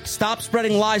 Jesse, stop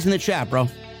spreading lies in the chat, bro.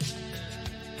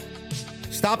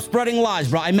 Stop spreading lies,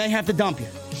 bro. I may have to dump you.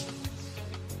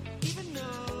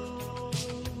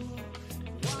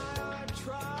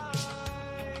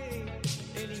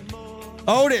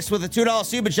 Otis with a $2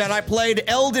 super chat. I played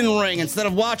Elden Ring instead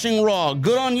of watching Raw.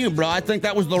 Good on you, bro. I think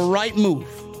that was the right move.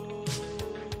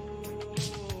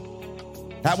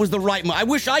 That was the right move. I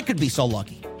wish I could be so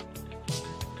lucky.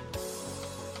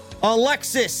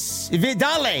 Alexis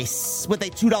Vidales with a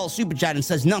 $2 super chat and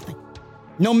says nothing.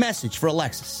 No message for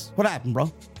Alexis. What happened,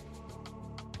 bro?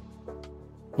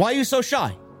 Why are you so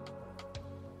shy?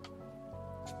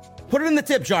 Put it in the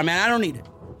tip jar, man. I don't need it.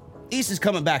 Issa's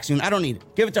coming back soon. I don't need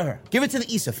it. Give it to her. Give it to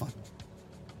the Issa fund.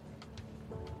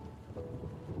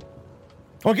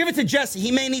 Or give it to Jesse. He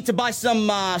may need to buy some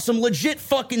legit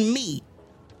fucking meat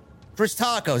for his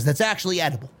tacos that's actually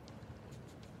edible.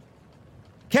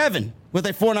 Kevin with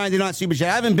a $4.99 super chat.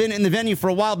 I haven't been in the venue for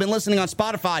a while. Been listening on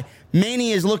Spotify.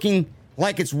 Mania is looking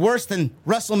like it's worse than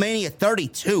WrestleMania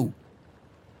 32.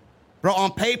 Bro,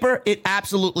 on paper, it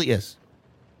absolutely is.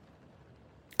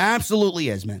 Absolutely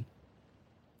is, man.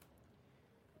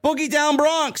 Boogie Down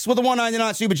Bronx with a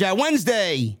 $1.99 super chat.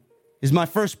 Wednesday is my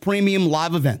first premium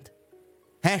live event.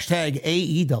 Hashtag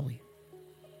AEW.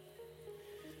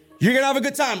 You're going to have a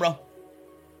good time, bro.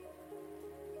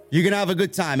 You're going to have a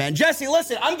good time, man. Jesse,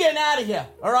 listen, I'm getting out of here.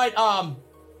 All right,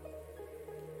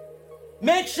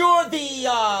 make sure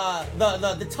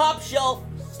the top shelf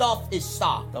stuff is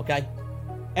stocked, okay?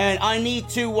 And I need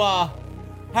to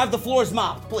have the floors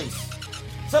mopped, please.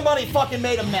 Somebody fucking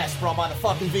made a mess, bro, by the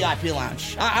fucking VIP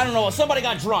lounge. I don't know. Somebody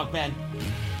got drunk, man.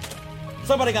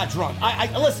 Somebody got drunk.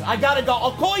 Listen, I gotta go.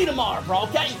 I'll call you tomorrow, bro,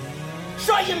 okay?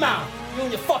 Shut your mouth. You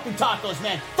and your fucking tacos,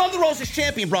 man. Thunder Rosa's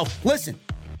champion, bro. Listen.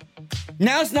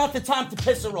 Now's not the time to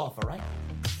piss her off, all right?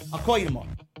 I'll call you tomorrow.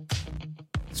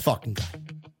 This fucking guy.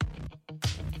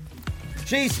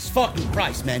 Jesus fucking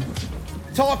Christ, man.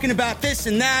 Talking about this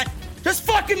and that. Just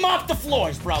fucking mop the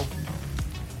floors, bro.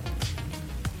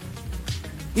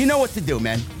 You know what to do,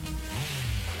 man.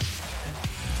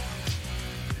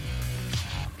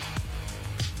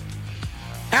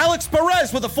 Alex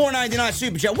Perez with a $4.99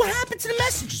 super chat. What happened to the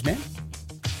messages, man?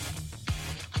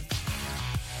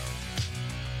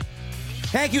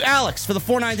 Thank you, Alex, for the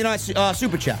 $4.99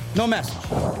 super chat. No message.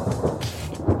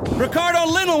 Ricardo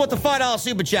Lindell with the $5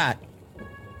 super chat.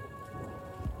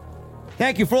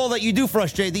 Thank you for all that you do for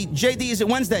us, JD. JD, is it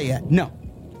Wednesday yet? No.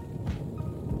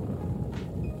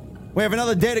 We have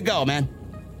another day to go, man.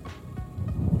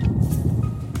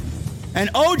 And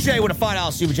OJ with a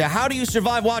 $5 super chat. How do you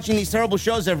survive watching these terrible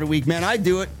shows every week, man? I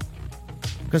do it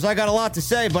because I got a lot to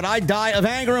say, but I die of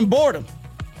anger and boredom.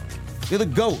 You're the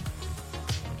GOAT.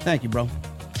 Thank you, bro.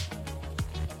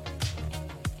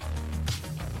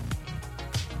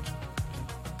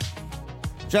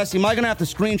 Jesse, am I going to have to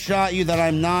screenshot you that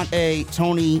I'm not a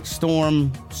Tony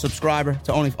Storm subscriber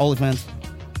to OnlyFans?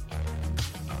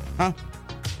 Huh?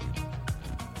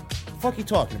 What the fuck are you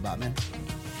talking about, man?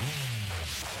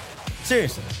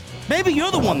 Seriously. Maybe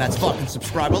you're the one that's fucking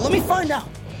subscribed. Let me find out.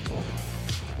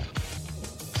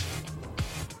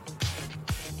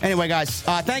 Anyway, guys,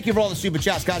 thank you for all the super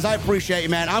chats, guys. I appreciate you,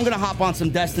 man. I'm going to hop on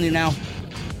some Destiny now.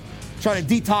 Try to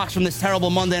detox from this terrible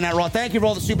Monday Night Raw. Thank you for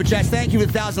all the super chats. Thank you for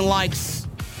 1,000 likes.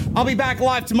 I'll be back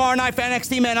live tomorrow night for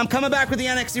NXT, man. I'm coming back with the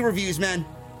NXT reviews, man.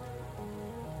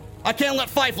 I can't let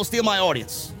Fightful steal my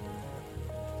audience.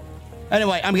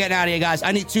 Anyway, I'm getting out of here, guys.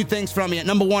 I need two things from you.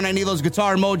 Number one, I need those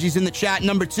guitar emojis in the chat.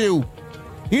 Number two,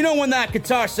 you know when that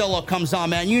guitar solo comes on,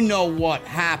 man, you know what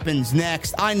happens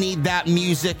next. I need that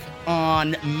music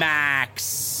on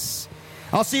max.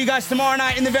 I'll see you guys tomorrow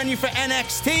night in the venue for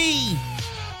NXT.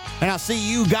 And I'll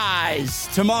see you guys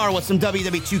tomorrow with some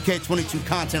WWE 2K22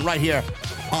 content right here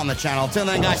on the channel. Until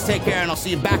then, guys, take care, and I'll see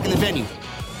you back in the venue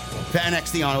for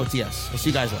NXT on OTS. I'll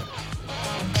see you guys later.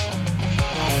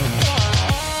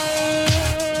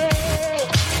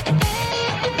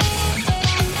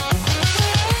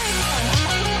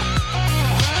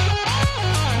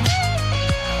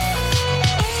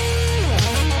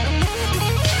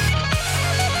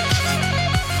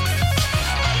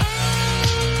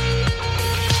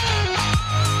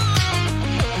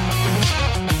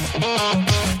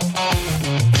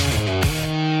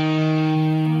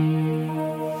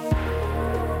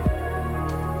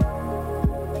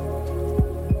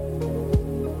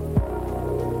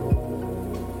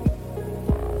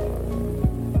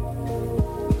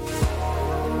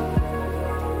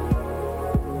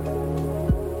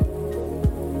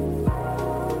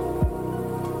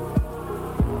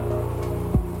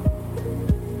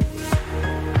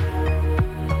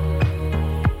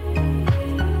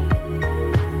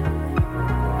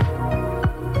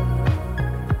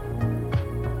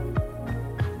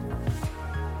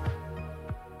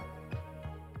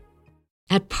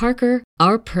 At Parker,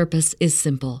 our purpose is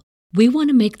simple. We want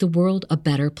to make the world a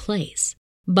better place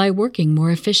by working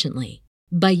more efficiently,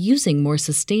 by using more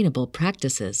sustainable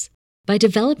practices, by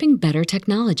developing better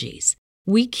technologies.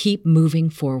 We keep moving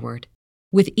forward.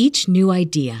 With each new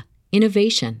idea,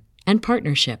 innovation, and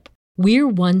partnership, we're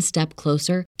one step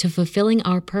closer to fulfilling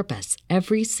our purpose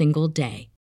every single day.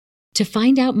 To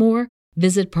find out more,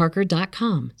 visit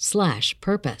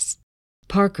parker.com/purpose.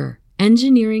 Parker,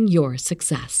 engineering your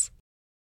success.